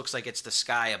almost looks like it's the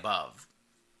sky above.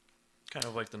 kind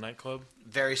of like the nightclub.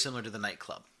 Very similar to the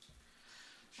nightclub.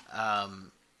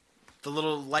 The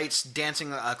little lights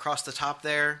dancing across the top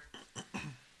there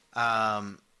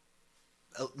not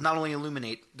only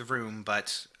illuminate the room,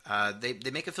 but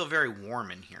they make it feel very warm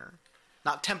in here.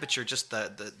 Not temperature, just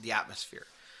the atmosphere.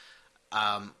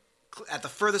 At the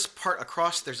furthest part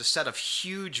across, there's a set of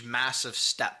huge, massive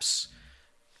steps.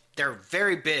 They're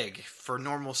very big for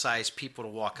normal-sized people to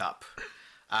walk up.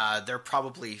 They're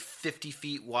probably 50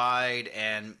 feet wide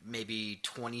and maybe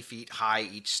 20 feet high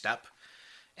each step.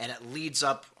 And it leads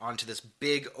up onto this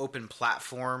big open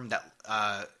platform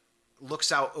that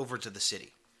looks out over to the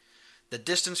city. The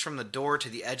distance from the door to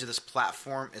the edge of this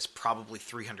platform is probably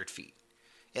 300 feet.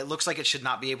 It looks like it should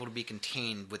not be able to be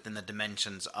contained within the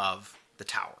dimensions of the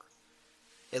tower.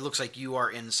 It looks like you are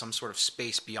in some sort of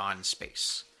space beyond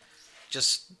space.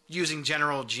 Just using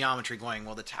general geometry going,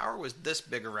 well, the tower was this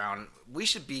big around. We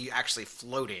should be actually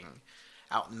floating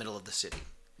out in the middle of the city.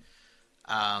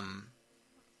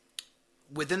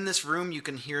 Within this room, you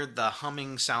can hear the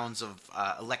humming sounds of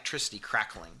electricity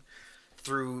crackling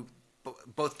through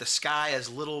both the sky as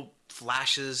little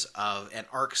flashes and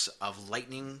arcs of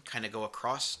lightning kind of go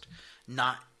across,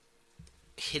 not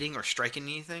hitting or striking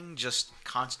anything, just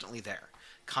constantly there,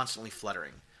 constantly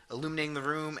fluttering, illuminating the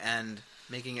room and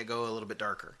making it go a little bit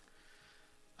darker.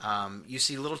 You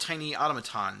see little tiny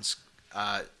automatons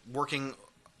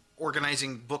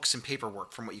organizing books and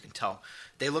paperwork, from what you can tell.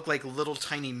 They look like little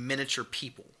tiny miniature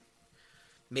people,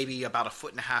 maybe about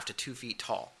 1.5 to 2 feet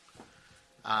tall,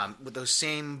 with those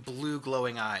same blue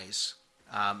glowing eyes,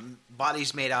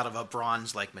 bodies made out of a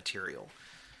bronze-like material.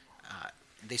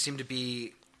 They seem to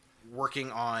be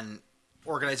working on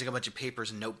organizing a bunch of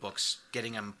papers and notebooks,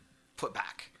 getting them put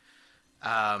back.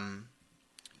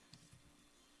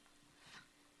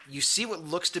 You see what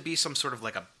looks to be some sort of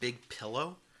like a big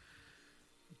pillow.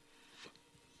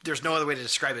 There's no other way to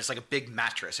describe it. It's like a big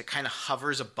mattress. It kind of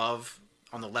hovers above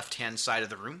on the left-hand side of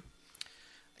the room.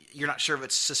 You're not sure if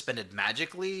it's suspended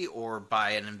magically or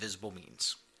by an invisible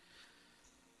means.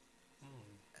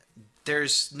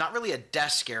 There's not really a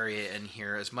desk area in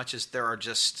here as much as there are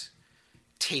just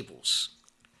tables.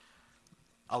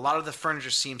 A lot of the furniture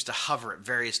seems to hover at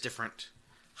various different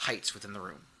heights within the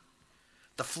room.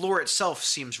 The floor itself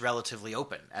seems relatively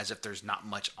open, as if there's not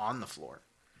much on the floor.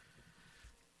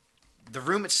 The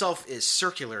room itself is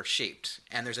circular shaped,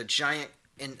 and there's a giant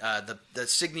the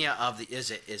insignia of the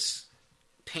Izzet is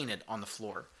painted on the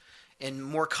floor in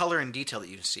more color and detail that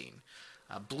you've seen.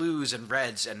 Blues and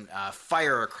reds and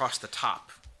fire across the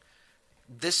top.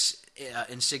 This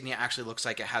insignia actually looks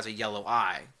like it has a yellow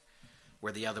eye,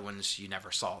 where the other ones you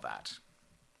never saw that.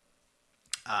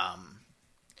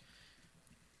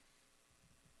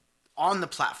 On the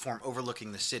platform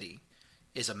overlooking the city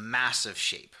is a massive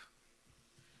shape.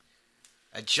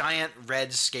 A giant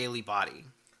red scaly body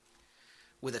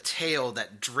with a tail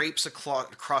that drapes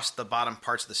across the bottom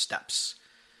parts of the steps.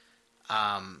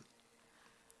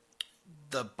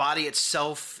 The body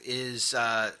itself is,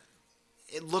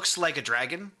 it looks like a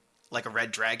dragon, like a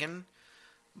red dragon,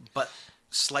 but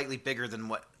slightly bigger than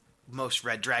what most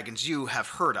red dragons you have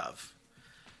heard of.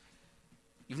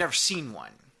 You've never seen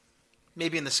one.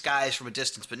 Maybe in the skies from a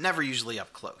distance, but never usually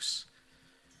up close.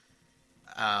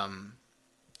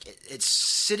 It's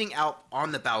sitting out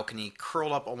on the balcony,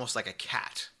 curled up almost like a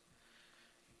cat,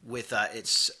 with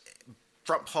its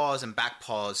front paws and back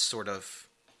paws sort of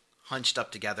hunched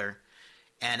up together,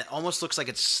 and it almost looks like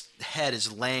its head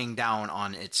is laying down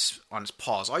on its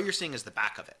paws. All you're seeing is the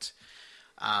back of it.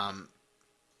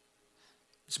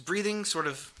 It's breathing sort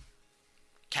of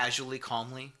casually,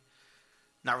 calmly,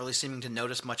 not really seeming to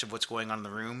notice much of what's going on in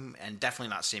the room, and definitely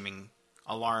not seeming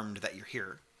alarmed that you're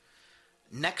here.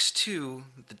 Next to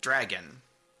the dragon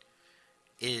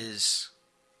is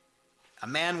a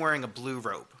man wearing a blue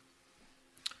robe,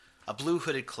 a blue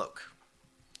hooded cloak.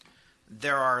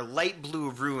 There are light blue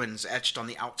runes etched on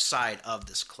the outside of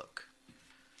this cloak.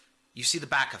 You see the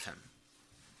back of him.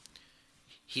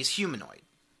 He's humanoid.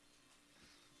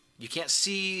 You can't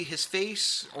see his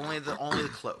face, only the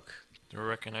cloak. Do I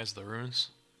recognize the runes?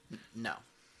 No.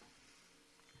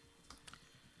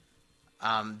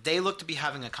 They look to be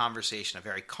having a conversation, a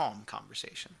very calm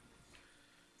conversation.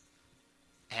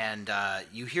 And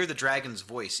you hear the dragon's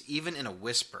voice, even in a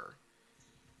whisper.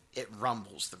 It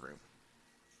rumbles the room.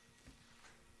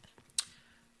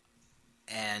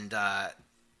 And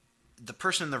the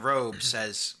person in the robe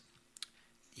says,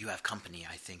 "You have company.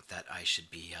 I think that I should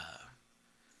be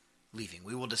leaving.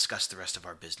 We will discuss the rest of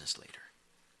our business later."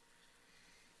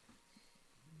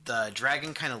 The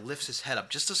dragon kind of lifts his head up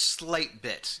just a slight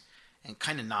bit and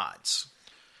kind of nods.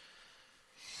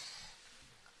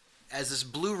 As this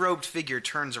blue-robed figure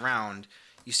turns around,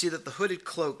 you see that the hooded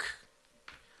cloak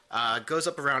goes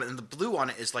up around it, and the blue on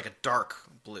it is like a dark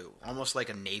blue, almost like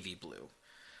a navy blue.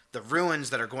 The runes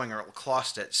that are going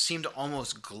across it seem to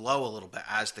almost glow a little bit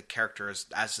as this character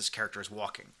is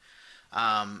walking.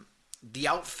 The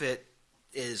outfit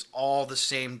is all the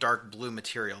same dark blue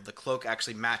material. The cloak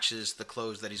actually matches the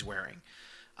clothes that he's wearing.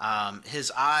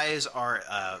 His eyes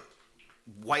are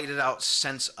whited out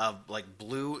sense of like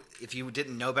blue. If you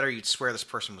didn't know better, you'd swear this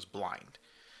person was blind.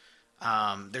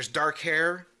 There's dark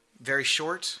hair, very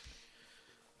short.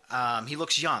 He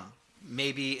looks young,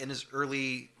 maybe in his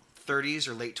early 30s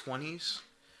or late 20s.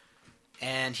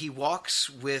 And he walks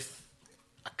with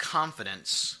a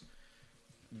confidence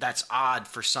that's odd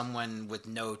for someone with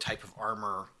no type of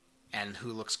armor and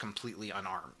who looks completely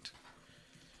unarmed.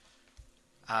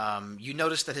 You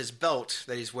notice that his belt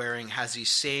that he's wearing has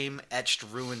these same etched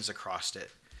runes across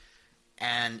it.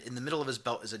 And in the middle of his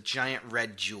belt is a giant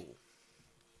red jewel.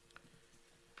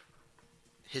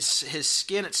 His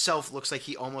skin itself looks like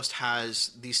he almost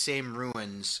has these same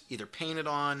runes either painted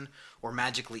on or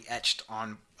magically etched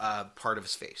on part of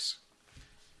his face.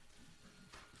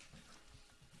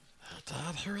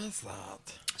 Dad, who is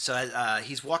that? So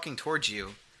he's walking towards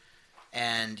you,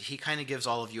 and he kind of gives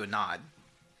all of you a nod,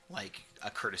 like a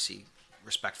courtesy,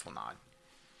 respectful nod,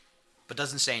 but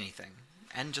doesn't say anything,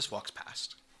 and just walks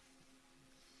past.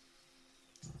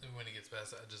 And when he gets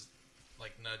past, I just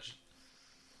like nudge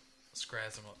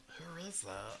Scraz him up. Who is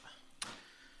that?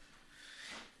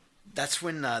 That's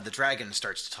when the dragon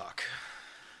starts to talk.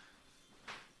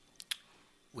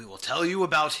 "We will tell you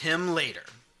about him later."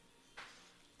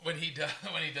 When he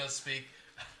does speak,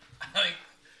 I think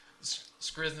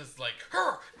Skriznet's like,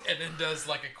 "Her!" and then does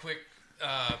like a quick,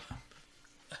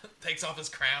 takes off his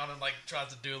crown and like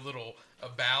tries to do a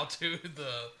bow to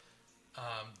the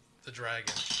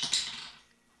dragon.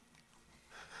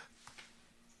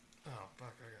 Oh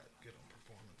fuck! I got good on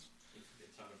performance.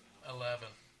 11,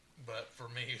 but for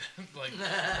me, like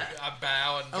I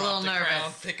bow and drop the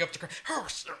crown, pick up the crown.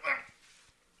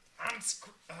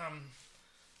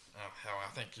 Oh, hell, I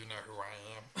think you know who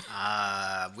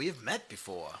I am. We have met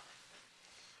before.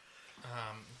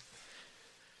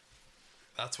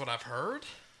 That's what I've heard.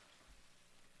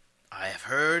 I have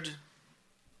heard.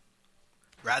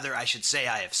 Rather, I should say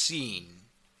I have seen.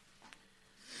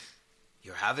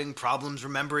 You're having problems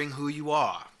remembering who you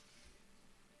are.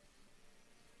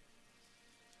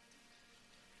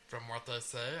 From what they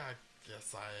say, I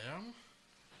guess I am.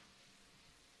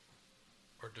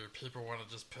 Or do people want to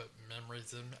just put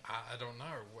memories in? I don't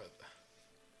know. What?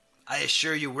 I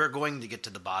assure you we're going to get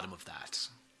to the bottom of that.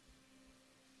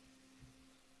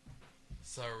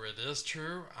 So it is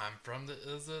true. I'm from the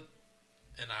Izzet,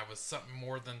 and I was something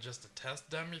more than just a test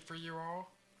dummy for you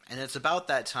all. And it's about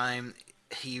that time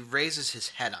he raises his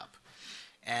head up,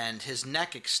 and his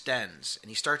neck extends,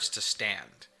 and he starts to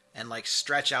stand and like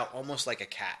stretch out almost like a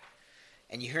cat.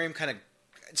 And you hear him kind of,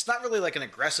 it's not really like an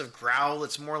aggressive growl,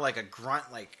 it's more like a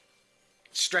grunt, like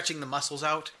stretching the muscles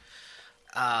out.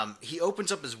 He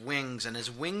opens up his wings, and his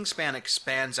wingspan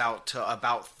expands out to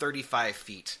about 35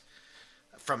 feet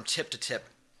from tip to tip,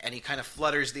 and he kind of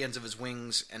flutters the ends of his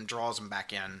wings and draws them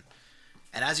back in.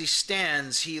 And as he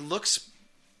stands, he looks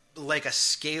like a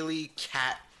scaly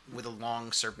cat with a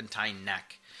long serpentine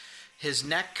neck. His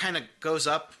neck kind of goes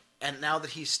up, and now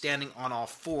that he's standing on all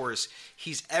fours,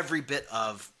 he's every bit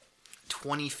of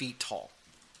 20 feet tall.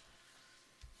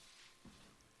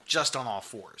 Just on all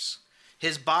fours.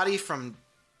 His body from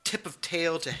tip of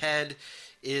tail to head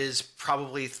is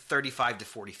probably 35 to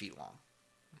 40 feet long.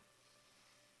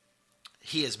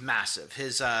 He is massive.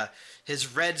 His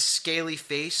red scaly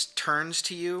face turns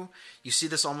to you. You see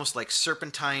this almost like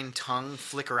serpentine tongue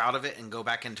flicker out of it and go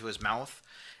back into his mouth,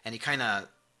 and he kind of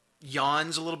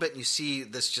yawns a little bit, and you see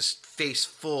this just face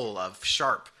full of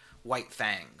sharp white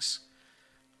fangs.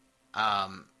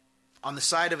 On the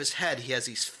side of his head, he has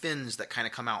these fins that kind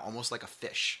of come out almost like a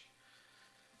fish.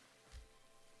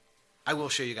 I will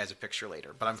show you guys a picture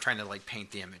later, but I'm trying to like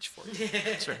paint the image for you.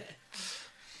 That's right.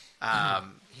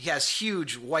 He has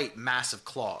huge, white, massive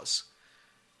claws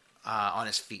on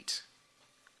his feet.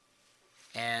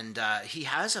 And he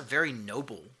has a very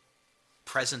noble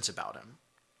presence about him.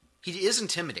 He is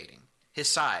intimidating. His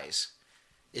size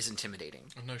is intimidating.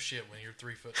 Oh, no shit when you're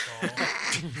 3 foot tall.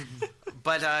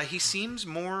 But he seems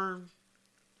more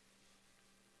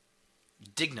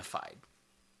dignified.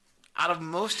 Out of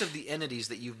most of the entities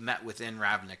that you've met within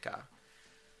Ravnica,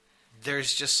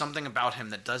 there's just something about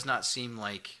him that does not seem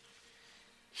like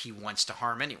he wants to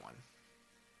harm anyone.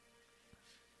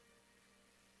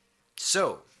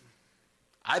 So,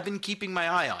 I've been keeping my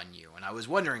eye on you, and I was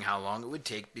wondering how long it would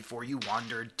take before you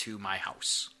wandered to my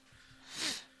house.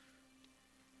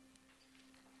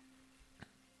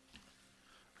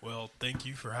 Well, thank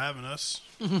you for having us.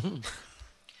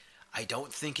 I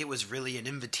don't think it was really an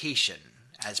invitation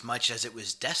as much as it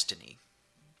was destiny.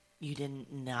 You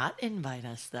did not invite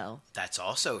us, though. That's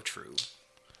also true.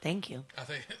 Thank you. I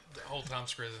think the whole time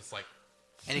Skriz is like,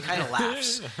 And he kind of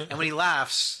laughs. And when he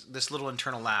laughs, this little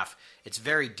internal laugh, it's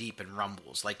very deep and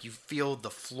rumbles. Like you feel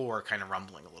the floor kind of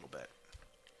rumbling a little bit.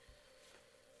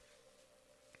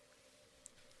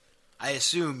 I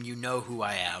assume you know who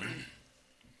I am.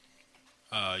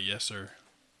 Yes, sir.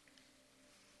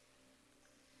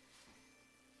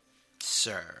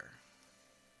 Sir.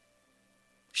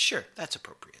 Sure, that's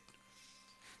appropriate.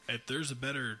 If there's a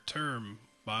better term,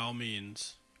 by all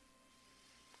means.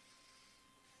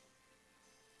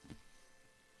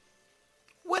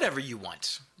 Whatever you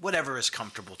want. Whatever is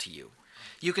comfortable to you.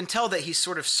 You can tell that he's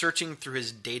sort of searching through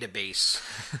his database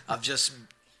of just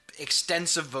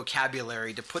extensive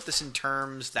vocabulary to put this in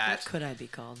terms that What could I be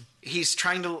called? he's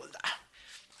trying to...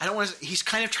 I don't want to... He's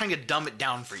kind of trying to dumb it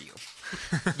down for you.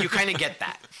 You kind of get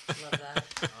that. Love that.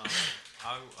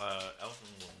 Elton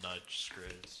will nudge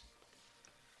Skriz.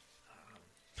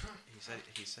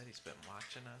 He said he's been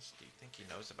watching us. Do you think he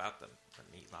knows about the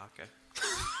meat locker?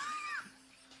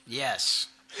 Yes.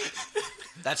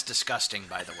 That's disgusting,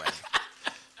 by the way.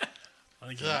 I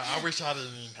think yeah, I wish I didn't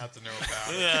even have to know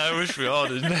about it. Yeah, I wish we all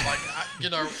did.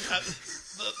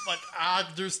 I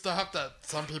do stuff that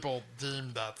some people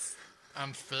deem that's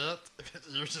unfit.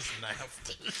 You're just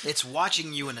nasty. It's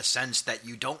watching you in a sense that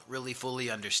you don't really fully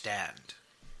understand.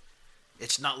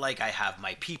 It's not like I have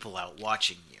my people out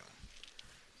watching you.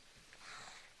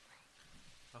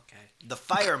 Okay. The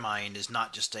Firemind is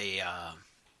not just a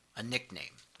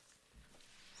nickname,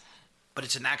 but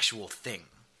it's an actual thing.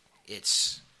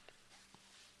 It's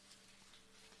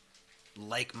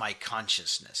like my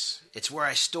consciousness. It's where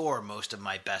I store most of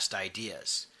my best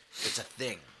ideas. It's a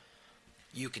thing.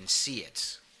 You can see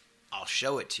it. I'll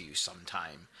show it to you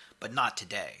sometime, but not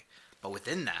today. But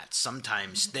within that,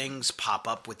 sometimes things pop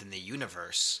up within the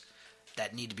universe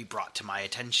that need to be brought to my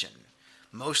attention,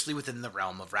 mostly within the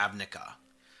realm of Ravnica.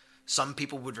 Some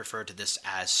people would refer to this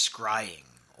as scrying,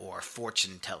 or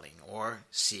fortune-telling, or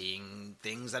seeing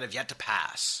things that have yet to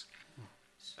pass.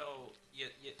 So, you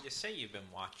say you've been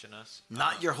watching us?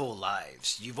 Not your whole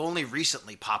lives. You've only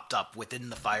recently popped up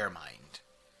within the Firemind.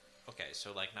 Okay,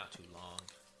 so like not too long.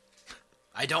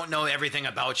 I don't know everything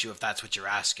about you if that's what you're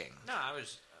asking. No, I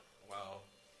was... well...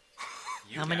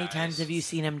 you How many guys- times have you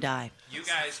seen him die? You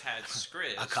guys had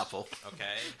Skriz. A couple.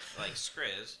 Okay, like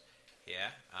Skriz. Yeah.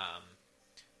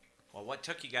 Well, what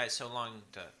took you guys so long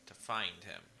to find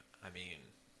him? I mean...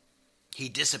 He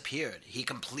disappeared. He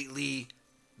completely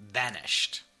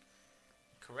vanished.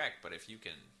 Correct, but if you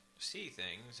can see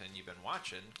things and you've been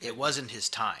watching... It wasn't his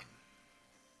time.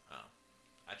 Oh,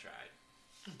 I tried.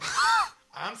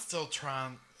 I'm still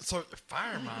trying. So,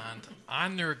 Firemind, I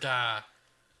knew a guy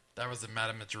that was in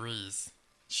Madame Madri's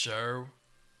show,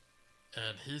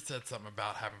 and he said something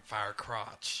about having fire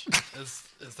crotch. Is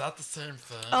that the same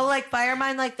thing? Oh, like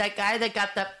Firemind, like that guy that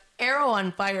got the arrow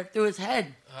on fire through his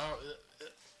head. Oh,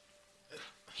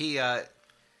 He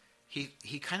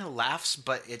kind of laughs,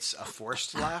 but it's a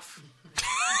forced laugh.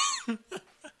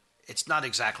 It's not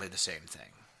exactly the same thing.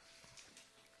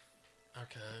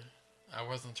 okay. I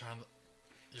wasn't trying to.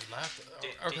 You laughed.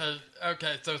 Did-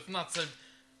 Okay, so it's not the same.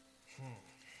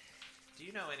 Do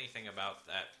you know anything about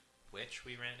that witch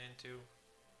we ran into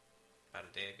about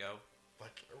a day ago?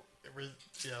 Like, it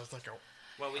was like a.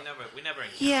 Well, we never.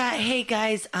 Yeah, hey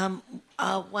guys.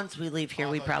 Once we leave here,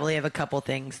 we probably have a couple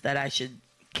things that I should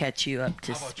catch you up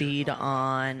to speed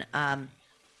on.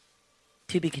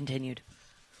 To be continued.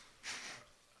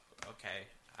 Okay,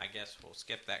 I guess we'll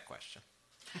skip that question.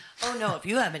 Oh no, if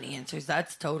you have any answers,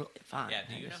 that's totally fine. Yeah,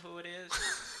 do you know who it is?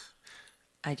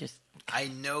 I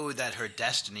know that her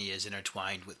destiny is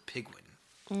intertwined with Pigwin.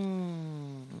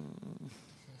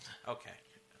 Okay,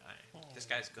 this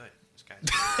guy's good.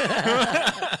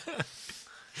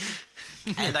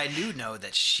 And I do know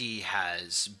that she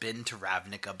has been to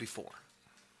Ravnica before.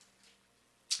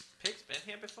 Pig's been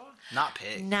here before? Not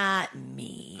Pig. Not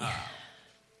me.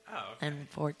 Oh, okay.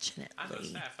 Unfortunately. I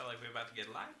was I felt like we were about to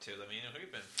get lied to. I mean,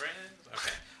 we've been friends.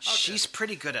 Okay. She's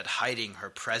pretty good at hiding her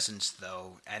presence,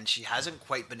 though, and she hasn't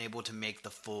quite been able to make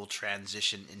the full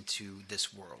transition into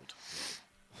this world.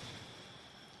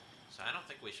 So I don't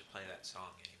think we should play that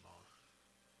song anymore.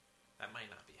 That might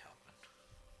not be helping.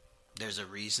 There's a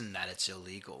reason that it's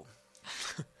illegal.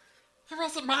 It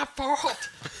wasn't my fault.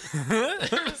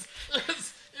 it was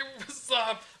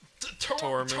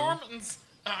Tormund's.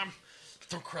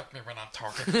 Don't correct me when I'm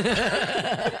talking.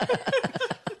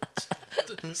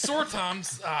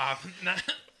 Sortim's,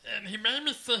 and he made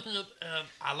me sing it, and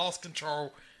I lost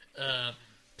control. And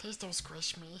please don't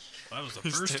squish me. Well, that was the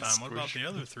first time. What about the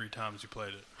other 3 times you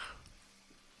played it?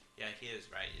 Yeah, he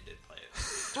is right. You did play it.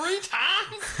 3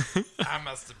 times? I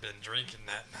must have been drinking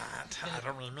that night. I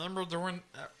don't remember doing.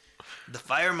 The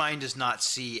Firemind does not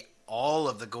see all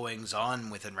of the goings on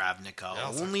within Ravnica,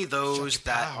 only those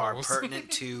that are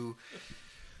pertinent to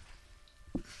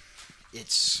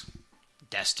its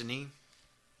destiny,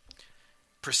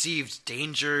 perceived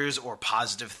dangers, or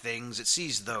positive things. It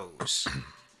sees those.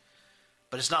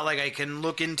 But it's not like I can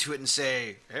look into it and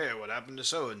say, hey, what happened to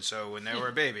so-and-so when they were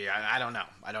a baby? I don't know.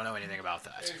 I don't know anything about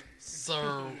that.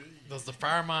 So, does the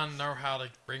Firemind know how to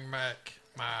bring back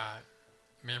my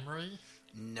memory?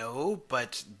 No,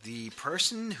 but the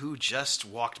person who just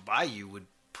walked by you would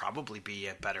probably be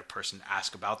a better person to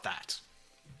ask about that.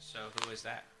 So who is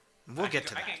that? We'll get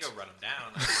to that. I can go run him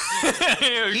down.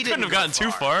 He couldn't have gotten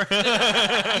too far. He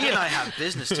and I have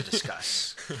business to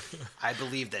discuss. I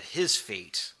believe that his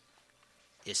fate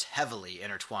is heavily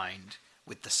intertwined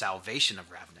with the salvation of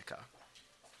Ravnica.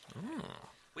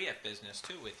 We have business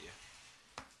too with you.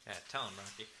 Yeah, tell him,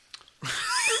 Rocky.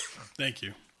 Thank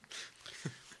you.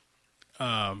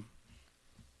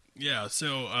 Yeah,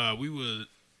 so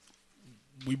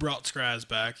we brought Scraz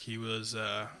back. He was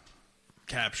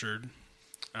captured.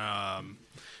 And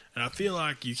I feel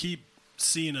like you keep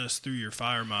seeing us through your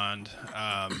Firemind,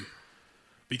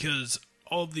 because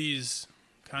all of these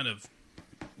kind of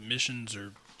missions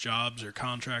or jobs or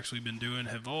contracts we've been doing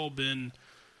have all been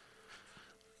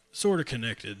sort of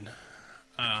connected.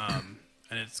 And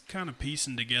it's kind of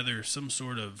piecing together some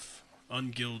sort of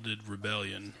ungilded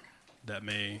rebellion that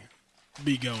may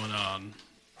be going on.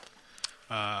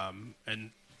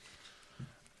 And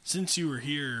since you were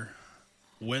here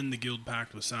when the Guild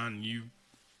Pact was signed,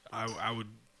 I would,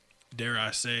 dare I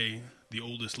say, the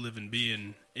oldest living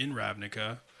being in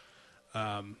Ravnica.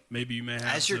 Maybe you may have.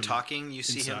 As you're talking, you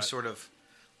see him insight. sort of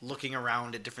looking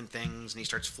around at different things, and he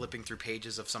starts flipping through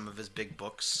pages of some of his big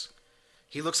books.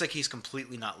 He looks like he's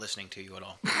completely not listening to you at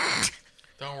all.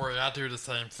 Don't worry, I do the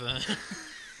same thing.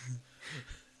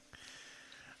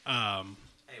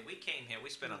 Hey, we came here. We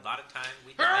spent a lot of time.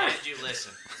 We demanded you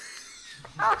listen.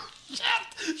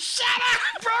 Shut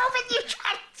up, Roman! You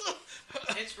trying to...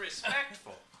 It's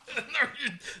respectful.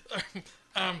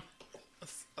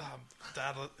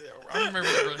 Dad, I remember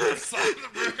the inside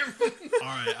of the room. All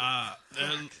right,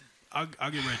 and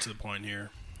I'll get right to the point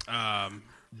here.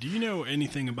 Do you know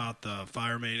anything about the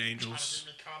Firemane Angels?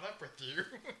 Trying to get me caught up with you.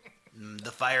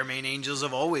 The Firemane Angels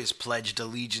have always pledged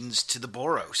allegiance to the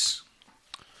Boros.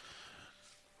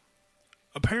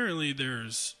 Apparently,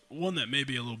 there's one that may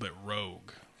be a little bit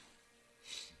rogue,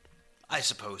 I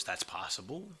suppose that's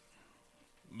possible.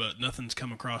 but nothing's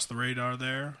come across the radar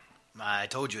there. I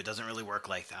told you it doesn't really work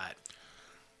like that.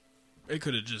 It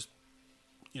could have just,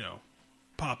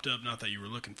 popped up. Not that you were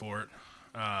looking for it.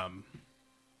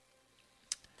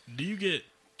 Do you get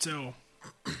so?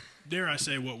 Dare I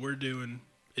say, what we're doing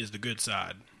is the good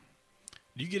side.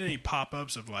 Do you get any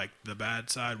pop-ups of like the bad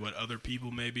side, what other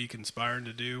people may be conspiring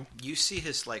to do? You see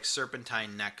his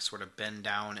serpentine neck sort of bend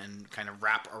down and kind of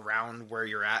wrap around where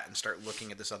you're at and start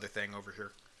looking at this other thing over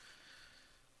here.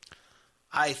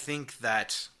 I think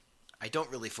that I don't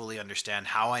really fully understand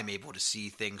how I'm able to see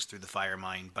things through the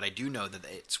Firemind, but I do know that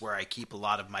it's where I keep a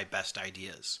lot of my best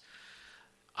ideas.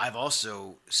 I've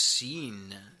also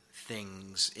seen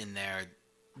things in there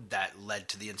that led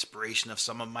to the inspiration of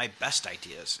some of my best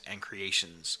ideas and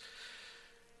creations.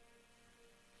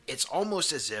 It's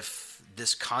almost as if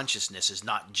this consciousness is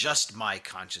not just my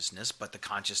consciousness, but the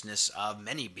consciousness of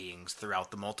many beings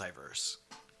throughout the multiverse.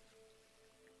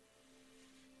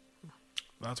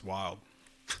 That's wild.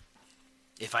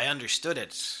 If I understood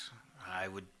it, I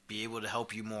would be able to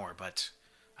help you more, but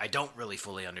I don't really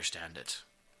fully understand it.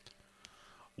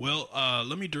 Well,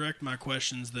 let me direct my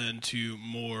questions then to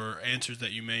more answers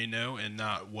that you may know and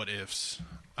not what ifs.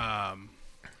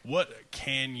 What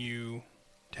can you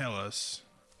tell us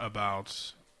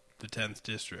about the 10th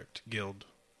District Guild?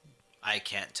 I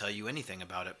can't tell you anything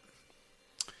about it.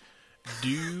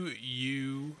 Do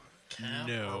you Can or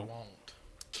know? won't?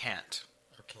 Can't.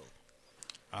 Okay.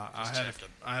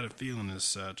 I had a feeling as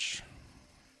such.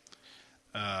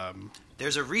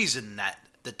 There's a reason that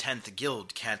the 10th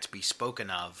Guild can't be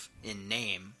spoken of in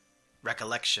name,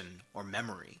 recollection, or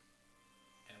memory.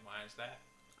 And why is that?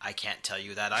 I can't tell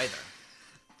you that either.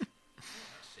 No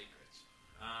secrets.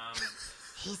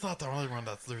 He's not the only one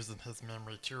that's losing his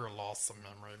memory too, or lost some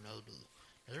memory.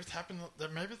 Maybe it's happened.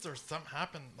 Maybe there's something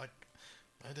happened. Like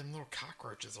maybe them little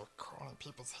cockroaches are crawling in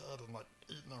people's head and like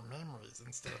eating their memories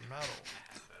instead of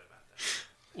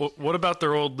metal. What about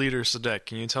their old leader, Sadek?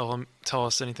 Can you tell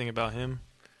us anything about him?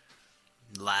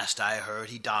 Last I heard,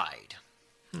 he died.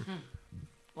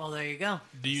 Well, there you go.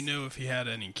 Do you know if he had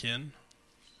any kin?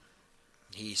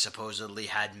 He supposedly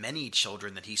had many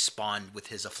children that he spawned with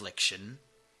his affliction.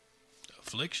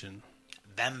 Affliction?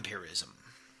 Vampirism.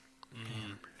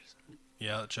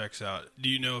 Yeah, that checks out. Do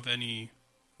you know if any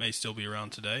may still be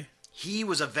around today? He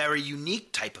was a very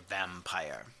unique type of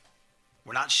vampire.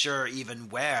 We're not sure even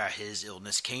where his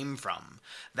illness came from.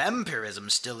 Vampirism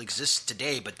still exists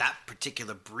today, but that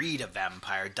particular breed of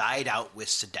vampire died out with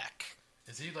Sadek.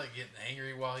 Is he like getting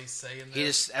angry while he's saying He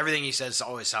this? just, everything he says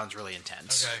always sounds really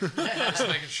intense. Okay, just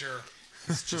making sure.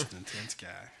 He's just an intense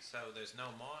guy. So there's no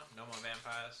more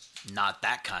vampires. Not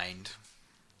that kind.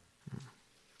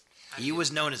 He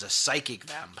was known as a psychic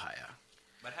vampire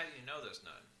But how do you know there's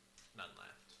none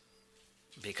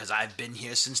left? because I've been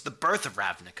here since the birth of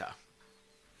Ravnica.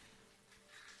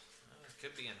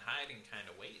 Could be in hiding, kind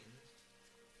of waiting.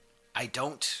 I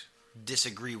don't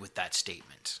disagree with that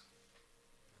statement.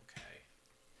 Okay.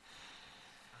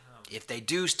 If they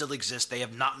do still exist, they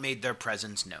have not made their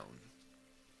presence known.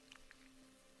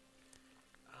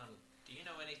 Do you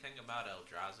know anything about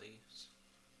Eldrazi's?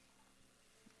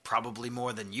 Probably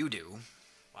more than you do.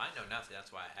 Well, I know nothing.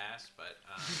 That's why I asked. But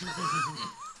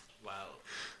well,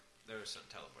 there was some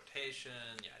teleportation.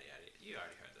 Yada yada. You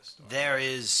already heard this story. There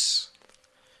is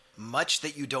much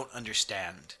that you don't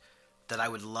understand that I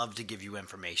would love to give you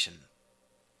information.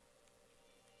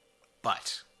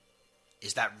 But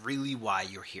is that really why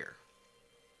you're here?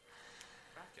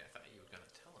 Rocky, I thought you were going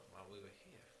to tell him while we were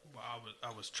here. Well,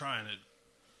 I was trying to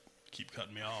keep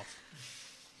cutting me off.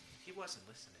 He wasn't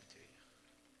listening to you.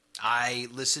 I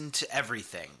listen to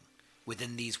everything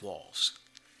within these walls.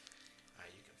 All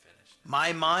right, you can finish.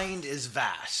 My mind is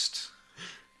vast,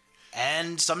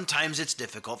 and sometimes it's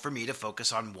difficult for me to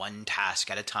focus on one task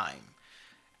at a time.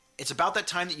 It's about that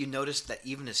time that you notice that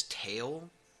even his tail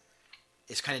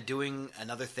is kind of doing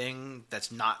another thing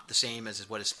that's not the same as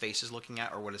what his face is looking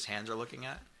at or what his hands are looking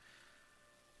at.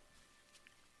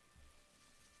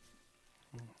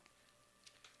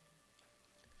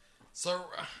 So,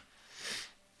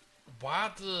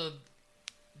 why did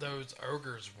those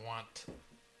ogres want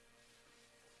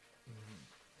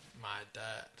my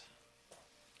dad,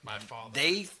 my father?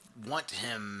 They want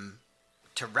him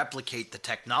to replicate the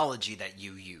technology that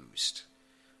you used.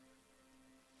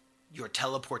 Your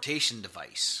teleportation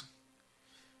device.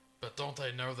 But don't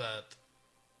they know that?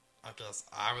 I guess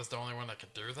I was the only one that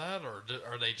could do that, or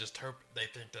are they just hope they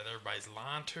think that everybody's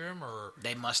lying to him, or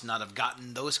They must not have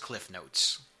gotten those cliff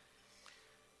notes.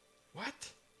 what?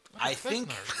 I think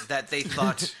that they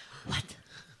thought What?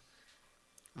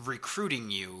 recruiting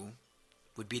you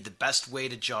would be the best way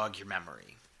to jog your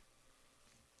memory.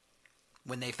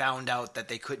 When they found out that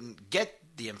they couldn't get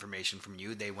the information from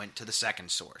you, they went to the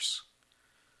second source.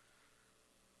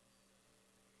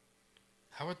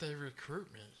 How would they recruit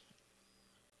me?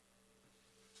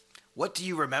 What do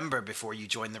you remember before you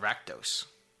joined the Rakdos?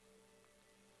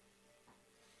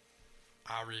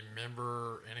 I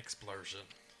remember an explosion.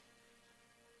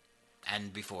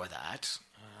 And before that?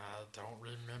 I don't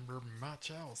remember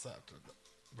much else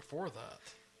before that.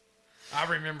 I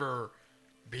remember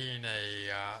being a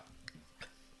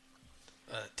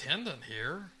attendant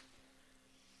here.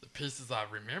 The pieces I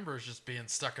remember is just being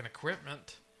stuck in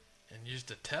equipment and used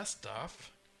to test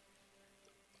stuff.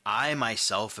 I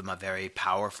myself am a very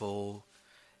powerful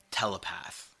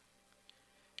telepath,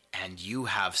 and you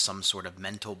have some sort of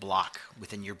mental block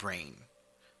within your brain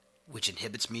which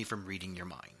inhibits me from reading your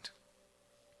mind.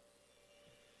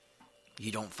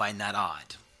 You don't find that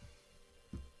odd?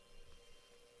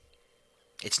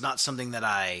 It's not something that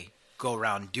I go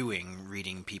around doing,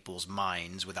 reading people's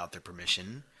minds without their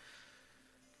permission,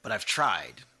 but I've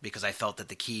tried because I felt that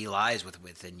the key lies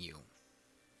within you.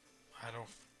 I don't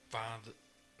find it.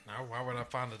 No, why would I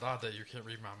find it odd that you can't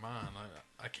read my mind?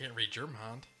 I can't read your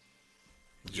mind.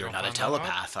 You're don't not a find that odd?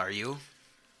 telepath, are you?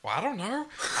 Well, I don't know.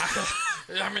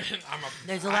 I mean,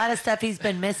 There's a lot of stuff he's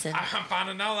been missing. I'm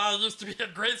finding out that I used to be a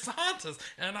great scientist,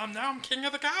 and I'm king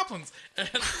of the goblins, and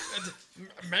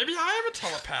maybe I am a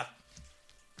telepath.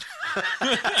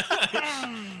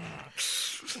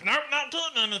 Nope, not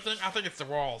getting anything. I think it's the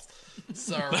walls.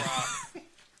 So,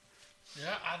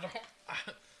 yeah, I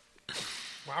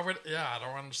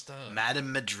don't understand.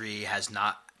 Madame Madri has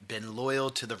not been loyal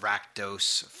to the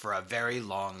Rakdos for a very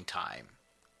long time.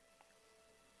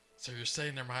 So you're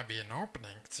saying there might be an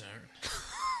opening soon?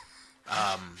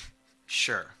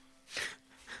 Sure.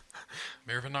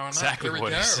 Moving on Exactly up, here what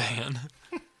we go. he's saying.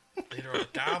 Leader of the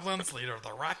goblins, leader of the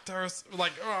Rakdos.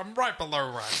 Like, I'm right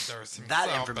below Rakdos himself.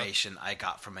 That information I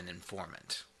got from an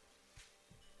informant.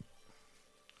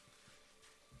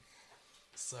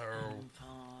 So,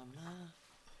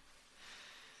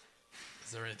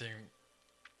 is there anything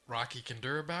Rocky can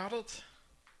do about it?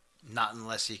 Not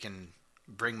unless he can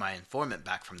bring my informant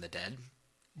back from the dead.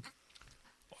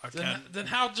 Then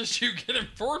how did you get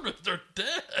informed if they're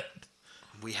dead?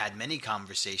 We had many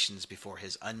conversations before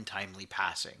his untimely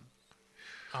passing.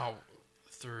 Oh,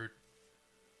 through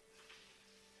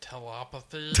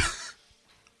telepathy?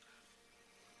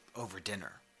 Over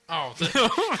dinner. Oh,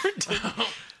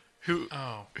 Who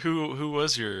oh. who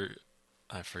was your?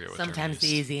 I forget what. Sometimes the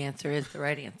term easy answer is the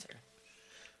right answer.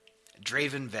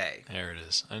 Draven Vey. There it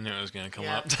is. I knew it was going to come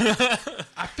Yep. up.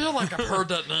 I feel like I've heard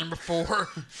that name before.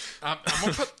 I'm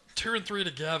going to put 2 and 3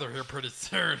 together here pretty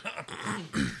soon.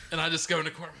 And I just go in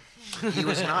the corner. He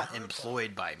was not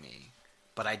employed by me,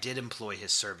 but I did employ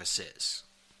his services.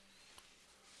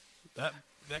 That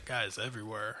guy is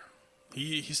everywhere.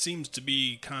 He seems to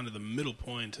be kind of the middle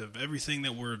point of everything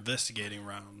that we're investigating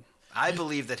around. I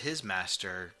believe that his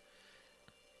master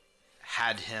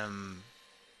had him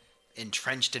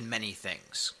entrenched in many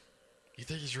things. You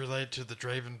think he's related to the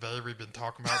Draven Bay we've been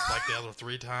talking about like the other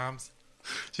 3 times?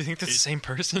 Do you think that's the same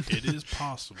person? It is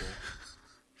possible.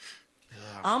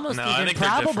 Almost No, I even think they're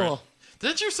probable. different.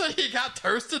 Didn't you say he got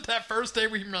toasted that first day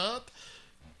we met?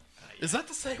 Is that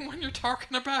the same one you're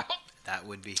talking about? That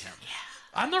would be him.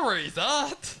 I know where he's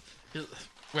at.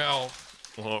 Well,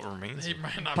 Well, it remains. he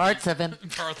might not Parts be of him.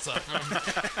 parts of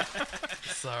him.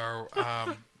 So,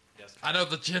 I know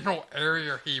the general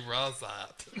area he was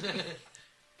at.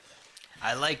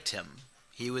 I liked him.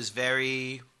 He was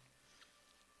very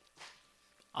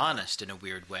honest in a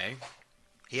weird way.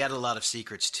 He had a lot of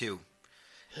secrets too.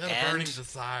 He had a And burning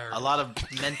desire. A lot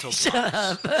of mental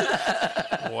blocks.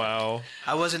 Wow.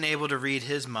 I wasn't able to read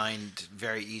his mind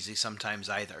very easy sometimes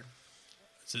either.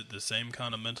 Is it the same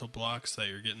kind of mental blocks that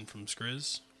you're getting from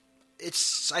Skriz?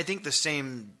 It's, I think, the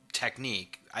same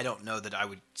technique. I don't know that I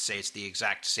would say it's the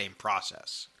exact same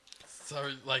process.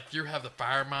 So, like, you have the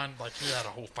fire mind, like he had a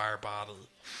whole fire body.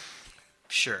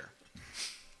 Sure.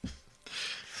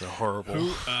 It's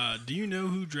horrible. Do you know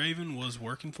who Draven was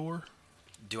working for?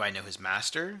 Do I know his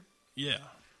master? Yeah.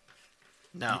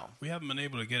 No. We haven't been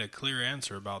able to get a clear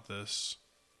answer about this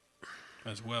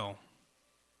as well.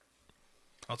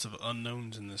 Lots of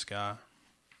unknowns in this guy.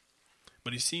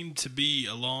 But he seemed to be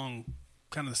along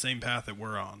kind of the same path that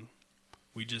we're on.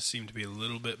 We just seem to be a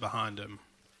little bit behind him.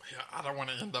 Yeah, I don't want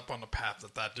to end up on the path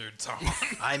that dude's on.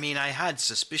 I mean, I had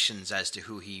suspicions as to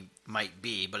who he might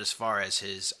be, but as far as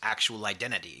his actual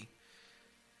identity,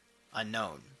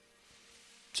 unknown.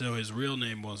 So his real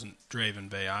name wasn't Draven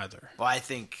Vey either. Well, I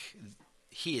think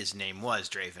his name was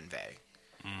Draven Vey.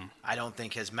 I don't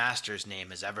think his master's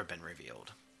name has ever been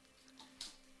revealed.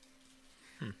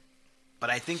 But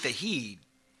I think that he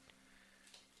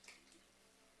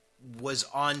was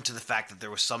on to the fact that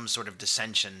there was some sort of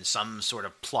dissension, some sort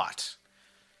of plot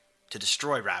to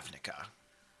destroy Ravnica.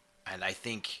 And I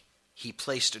think he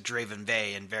placed Draven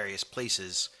Vey in various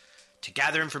places to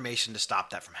gather information to stop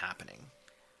that from happening.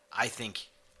 I think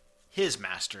his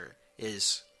master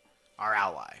is our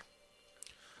ally.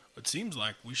 It seems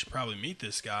like we should probably meet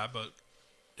this guy, but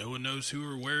no one knows who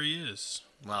or where he is.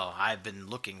 Well, I've been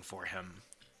looking for him,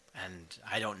 and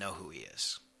I don't know who he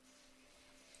is.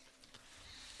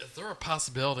 Is there a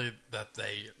possibility that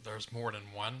there's more than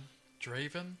one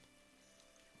Draven?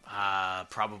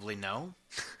 Probably no.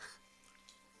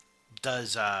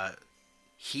 Does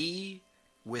he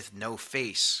with no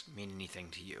face mean anything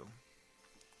to you?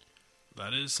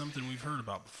 That is something we've heard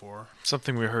about before.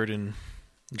 Something we heard in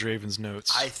Draven's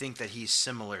notes. I think that he's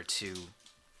similar to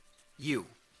you.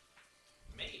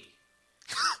 Me.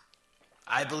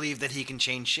 I believe that he can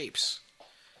change shapes.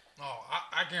 Oh,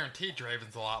 I guarantee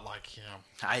Draven's a lot like him.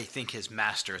 I think his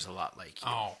master is a lot like you.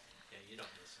 Oh, Yeah, you don't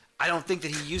listen. I don't think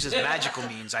that he uses magical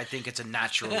means. I think it's a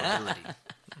natural ability.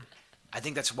 I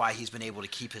think that's why he's been able to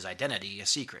keep his identity a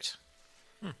secret.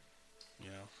 You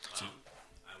know,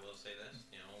 I will say this: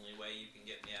 the only way you can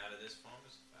get me out of this form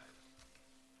is if I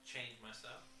change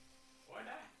myself or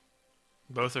die.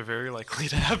 Both are very likely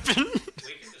to happen.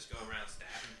 We can just go around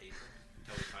stabbing people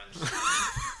until we find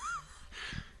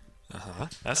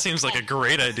the That seems like a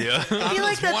great idea. I feel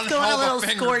like That's one that's going hell a of a little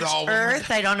finger scorched doll.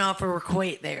 earth. I don't know if we're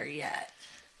quite there yet.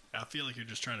 I feel like you're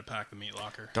just trying to pack the meat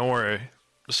locker. Don't worry.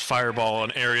 Just fireball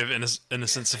an area of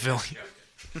innocent civilian.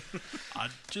 I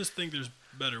just think there's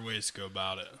better ways to go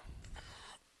about it.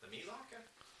 the meat locker.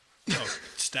 Oh,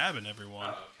 stabbing everyone.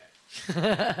 Oh,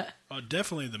 okay. Oh,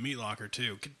 definitely the meat locker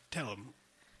too. Tell him.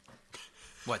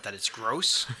 What, that it's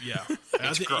gross? Yeah,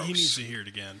 I think gross. he needs to hear it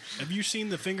again. Have you seen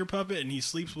the finger puppet and he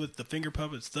sleeps with the finger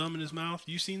puppet's thumb in his mouth?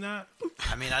 You seen that?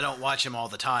 I mean, I don't watch him all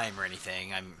the time or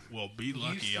anything. Well, be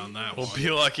lucky on that Well, one.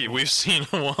 be lucky. We've seen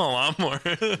a lot more.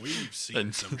 We've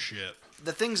seen some shit.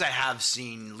 The things I have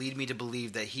seen lead me to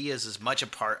believe that he is as much a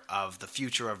part of the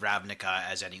future of Ravnica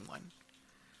as anyone.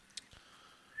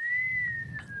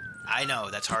 I know,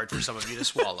 that's hard for some of you to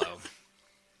swallow.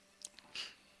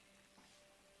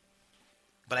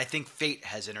 But I think fate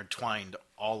has intertwined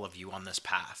all of you on this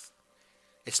path.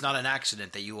 It's not an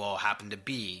accident that you all happen to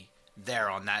be there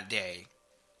on that day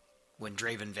when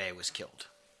Draven Vey was killed.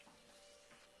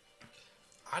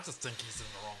 I just think he's in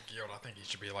the wrong guild. I think he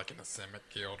should be like in the Simic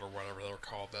guild or whatever they're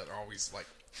called. That always like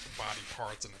body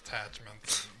parts and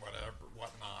attachments and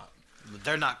whatnot.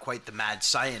 They're not quite the mad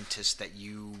scientists that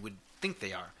you would think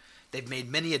they are. They've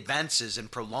made many advances in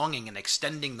prolonging and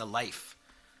extending the life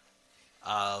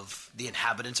of the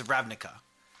inhabitants of Ravnica.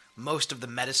 Most of the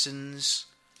medicines,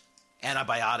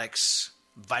 antibiotics,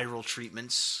 viral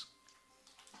treatments,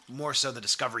 more so the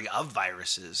discovery of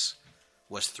viruses,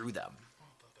 was through them.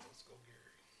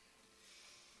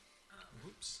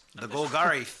 The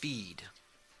Golgari feed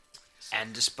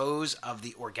and dispose of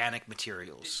the organic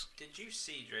materials. Did you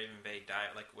see Draven Bay die?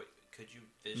 Like, what, could you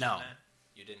vision No. that?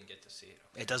 You didn't get to see it.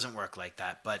 Okay. It doesn't work like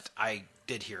that, but I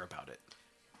did hear about it.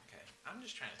 Okay. I'm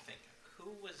just trying to think.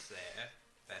 Who was there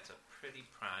that's a pretty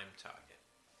prime target?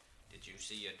 Did you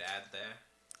see your dad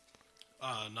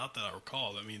there? Not that I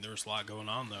recall. I mean, there was a lot going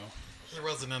on, though. He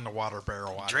wasn't in the water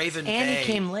barrel. Draven And he Bay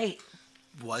came late.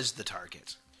 was the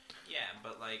target. Yeah,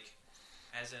 but like,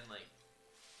 as in like,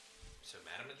 so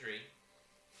Madame Madri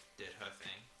did her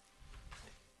thing.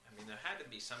 I mean, there had to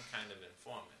be some kind of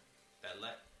informant that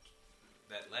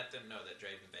let them know that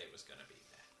Draven Bay was going to be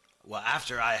there. Well,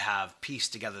 after I have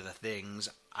pieced together the things,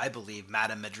 I believe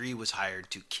Madame Madri was hired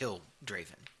to kill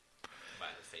Draven. By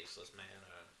the faceless man,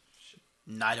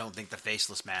 or And I don't think the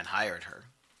faceless man hired her.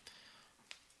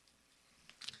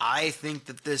 I think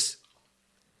that this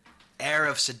heir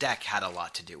of Sadek had a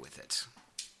lot to do with it.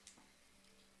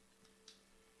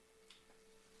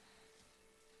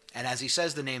 And as he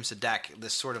says the name Sadek,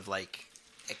 this sort of like,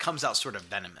 it comes out sort of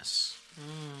venomous.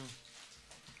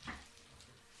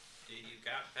 do you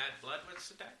got bad blood with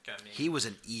Sadek? I mean, He was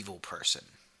an evil person.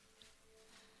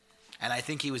 And I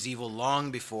think he was evil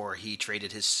long before he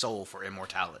traded his soul for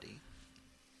immortality.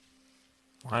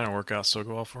 Well, that didn't work out so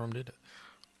well for him, did it?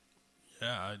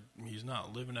 Yeah, he's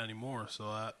not living anymore,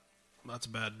 so that's a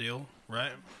bad deal,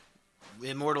 right?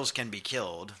 Immortals can be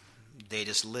killed. They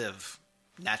just live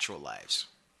natural lives.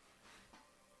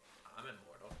 I'm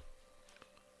immortal.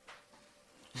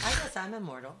 I guess I'm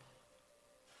immortal.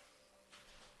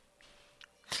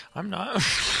 I'm not.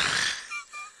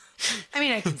 I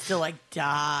mean, I can still like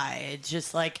die. It's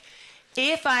just like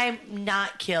if I'm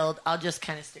not killed, I'll just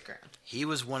kind of stick around. He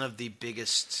was one of the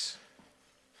biggest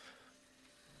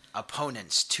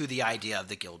opponents to the idea of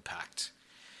the Guild Pact.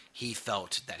 He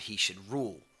felt that he should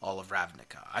rule all of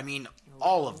Ravnica. I mean,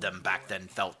 all of them back then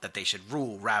felt that they should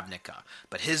rule Ravnica.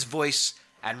 But his voice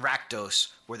and Rakdos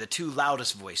were the two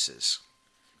loudest voices.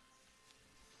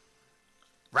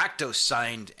 Rakdos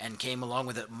signed and came along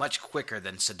with it much quicker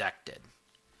than Sadek did.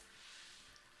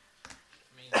 I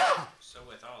mean, so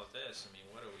with all of this, I mean,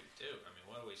 what do we do? I mean,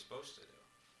 what are we supposed to do?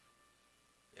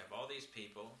 You have all these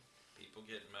people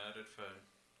getting murdered for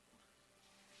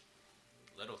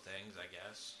little things, I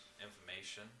guess,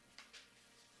 information.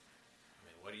 I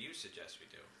mean, what do you suggest we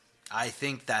do? I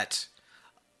think that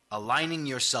Aligning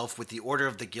yourself with the order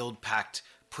of the Guild Pact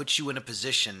puts you in a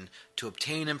position to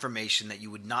obtain information that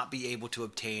you would not be able to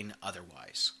obtain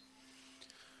otherwise.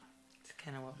 It's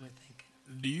kind of what we're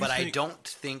thinking. Do you But I think, don't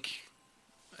think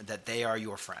that they are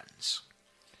your friends.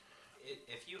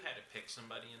 If you had to pick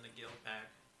somebody in the guild pack,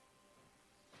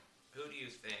 who do you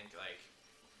think, like,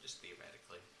 just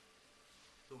theoretically,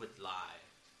 who would lie,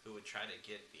 who would try to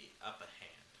get the upper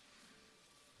hand,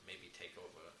 maybe take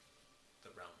over the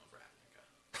realm of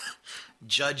Ravnica?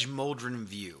 Judge Muldrin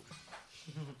View.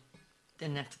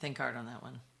 Didn't have to think hard on that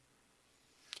one.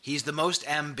 He's the most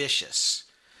ambitious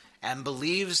and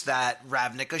believes that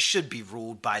Ravnica should be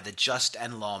ruled by the just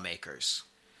and lawmakers.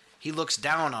 He looks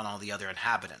down on all the other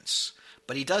inhabitants,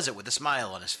 but he does it with a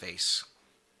smile on his face.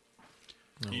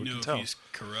 do you we know can if tell. he's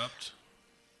corrupt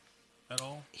at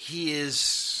all? He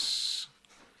is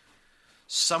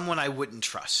someone I wouldn't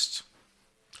trust.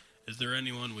 Is there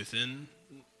anyone within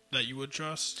that you would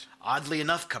trust? Oddly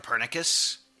enough,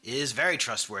 Copernicus is very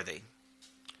trustworthy.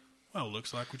 Well,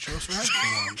 looks like we chose right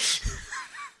for once.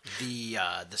 The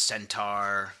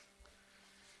centaur,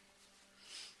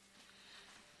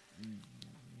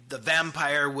 the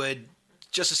vampire would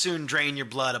just as soon drain your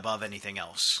blood above anything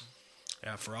else.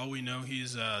 Yeah, for all we know,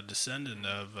 he's a descendant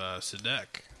of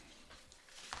Sedek.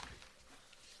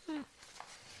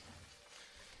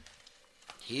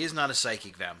 He is not a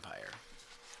psychic vampire.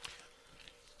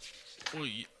 Well,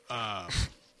 I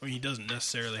mean, he doesn't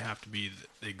necessarily have to be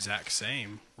the exact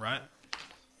same, right?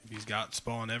 If he's got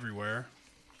spawn everywhere.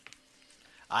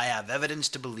 I have evidence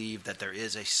to believe that there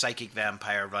is a psychic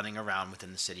vampire running around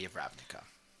within the city of Ravnica.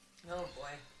 Oh boy.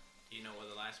 Do you know where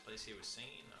the last place he was seen?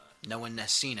 No one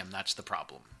has seen him, that's the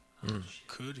problem.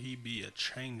 Could he be a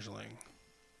changeling?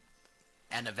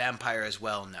 And a vampire as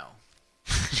well, no.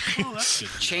 Oh, that's good.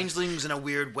 to know. Changelings, in a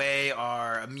weird way,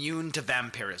 are immune to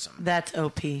vampirism. That's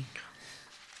OP. Do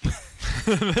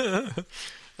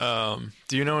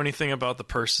you know anything about the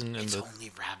person in It's the... only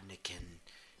Ravnican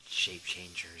shape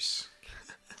changers.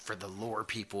 For the lore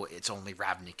people, it's only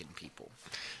Ravnican people.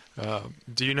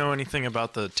 Do you know anything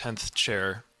about the 10th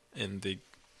chair in the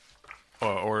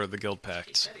Order of the Guild He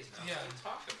Pact? said he's not going to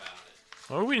talk about it.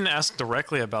 Well, we didn't ask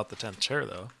directly about the 10th chair,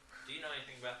 though. Do you know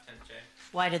anything about 10J?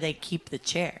 Why do they keep the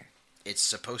chair? It's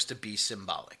supposed to be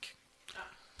symbolic.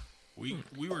 We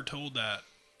were told that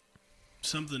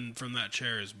something from that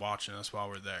chair is watching us while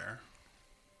we're there.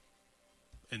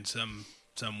 In some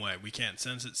way. We can't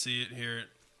sense it, see it, hear it,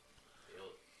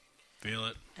 feel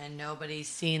it. And nobody's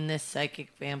seen this psychic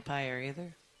vampire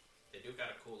either. They do got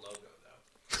a cool logo,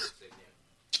 though. Insignia.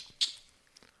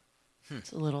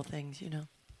 It's the little things, you know.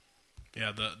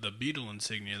 Yeah, the beetle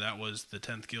insignia, that was the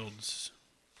 10th Guild's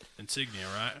insignia,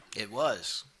 right? It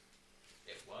was.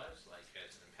 It was, like,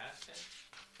 as in past tense?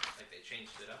 Like, they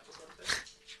changed it up a little bit?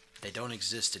 They don't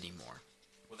exist anymore.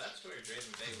 Well, that's where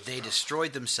Draven Bay was They from.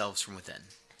 destroyed themselves from within.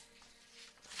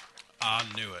 I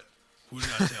knew it. Who did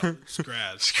I tell?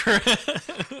 Scraz.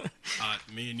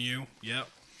 Me and you? Yep.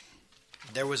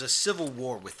 There was a civil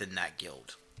war within that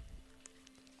guild.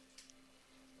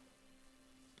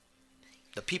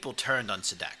 The people turned on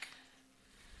Sedek.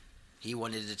 He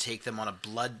wanted to take them on a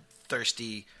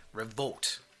bloodthirsty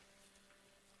revolt.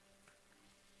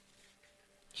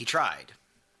 He tried,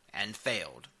 and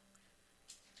failed.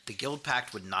 The Guild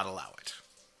Pact would not allow it.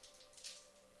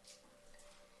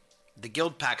 The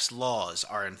Guild Pact's laws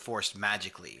are enforced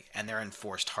magically, and they're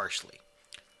enforced harshly.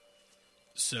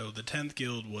 So the 10th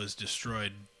Guild was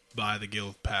destroyed by the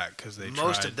Guild Pact because they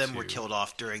Most tried of them to... were killed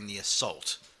off during the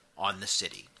assault on the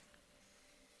city.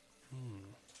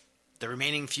 The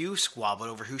remaining few squabbled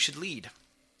over who should lead.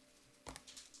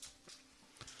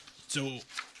 So,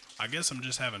 I guess I'm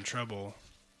just having trouble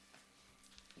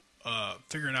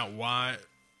figuring out why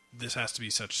this has to be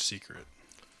such a secret,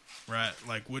 right?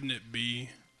 Like, wouldn't it be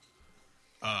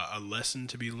a lesson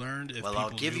to be learned if Well, people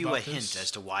I'll give knew you a about hint this?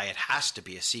 as to why it has to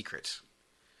be a secret.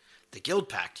 The Guild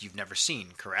Pact you've never seen,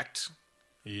 correct?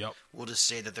 Yep. We'll just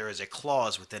say that there is a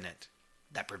clause within it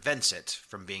that prevents it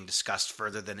from being discussed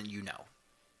further than you know.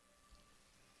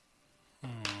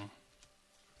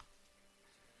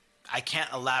 I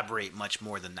can't elaborate much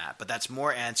more than that, but that's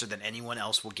more answer than anyone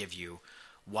else will give you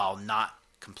while not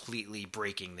completely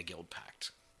breaking the Guild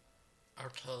Pact.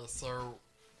 Okay, so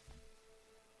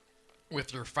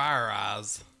with your fire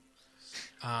eyes,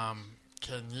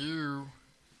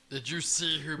 did you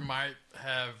see who might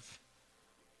have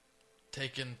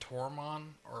taken Tormon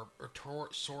or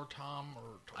Sortom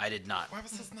or I did not. what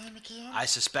was his name again? I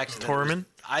suspect that Tormund?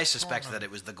 I suspect that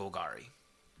it was the Golgari.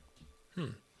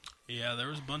 Yeah, there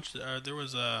was a bunch. There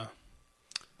was a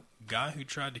guy who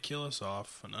tried to kill us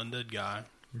off, an undead guy,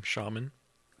 Shaman.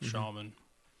 shaman.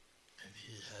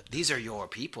 These are your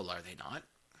people, are they not?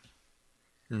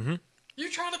 Mm-hmm.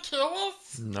 You trying to kill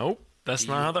us? Nope. That's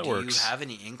not how that works. Do you have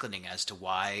any inkling as to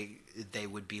why they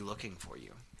would be looking for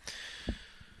you?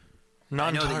 Not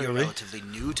I know entirely. that you're relatively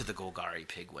new to the Golgari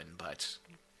Pigwin, but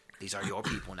these are your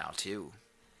people now, too.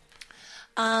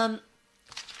 I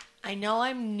know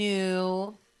I'm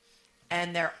new,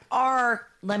 and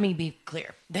let me be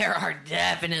clear, there are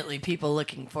definitely people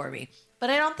looking for me, but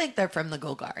I don't think they're from the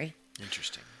Golgari.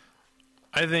 Interesting.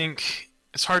 I think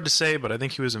it's hard to say, but I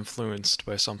think he was influenced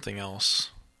by something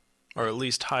else, or at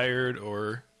least hired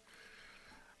or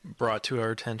brought to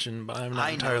our attention. But I'm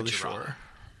not entirely sure.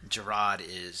 Gerard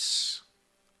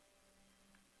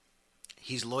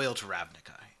he's loyal to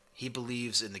Ravnica. He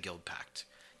believes in the Guild Pact.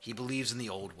 He believes in the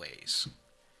old ways.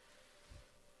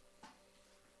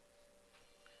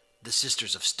 The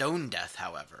Sisters of Stone Death,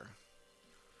 however,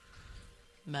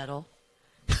 Metal.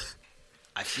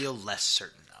 I feel less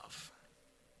certain of.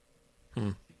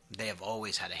 They have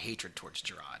always had a hatred towards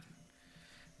Gerard.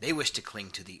 They wish to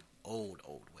cling to the old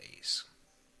ways.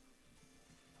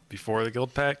 Before the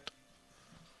Guild Pact?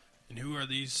 And who are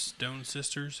these Stone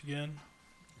Sisters again?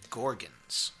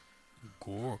 Gorgons.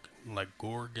 Like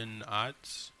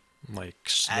Gorgonites? Like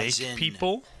As snake in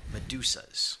people?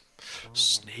 Medusas.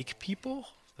 Snake people?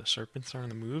 The serpents are on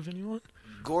the move, anyone?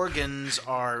 Gorgons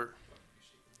are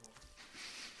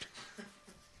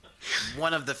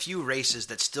one of the few races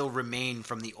that still remain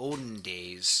from the olden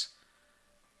days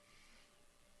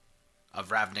of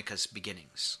Ravnica's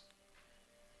beginnings.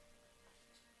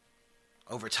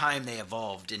 Over time, they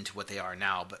evolved into what they are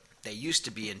now, but they used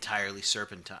to be entirely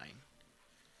serpentine.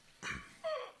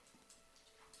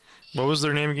 What was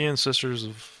their name again? Sisters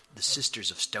of The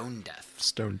Sisters of Stone Death.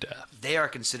 Stone Death. They are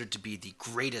considered to be the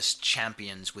greatest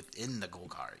champions within the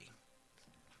Golgari.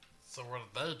 So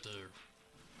what do they do?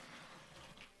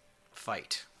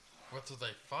 Fight. What do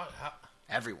they fight? How?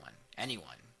 Everyone.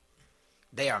 Anyone.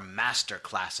 They are master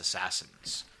class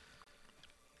assassins.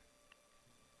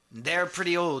 They're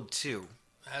pretty old, too.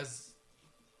 I don't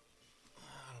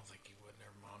think you would.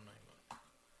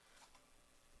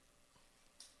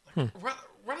 Never mind.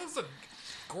 What is a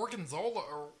Gorgonzola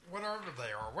or whatever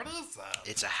they are? What is that?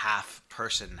 It's a half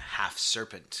person, half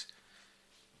serpent.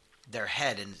 Their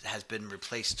head has been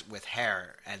replaced with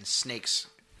hair, and snakes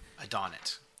adorn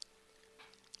it.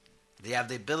 They have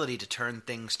the ability to turn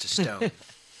things to stone.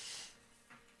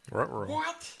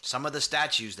 What? Some of the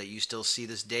statues that you still see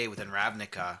this day within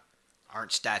Ravnica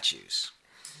aren't statues,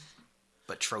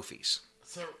 but trophies.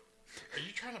 So, are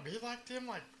you trying to be like them?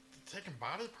 Like, taking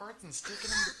body parts and sticking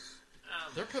them?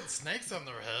 They're putting snakes on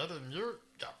their head, and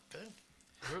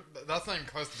that's not even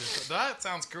close to be. That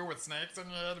sounds cool with snakes on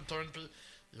your head and turning people.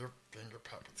 Your finger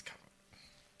puppet's coming.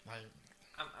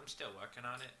 I'm still working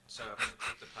on it, so I'm gonna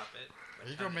take the puppet. Are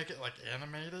you gonna make it like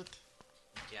animated?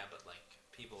 Yeah, but like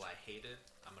people I hated,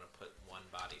 I'm gonna put one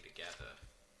body together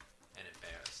and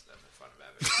embarrass them in front of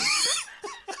everyone.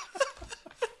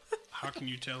 How can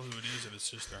you tell who it is if it's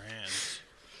just their hands?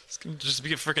 It's gonna just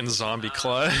be a freaking zombie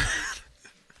Clyde.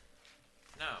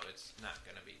 No, it's not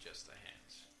gonna be just the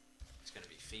hands. It's gonna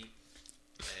be feet,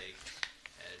 leg,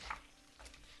 head.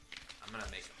 I'm gonna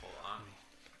make a whole army.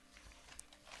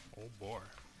 Oh boy.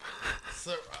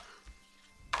 So,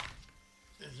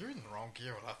 you're in the wrong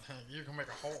guild, I think. You can make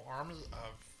a whole army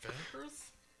of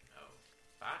fingers? No,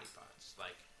 body parts.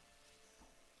 Like,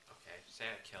 okay, say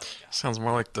I kill a guy. Sounds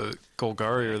more like the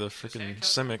Golgari or the Say I freaking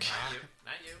kill- Simic.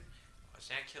 Not you.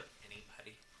 Say I kill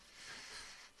anybody.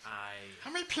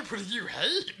 How many people do you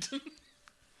hate?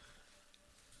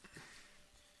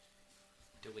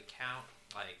 Do we count,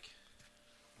 like,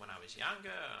 when I was younger?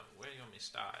 Where do you want me to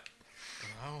start?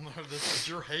 I don't know. This is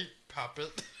your hate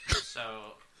puppet.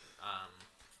 So,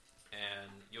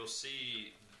 and you'll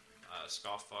see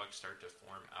Scoffog start to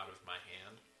form out of my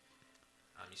hand.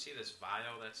 You see this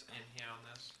vial that's in here on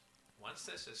this? Once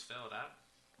this is filled up,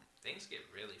 things get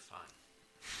really fun.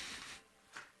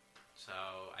 So,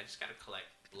 I just gotta collect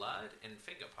blood and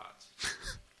finger parts.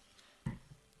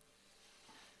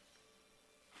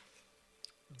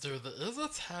 Do the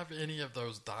Izzets have any of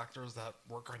those doctors that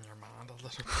work on your mind a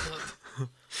little bit?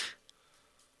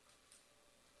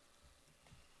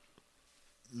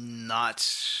 Not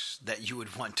that you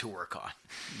would want to work on.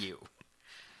 You.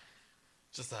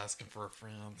 Just asking for a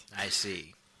friend. I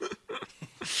see. And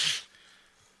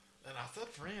I said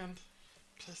friend.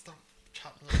 Please don't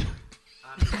chop me up.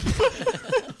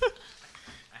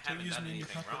 I haven't use done me in your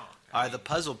anything puppet. wrong. Are the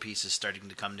puzzle pieces starting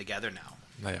to come together now?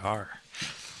 They are.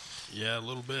 Yeah, a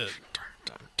little bit.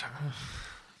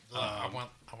 I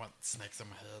want snakes on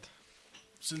my head.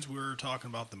 Since we were talking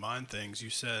about the mind things, you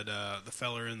said the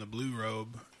feller in the blue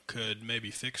robe could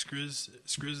maybe fix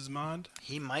Skrizz's mind.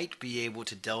 He might be able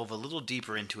to delve a little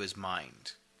deeper into his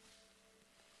mind.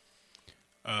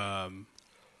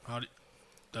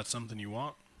 That's something you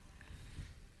want?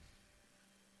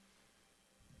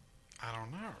 I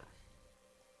don't know.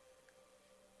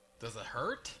 Does it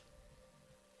hurt?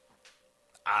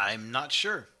 I'm not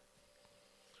sure.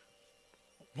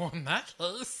 Well, in that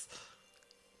case,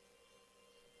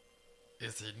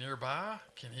 is he nearby?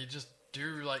 Can he just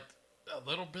do like a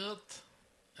little bit?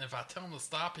 And if I tell him to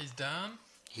stop, he's done?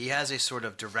 He has a sort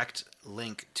of direct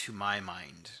link to my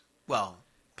mind. Well,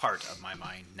 part of my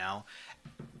mind now.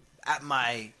 At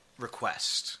my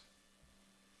request.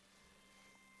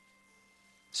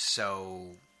 So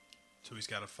he's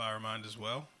got a fire mind as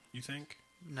well, you think?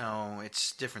 no,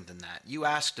 it's different than that. You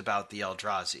asked about the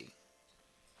Eldrazi.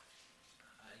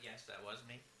 Yes, that was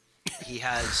me. He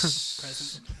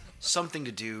has something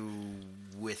to do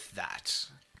with that.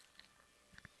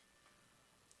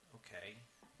 Okay.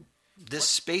 This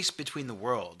space between the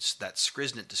worlds that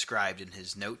Skriznit described in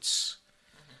his notes,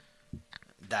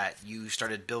 that you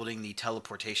started building the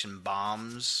teleportation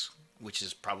bombs, which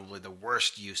is probably the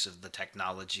worst use of the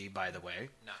technology, by the way.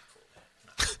 Not cool.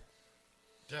 Not cool.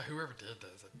 Yeah, whoever did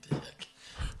that is a dick.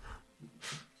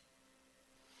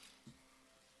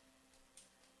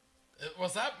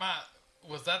 Was that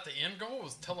the end goal?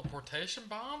 Was teleportation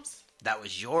bombs? That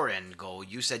was your end goal.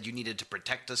 You said you needed to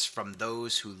protect us from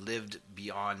those who lived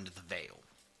beyond the veil.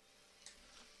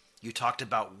 You talked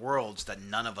about worlds that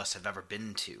none of us have ever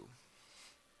been to. You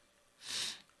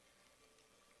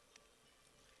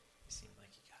seem like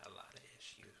you got a lot of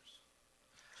issues.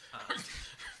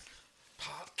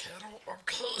 Pot kettle?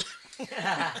 Okay.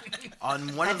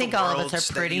 On one I of think the all of worlds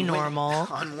us are that pretty you went- normal.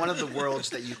 on one of the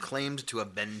worlds that you claimed to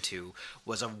have been to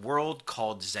was a world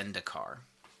called Zendikar.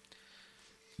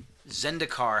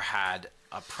 Zendikar had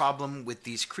a problem with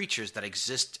these creatures that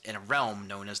exist in a realm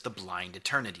known as the Blind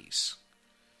Eternities.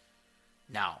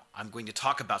 Now, I'm going to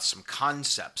talk about some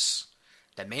concepts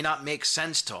that may not make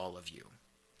sense to all of you.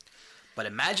 But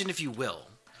imagine, if you will,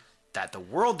 that the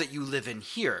world that you live in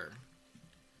here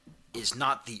is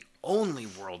not the only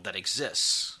world that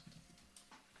exists.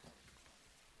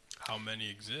 How many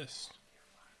exist?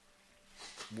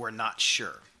 We're not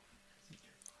sure.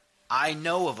 I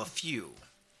know of a few.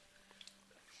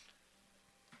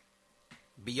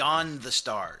 Beyond the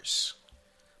stars.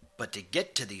 But to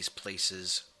get to these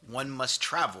places, one must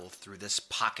travel through this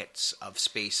pockets of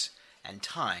space and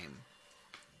time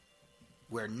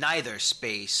where neither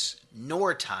space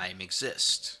nor time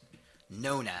exist,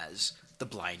 known as the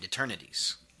Blind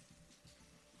Eternities.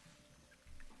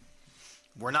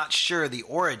 We're not sure the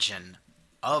origin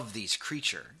of these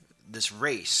this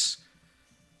race.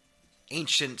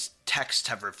 Ancient texts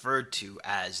have referred to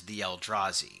as the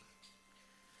Eldrazi.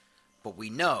 But we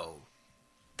know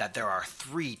that there are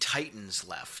 3 titans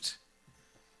left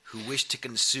who wish to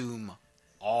consume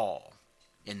all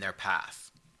in their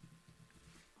path.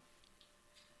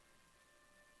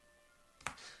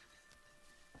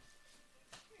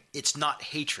 It's not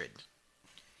hatred.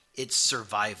 It's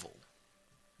survival.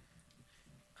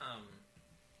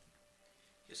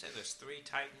 You say there's 3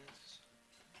 titans.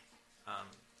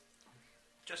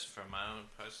 Just for my own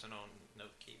personal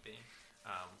note keeping,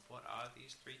 what are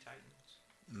these 3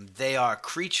 titans? They are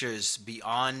creatures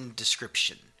beyond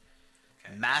description,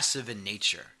 Okay. massive in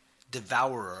nature,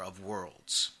 devourer of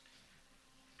worlds.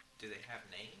 Do they have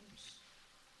names?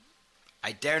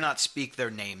 I dare not speak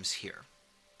their names here.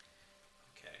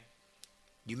 Okay.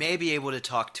 You may be able to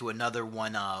talk to another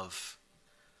one of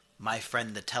my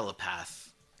friend the telepath.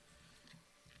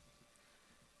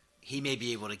 He may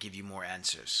be able to give you more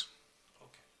answers.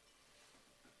 Okay.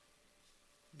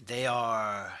 They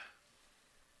are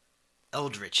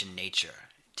eldritch in nature,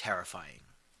 terrifying.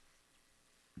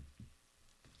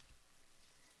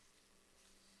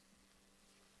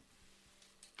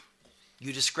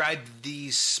 You described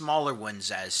these smaller ones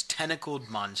as tentacled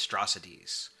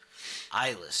monstrosities,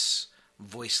 eyeless,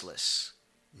 voiceless,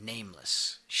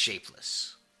 nameless,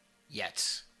 shapeless,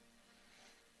 yet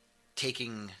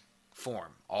taking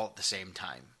form all at the same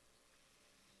time.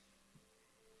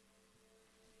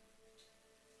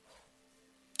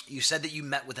 You said that you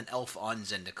met with an elf on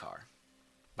Zendikar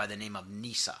by the name of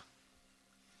Nisa,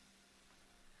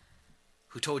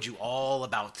 who told you all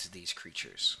about these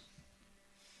creatures.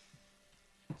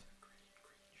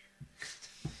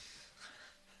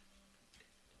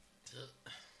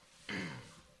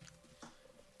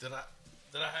 Did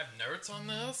I have notes on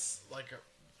this, like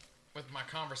with my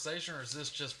conversation, or is this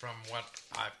just from what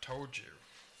I've told you?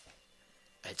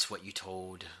 It's what you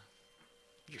told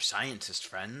your scientist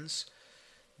friends.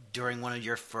 during one of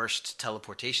your first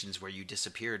teleportations where you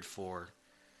disappeared for,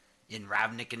 in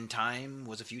Ravnican time,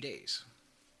 was a few days.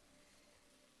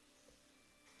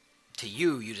 To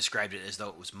you, you described it as though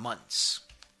it was months.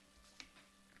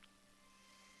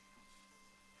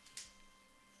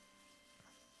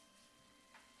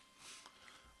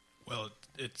 Well,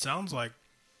 it sounds like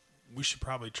we should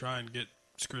probably try and get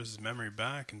Skrizz's memory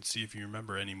back and see if you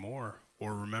remember any more,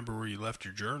 or remember where you left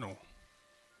your journal.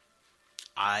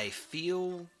 I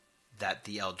feel that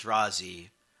the Eldrazi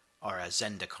are a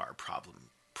Zendikar problem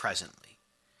presently.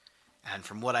 And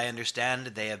from what I understand,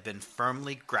 they have been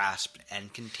firmly grasped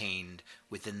and contained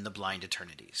within the Blind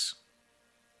Eternities.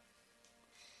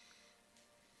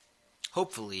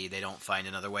 Hopefully, they don't find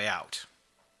another way out.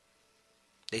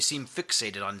 They seem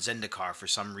fixated on Zendikar for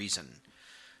some reason.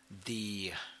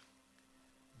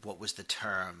 What was the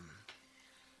term?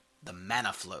 The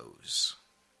mana flows.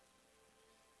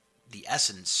 The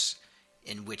essence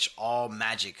in which all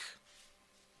magic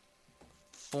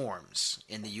forms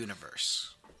in the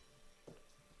universe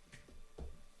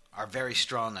are very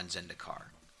strong on Zendikar,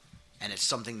 and it's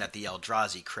something that the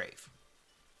Eldrazi crave.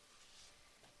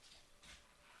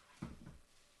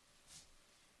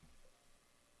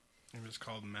 It was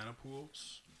called mana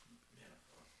pools.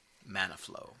 Mana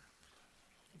flow.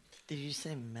 Did you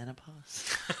say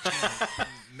menopause?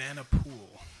 Mana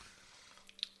pool.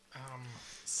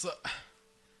 So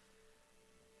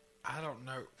I don't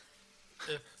know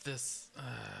if this.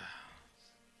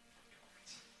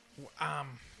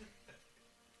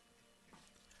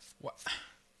 What?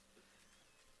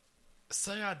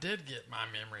 Say I did get my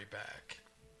memory back.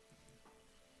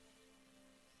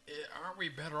 Aren't we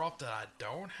better off that I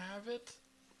don't have it?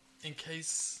 In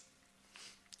case.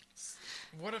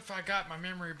 What if I got my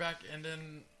memory back and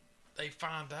then they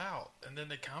find out and then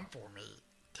they come for me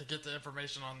to get the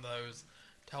information on those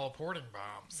teleporting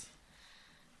bombs?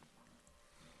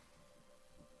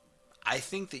 I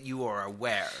think that you are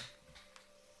aware,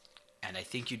 and I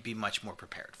think you'd be much more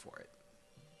prepared for it.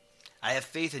 I have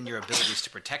faith in your abilities to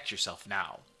protect yourself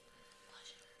now.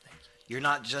 You're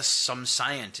not just some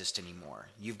scientist anymore.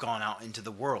 You've gone out into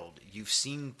the world. You've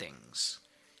seen things.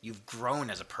 You've grown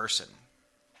as a person.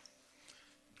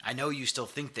 I know you still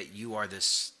think that you are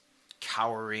this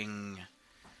cowering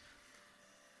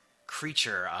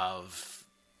creature of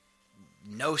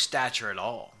no stature at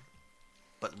all.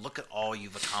 But look at all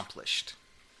you've accomplished.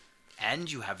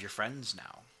 And you have your friends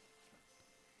now.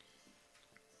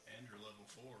 And you're level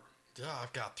 4. Yeah,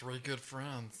 I've got 3 good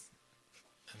friends.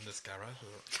 And this guy right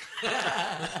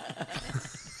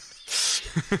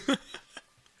here.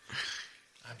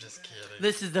 I'm just kidding.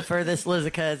 This is the furthest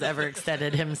Lizica has ever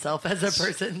extended himself as a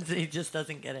person. He just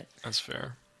doesn't get it. That's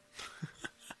fair.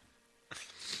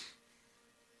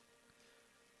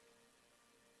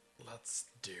 Let's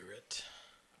do it.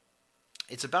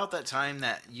 It's about that time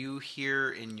that you hear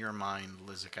in your mind,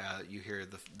 Lizica, you hear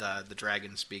the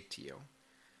dragon speak to you.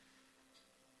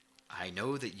 I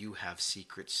know that you have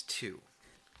secrets too.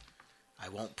 I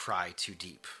won't pry too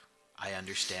deep. I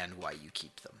understand why you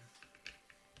keep them.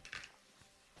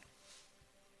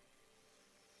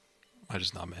 I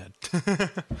just not mad. Just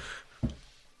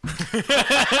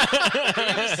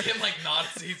him like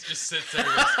nods. He just sits there.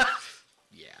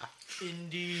 Yeah.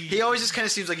 Indeed. He always just kind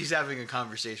of seems like he's having a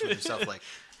conversation with himself, like,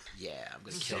 yeah, I'm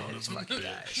going to kill these fucking You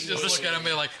guys. just look at him and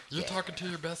be like, "You're talking to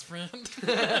your best friend."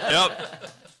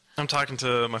 Yep. I'm talking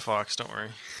to my fox, don't worry.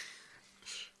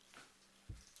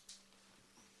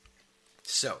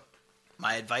 So,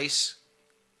 my advice,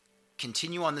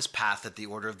 continue on this path that the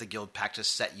Order of the Guild Pact has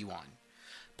set you on.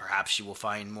 Perhaps you will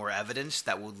find more evidence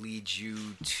that will lead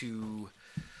you to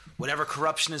whatever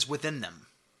corruption is within them.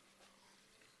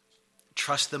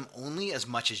 Trust them only as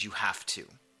much as you have to.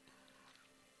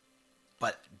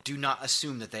 But do not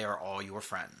assume that they are all your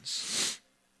friends.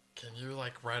 Can you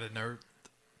like write a note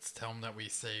to tell him that we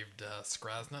saved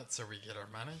Skraznut so we get our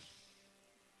money?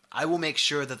 I will make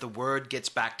sure that the word gets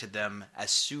back to them as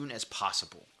soon as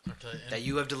possible. Okay. And That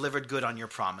you have delivered good on your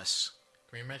promise.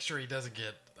 can we make sure he doesn't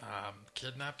get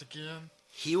kidnapped again?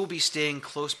 He will be staying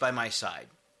close by my side.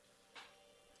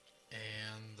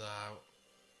 And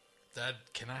Dad,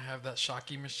 can I have that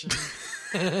Shocky machine?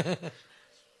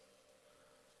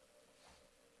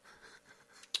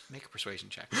 Make a persuasion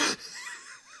check.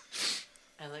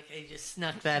 I like how you just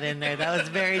snuck that in there. That was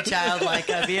very childlike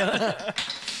of you. Hang on. Yeah.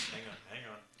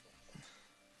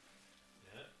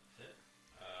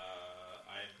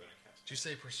 I am going to cast. Did you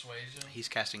say persuasion? He's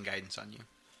casting guidance on you.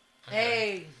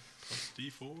 Hey. Plus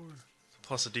D4.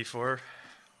 Plus a D4.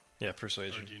 Yeah, Or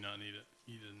persuasion. do you not need it?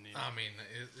 You didn't need it. I mean,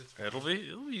 it's. It'll be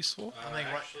useful. I think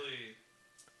Actually,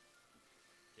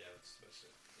 yeah, that's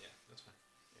it. Yeah, that's fine.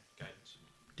 Yeah.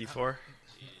 D4.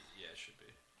 Yeah, it should be. I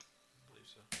believe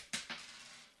so.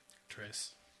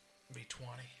 Trace. Be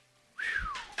 20.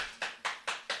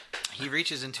 He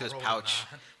reaches into his Roll a pouch.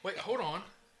 9. Wait, hold on.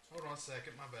 Hold on a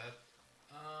second. My bad.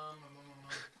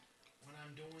 When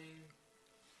I'm doing.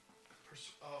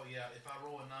 Oh, yeah. If I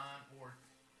roll a 9 or.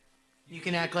 You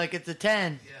can act like it's a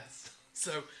 10. Yes.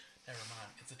 So, never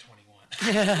mind. It's a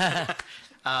 21.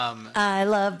 I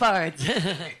love bards.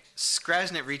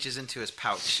 Skrasnet reaches into his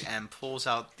pouch and pulls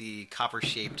out the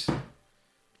copper-shaped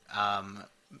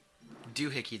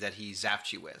doohickey that he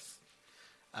zapped you with.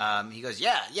 He goes,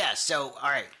 yeah, so, all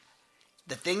right.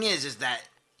 The thing is that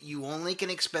you only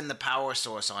can expend the power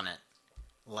source on it,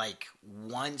 like,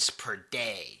 once per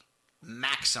day,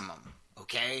 maximum,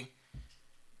 okay?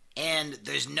 And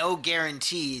there's no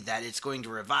guarantee that it's going to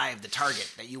revive the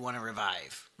target that you want to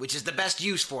revive, which is the best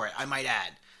use for it, I might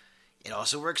add. It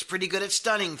also works pretty good at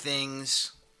stunning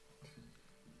things.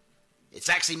 It's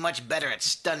actually much better at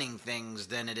stunning things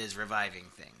than it is reviving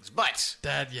things. But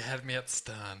Dad, you had me at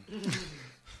stun.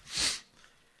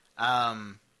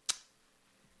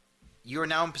 you are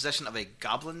now in possession of a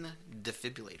goblin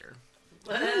defibrillator.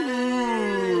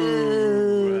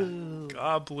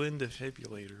 Goblin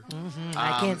defibrillator.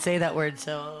 I can't say that word,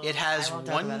 so It has I won't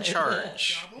talk one about it.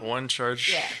 charge. One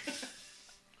charge. Yeah.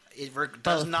 It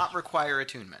does Both. not require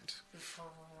attunement.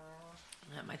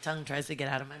 My tongue tries to get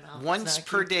out of my mouth. Once It's not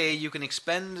per cute. day, you can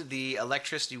expend the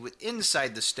electricity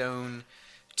inside the stone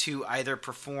to either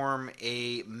perform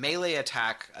a melee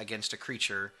attack against a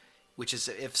creature, which is,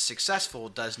 if successful,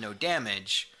 does no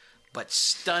damage, but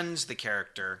stuns the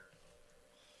character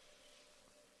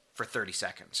for 30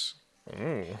 seconds.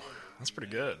 Ooh, that's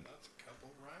pretty good. That's a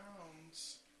couple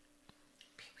rounds.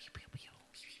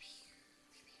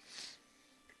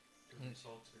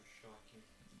 Results are shocking.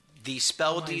 The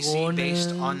spell my DC based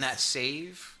on goodness. that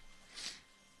save...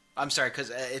 I'm sorry, because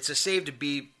it's a save to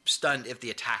be stunned if the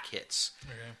attack hits.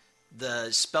 Okay.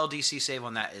 The spell DC save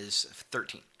on that is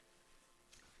 13.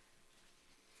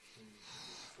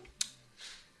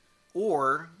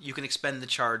 Or you can expend the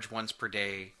charge once per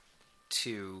day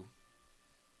to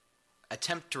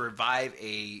attempt to revive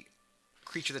a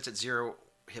creature that's at 0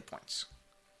 hit points.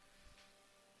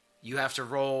 You have to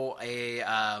roll a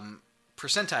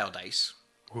percentile dice.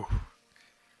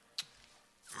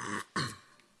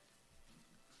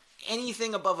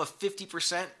 Anything above a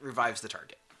 50% revives the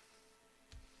target.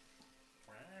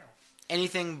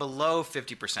 Anything below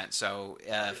 50%, so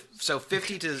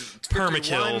 50 to 51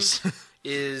 Permakills.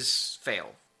 is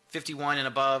fail. 51 and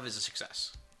above is a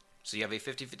success. So you have a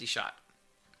 50-50 shot.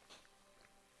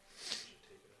 You should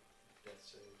take a death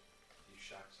save. If you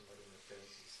shock somebody in the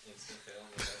face, it's instant fail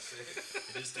on the death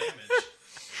save. It is damage.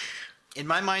 In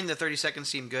my mind, the 30 seconds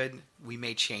seem good. We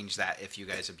may change that if you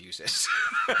guys abuse it.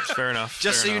 Fair enough.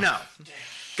 Just fair so you enough. know.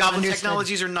 Goblin Understood.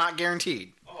 technologies are not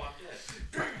guaranteed. Oh, I'm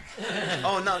dead.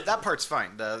 Oh, no, that part's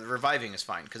fine. The reviving is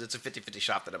fine, because it's a 50-50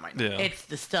 shot that it might not. Yeah. It's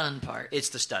the stun part. It's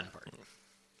the stun part.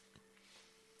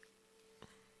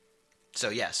 So,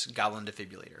 yes, Goblin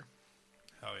Defibrillator.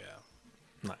 Oh yeah,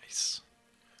 Nice.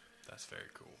 that's very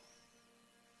cool.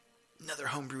 Another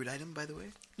homebrewed item, by the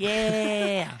way.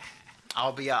 Yeah.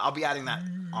 I'll be adding that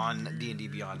on D&D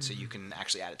Beyond, so you can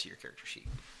actually add it to your character sheet.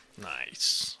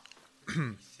 Nice. So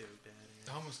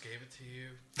bad. I almost gave it to you.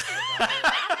 Thought about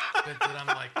it, but then I'm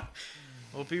like,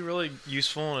 Will it be really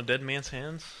useful in a dead man's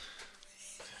hands?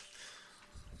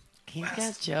 He's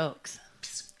got jokes.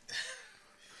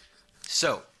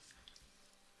 So,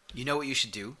 you know what you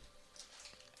should do.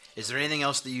 Is there anything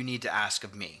else that you need to ask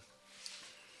of me?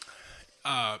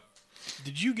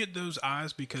 Did you get those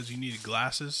eyes because you needed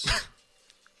glasses?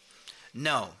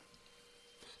 No.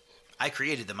 I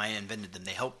created them. I invented them.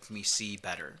 They help me see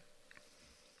better.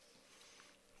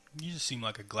 You just seem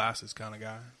like a glasses kind of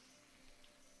guy.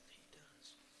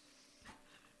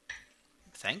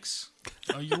 Thanks.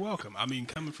 Oh, you're welcome. I mean,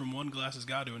 coming from one glasses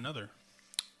guy to another.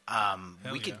 We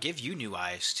yeah. could give you new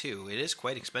eyes, too. It is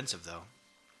quite expensive, though.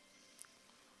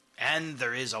 And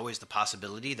there is always the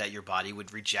possibility that your body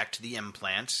would reject the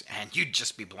implant, and you'd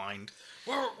just be blind.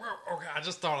 whoa, okay, I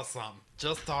just thought of something.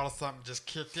 Just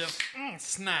kicked in.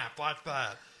 Snap, like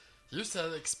that. You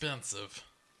said expensive.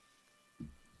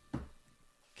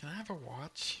 Can I have a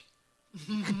watch?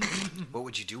 What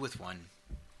would you do with one?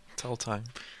 Tell time.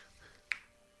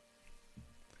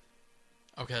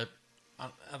 Okay,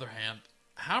 on the other hand,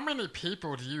 how many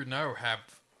people do you know have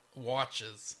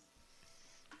watches?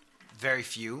 Very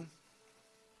few.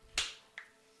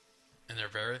 And they're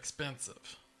very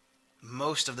expensive.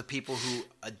 Most of the people who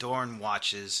adorn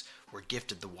watches were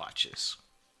gifted the watches.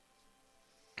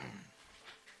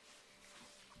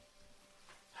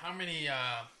 How many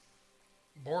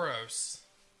Boros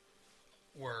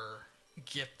were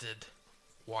gifted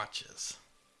watches.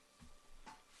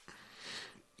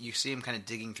 You see him kind of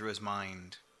digging through his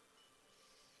mind.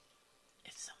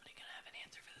 Is somebody gonna have an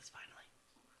answer for this finally?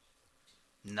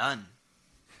 None.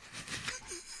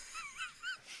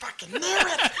 Fucking knew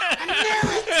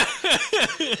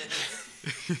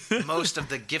it! Most of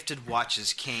the gifted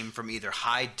watches came from either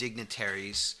high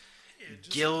dignitaries,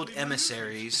 guild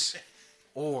emissaries,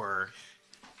 or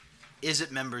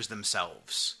ISIT members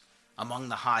themselves, among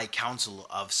the High Council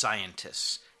of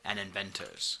Scientists and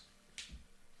Inventors.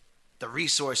 The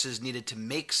resources needed to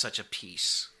make such a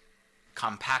piece,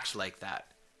 compact like that,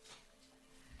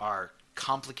 are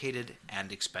complicated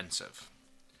and expensive.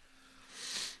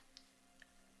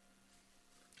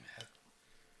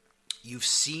 You've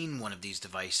seen one of these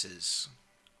devices.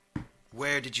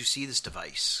 Where did you see this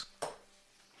device?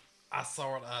 I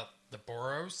saw it at the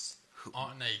Boros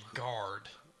on a guard.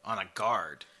 On a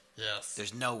guard. Yes.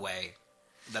 There's no way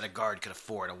that a guard could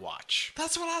afford a watch.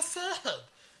 That's what I said.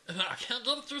 And I can't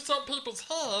get it through some people's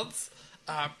heads.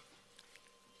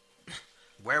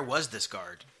 Where was this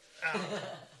guard?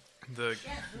 The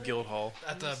guild hall.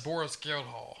 At the Boros Guild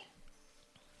Hall.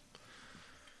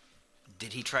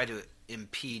 Did he try to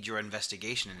impede your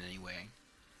investigation in any way?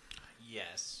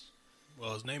 Yes.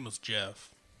 Well, his name was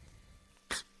Jeff.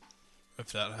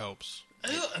 If that helps.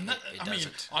 And that, it I mean,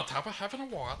 doesn't. on top of having a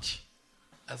watch,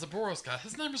 as a Boros guy,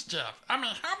 his name is Jeff. I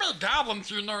mean, how many goblins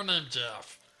do you know named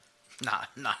Jeff? None.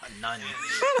 And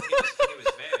he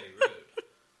was very rude.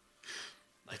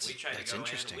 Like, we tried that's to go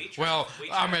interesting. in. We tried, Well,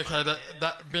 we I tried mean, to find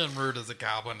that being rude as a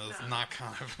goblin is not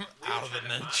kind of out of the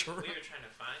nature. We were trying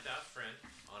to find our friend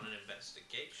on an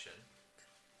investigation.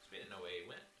 'Cause we didn't know where he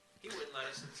went. He wouldn't let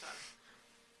us inside.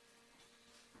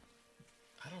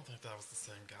 I don't think that was the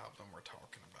same goblin we're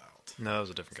talking about. No, that was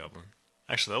a different goblin.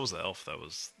 Actually, that was the elf. That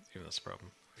was even that's the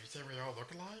problem. You think we all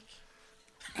look alike?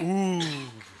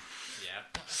 Yeah.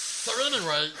 So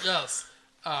anyway, yes,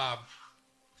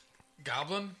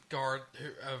 goblin guard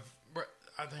who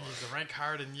I think he's a rank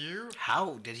higher than you.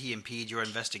 How did he impede your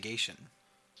investigation?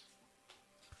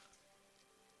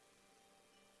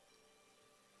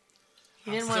 He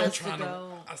didn't I'm want us still to trying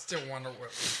go. I still wonder what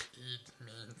impede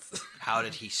means. How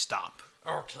did he stop?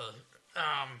 Okay.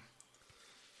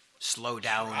 Slow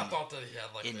down, I thought that he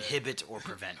had like inhibit, or a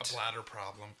prevent? bladder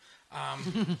problem.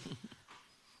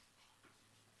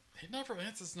 He never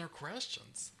answers no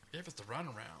questions. He gave us the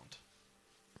runaround.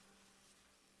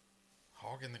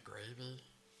 Hog in the gravy.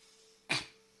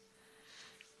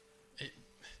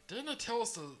 Didn't it tell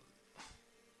us to...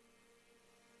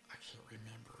 I can't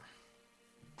remember.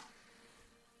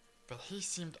 But he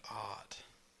seemed odd.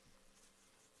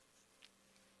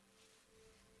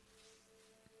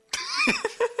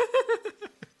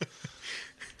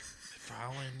 If I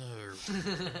only knew.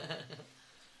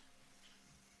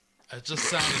 It just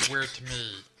sounded weird to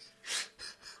me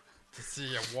to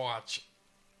see a watch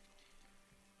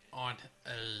on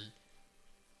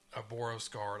a Boros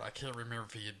guard. I can't remember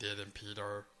if he did impede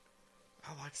or...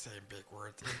 I like saying big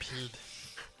words.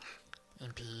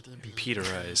 Impede.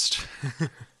 Peterized.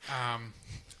 I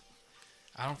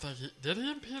don't think he... Did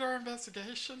he impede our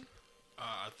investigation?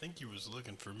 I think he was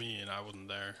looking for me, and I wasn't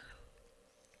there.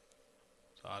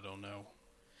 So I don't know.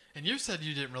 And you said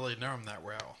you didn't really know him that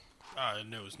well. I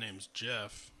know his name's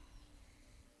Jeff.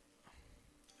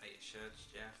 Are you sure it's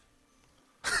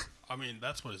Jeff? I mean,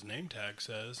 that's what his name tag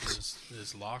says.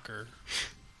 His locker.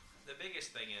 The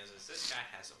biggest thing is this guy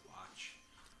has a watch,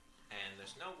 and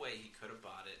there's no way he could have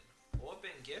bought it or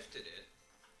been gifted it.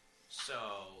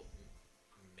 So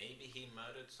maybe he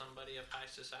murdered somebody of high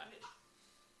society.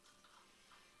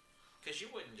 Because you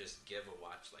wouldn't just give a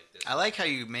watch like this. I like how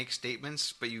you make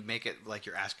statements, but you make it like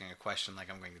you're asking a question, like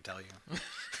I'm going to tell you.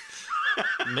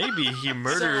 Maybe he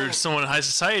murdered someone in high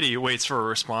society who waits for a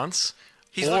response.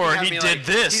 He's Or looking at he me did like-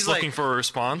 this he's looking like, for a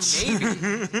response.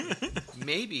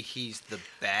 Maybe he's the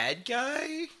bad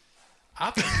guy?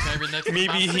 I think maybe next Maybe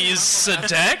time I see he's him, I'm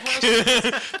gonna ask him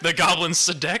Sadek. The goblin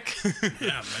Sadek.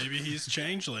 Yeah, maybe he's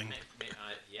changeling.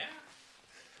 Yeah.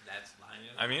 That's lining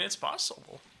up. I mean, it's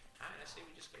possible. I say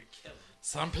we just go kill him.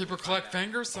 Some people collect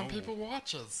fingers, some people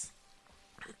watches.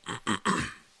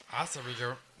 I said we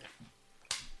go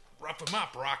rough him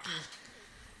up, Rocky.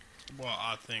 Well,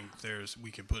 I think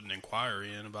we could put an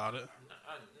inquiry in about it.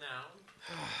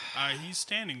 No. He's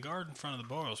standing guard in front of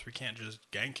the Boros. We can't just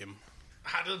gank him.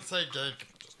 I didn't say gank him.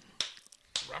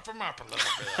 Just rough him up a little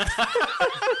bit.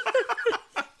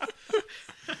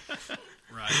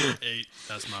 Right, 8.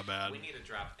 That's my bad. We need to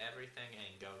drop everything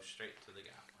and go straight to the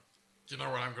goblin. You know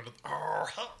what I'm gonna... Oh,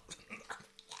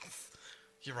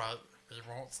 you're right. He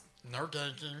wants no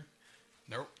ganking.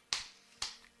 Nope.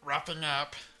 Wrapping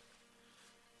up.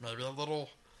 Maybe a little.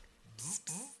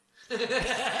 You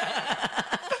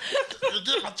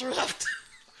get my drift.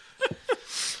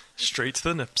 Straight to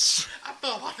the nips. I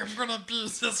feel like I'm gonna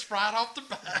abuse this right off the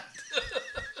bat.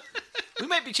 We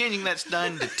might be changing that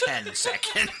stun to 10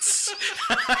 seconds.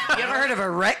 You ever heard of a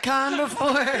retcon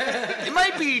before? It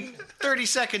might be 30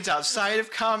 seconds outside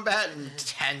of combat and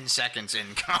 10 seconds in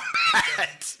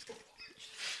combat.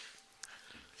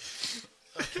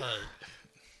 Okay.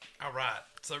 All right.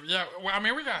 So yeah, well, I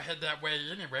mean, we gotta head that way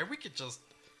anyway. We could just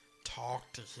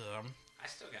talk to him. I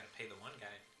still gotta pay the one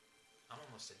guy. I'm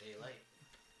almost a day late.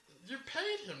 You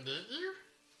paid him, didn't you?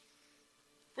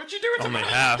 What'd you do with the Only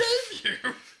money half. he gave you?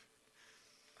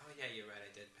 Oh yeah, you're right. I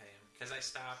did pay him because I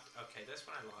stopped. Okay, that's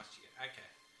when I lost you. Okay,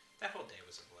 that whole day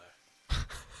was a blur.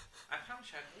 I promise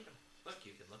you, I paid him. Look,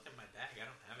 you can look in my bag. I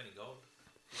don't have any gold.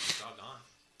 It's all gone.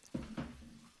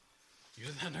 You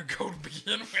didn't have no gold to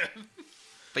begin with.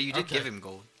 But you did Okay. give him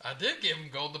gold. I did give him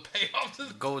gold to pay off the.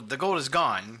 The gold is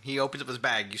gone. He opens up his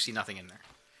bag. You see nothing in there.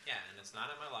 Yeah, and it's not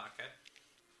in my locker.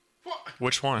 What?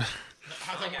 Which one?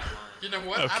 I don't, got one. you know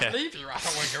what? Okay. I believe you. I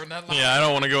don't want to go in that line. Yeah, I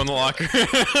don't want to go in the locker. I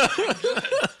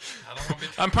don't want to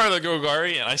be. I'm part of the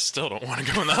Gogari, and I still don't want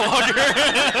to go in that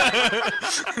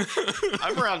locker.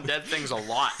 I'm around dead things a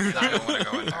lot. And I don't want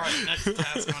to go in All there. right, next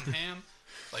task on hand.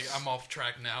 Like, I'm off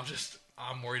track now. Just,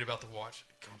 I'm worried about the watch.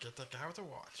 Go get that guy with the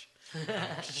watch.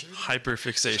 Shoot him.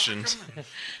 Hyperfixation. Shock him.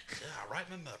 Yeah, right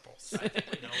in the nipples. I think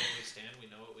we know where we stand. We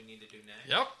know what we need to do next.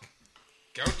 Yep.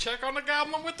 Go check on the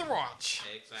goblin with the watch.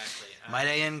 Exactly. Might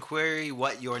I inquiry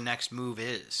what your next move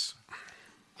is?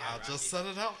 I just said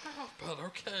it out loud, but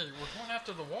okay, we're going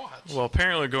after the watch. Well,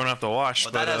 apparently going off the watch,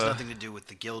 Well, but that has nothing to do with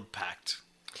the guild pact.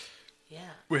 Yeah.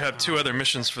 we have 2 other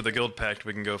missions for the Guild Pact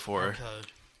we can go for. Okay.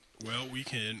 Well, we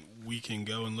can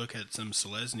go and look at some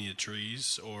Selesnya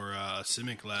trees or a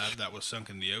Simic lab that was sunk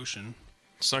in the ocean.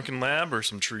 Sunken lab or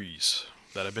some trees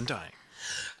that have been dying.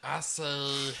 I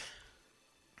say,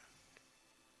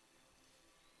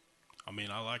 I mean,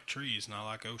 I like trees and I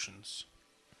like oceans,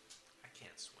 I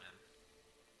can't swim.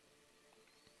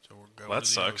 so we're going. Well, that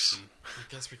to the sucks. ocean.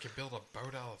 I guess we could build a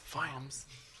boat out of bombs.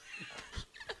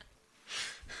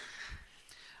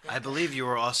 I believe you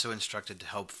were also instructed to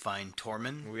help find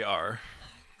Tormund. We are.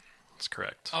 That's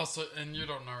correct. Also, and you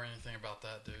don't know anything about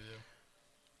that, do you?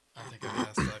 I think I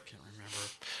asked that. I can't remember.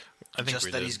 I think Just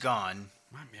we that did. he's gone.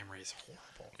 My memory is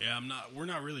horrible. Yeah, we're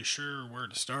not really sure where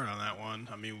to start on that one.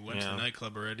 I mean, we went to Yeah. the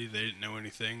nightclub already. They didn't know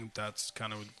anything. That's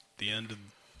kind of the end of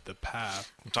the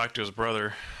path. Talked to his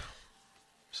brother.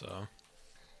 So,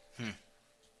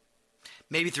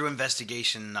 Maybe through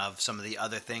investigation of some of the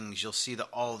other things, you'll see that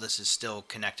all of this is still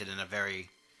connected in a very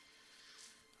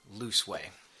loose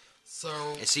way.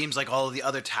 So, It seems like all of the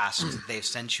other tasks they've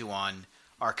sent you on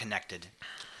are connected.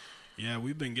 Yeah,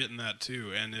 we've been getting that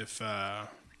too. And if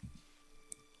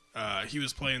he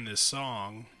was playing this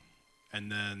song, and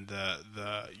then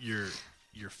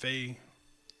your Fae,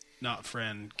 not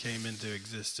friend, came into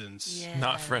existence, Yeah.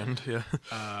 not friend,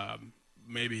 yeah.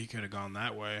 maybe he could have gone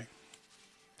that way.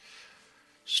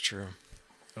 It's true.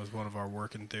 That was one of our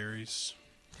working theories.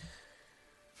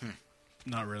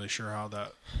 Not really sure how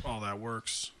all that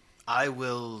works. I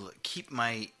will keep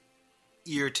my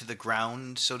ear to the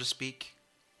ground, so to speak.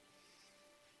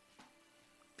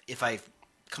 If I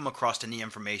come across any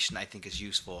information I think is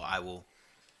useful, I will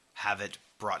have it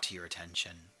brought to your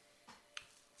attention.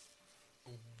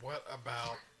 what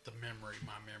about the memory,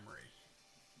 my memory?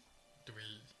 Do we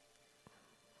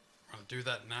want to do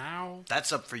that now?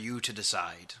 That's up for you to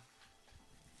decide.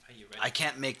 Are you ready? I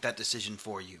can't make that decision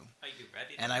for you. Are you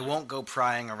ready? And I won't go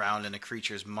prying around in a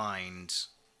creature's mind,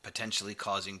 potentially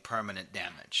causing permanent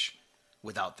damage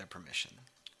without their permission.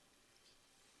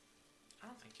 I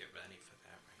don't think you're ready for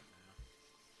that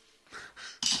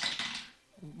right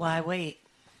now. Why wait?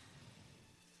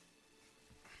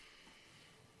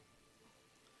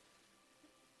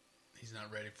 He's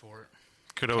not ready for it.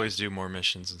 Could always do more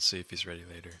missions and see if he's ready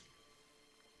later.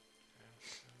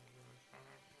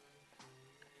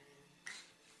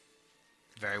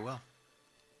 Very well.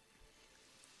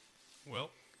 Well,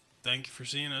 thank you for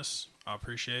seeing us. I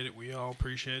appreciate it. We all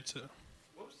appreciate it.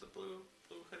 What was the blue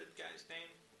hooded guy's name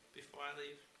before I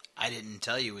leave? I didn't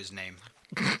tell you his name.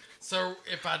 So,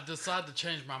 if I decide to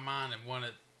change my mind and want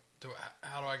it,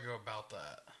 how do I go about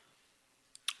that?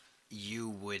 You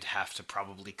would have to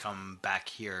probably come back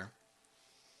here.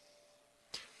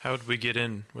 How would we get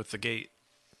in with the gate?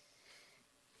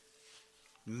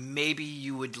 Maybe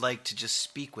you would like to just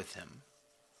speak with him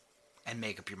and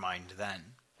make up your mind then.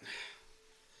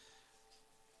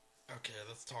 Okay,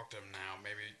 let's talk to him now.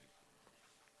 Maybe.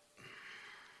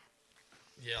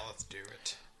 Yeah, let's do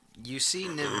it. You see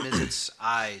Niv Mizzet's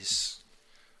eyes,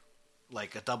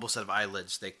 like a double set of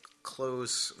eyelids. They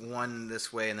close one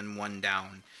this way and then one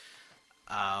down.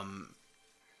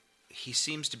 He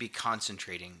seems to be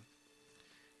concentrating.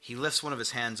 He lifts one of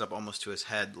his hands up almost to his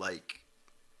head, like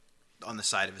on the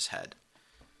side of his head.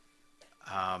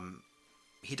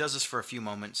 He does this for a few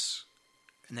moments,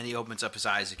 and then he opens up his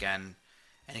eyes again,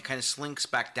 and he kind of slinks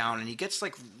back down, and he gets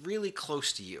like really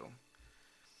close to you.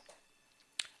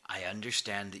 I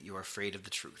understand that you are afraid of the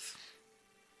truth.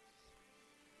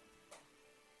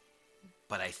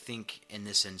 But I think in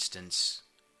this instance,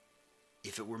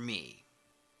 if it were me,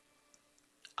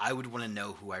 I would want to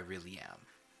know who I really am.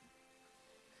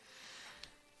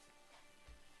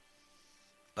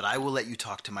 But I will let you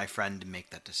talk to my friend and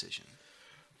make that decision.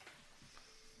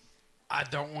 I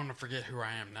don't want to forget who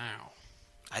I am now.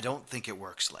 I don't think it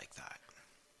works like that.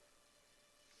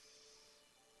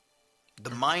 The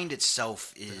mind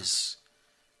itself is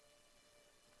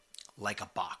like a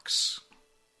box.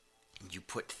 You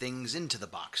put things into the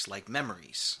box, like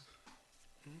memories.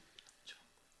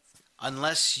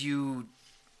 Unless you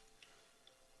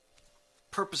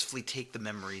purposefully take the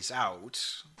memories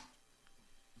out,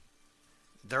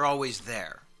 they're always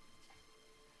there.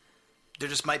 There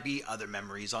just might be other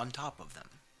memories on top of them.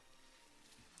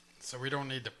 So we don't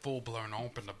need to full-blown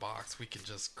open the box. We can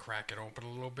just crack it open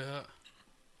a little bit.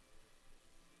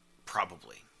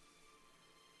 Probably.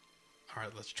 All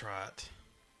right, let's try it.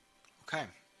 Okay.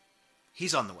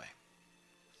 He's on the way.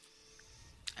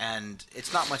 And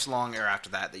it's not much longer after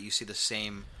that you see the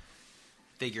same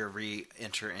figure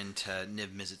re-enter into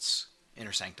Niv Mizzet's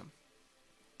inner sanctum.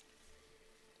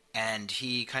 And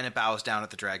he kind of bows down at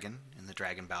the dragon, and the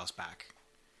dragon bows back.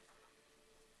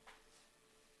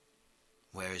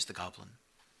 Where is the goblin?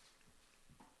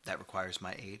 That requires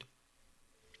my aid.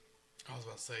 I was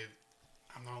about to say,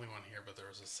 I'm the only one here, but there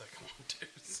was a second one too.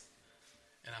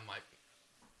 And I'm like,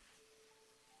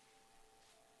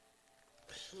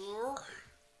 here?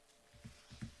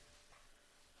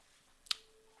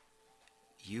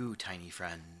 You, tiny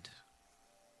friend.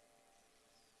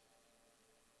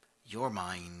 Your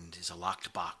mind is a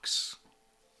locked box.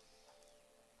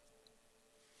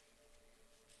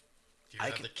 Do you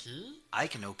have the key? I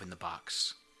can open the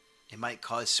box. It might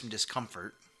cause some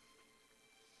discomfort.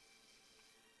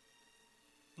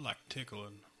 Like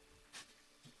tickling.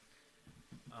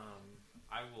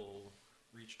 I will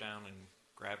reach down and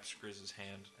grab Skrizz's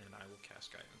hand, and I will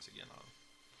cast guidance again on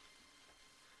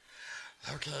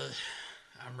him. Okay,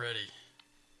 I'm ready.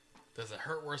 Does it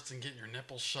hurt worse than getting your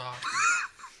nipples shot?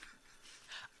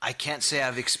 I can't say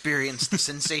I've experienced the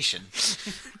sensation.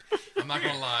 I'm not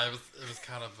gonna lie, it was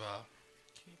kind of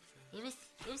it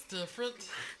was different.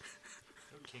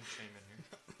 No kink shame in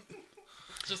here.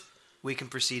 Just We can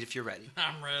proceed if you're ready.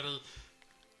 I'm ready.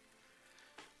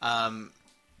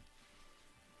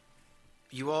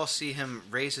 You all see him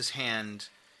raise his hand,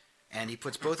 and he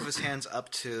puts both of his hands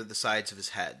up to the sides of his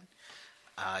head.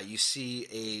 You see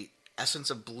a essence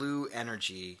of blue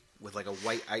energy with like a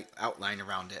white outline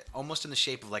around it, almost in the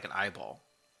shape of like an eyeball,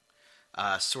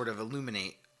 sort of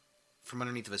illuminate from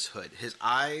underneath of his hood. His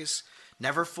eyes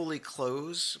never fully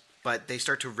close, but they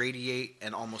start to radiate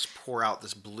and almost pour out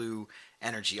this blue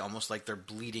energy, almost like they're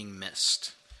bleeding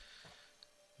mist.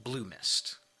 Blue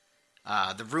mist.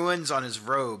 The runes on his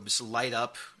robes light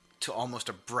up to almost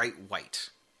a bright white.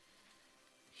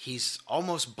 He's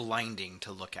almost blinding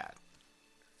to look at.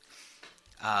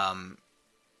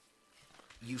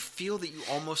 You feel that you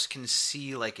almost can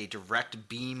see like a direct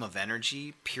beam of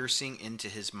energy piercing into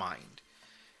his mind.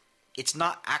 It's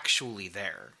not actually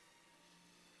there,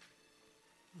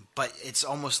 but it's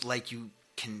almost like you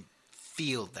can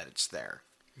feel that it's there.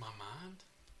 My mind?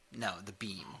 No, the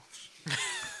beam. If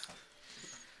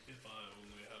I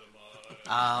only had a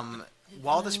mind.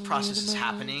 While this process is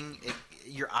happening,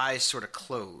 your eyes sort of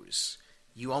close.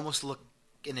 You almost look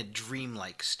in a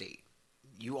dreamlike state.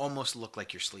 You almost look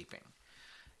like you're sleeping.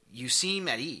 You seem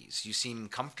at ease. You seem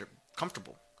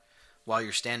comfortable while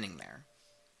you're standing there.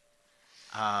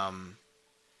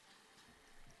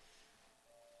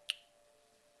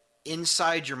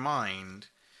 Inside your mind,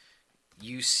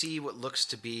 you see what looks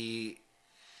to be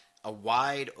a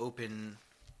wide open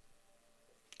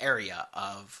area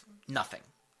of nothing,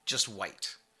 just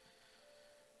white.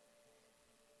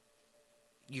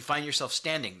 You find yourself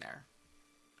standing there.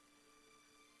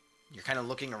 You're kind of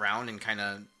looking around and kind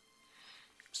of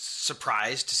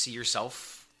surprised to see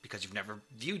yourself because you've never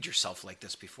viewed yourself like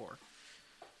this before.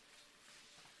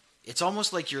 It's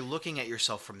almost like you're looking at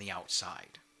yourself from the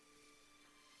outside.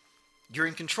 You're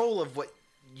in control of what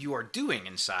you are doing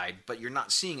inside, but you're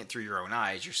not seeing it through your own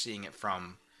eyes. You're seeing it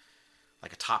from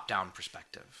like a top-down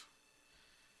perspective.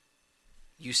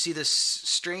 You see this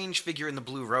strange figure in the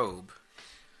blue robe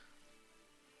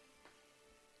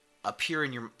appear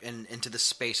into this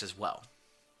space as well.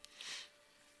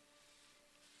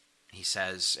 He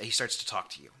starts to talk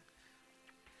to you.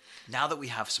 Now that we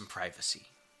have some privacy,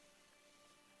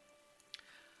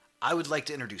 I would like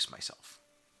to introduce myself.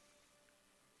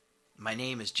 My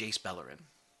name is Jace Bellerin.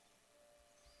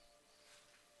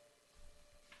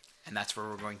 And that's where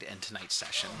we're going to end tonight's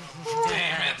session.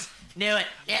 Damn it. Knew it.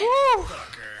 Yeah.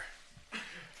 Fucker.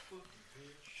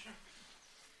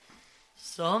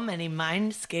 So many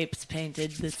mindscapes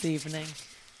painted this evening.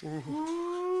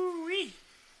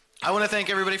 I want to thank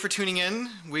everybody for tuning in.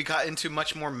 We got into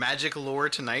much more magic lore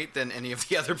tonight than any of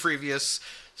the other previous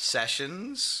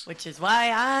sessions. Which is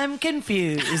why I'm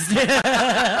confused.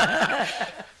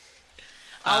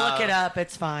 I'll look it up.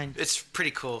 It's fine. It's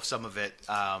pretty cool, some of it.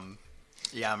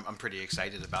 Yeah, I'm pretty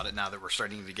excited about it now that we're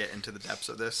starting to get into the depths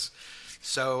of this.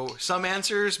 So, some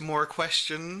answers, more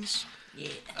questions.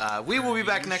 Yeah. We will be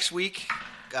back next week,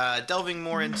 delving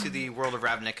more into the world of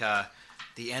Ravnica,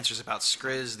 the answers about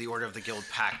Skriz, the Order of the Guild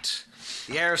Pact,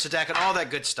 the Heir of Sadek, and all that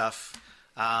good stuff.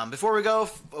 Before we go,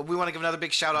 we want to give another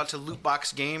big shout out to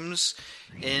Lootbox Games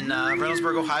in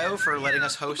Reynoldsburg, Ohio, for letting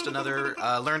us host another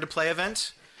Learn to Play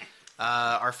event.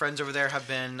 Our friends over there have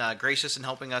been gracious in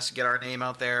helping us get our name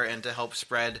out there and to help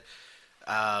spread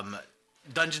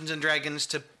Dungeons & Dragons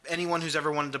to anyone who's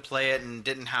ever wanted to play it and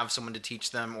didn't have someone to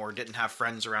teach them or didn't have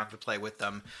friends around to play with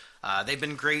them. They've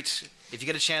been great. If you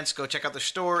get a chance, go check out their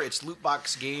store. It's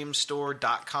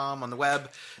lootboxgamestore.com on the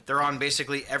web. They're on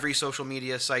basically every social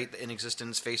media site in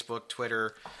existence, Facebook,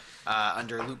 Twitter.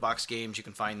 Under Lootbox Games, you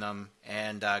can find them.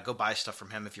 And go buy stuff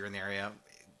from him if you're in the area,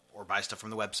 or buy stuff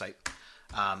from the website.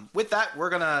 With that, we're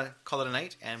going to call it a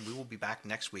night, and we will be back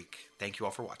next week. Thank you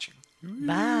all for watching.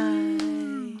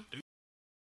 Bye.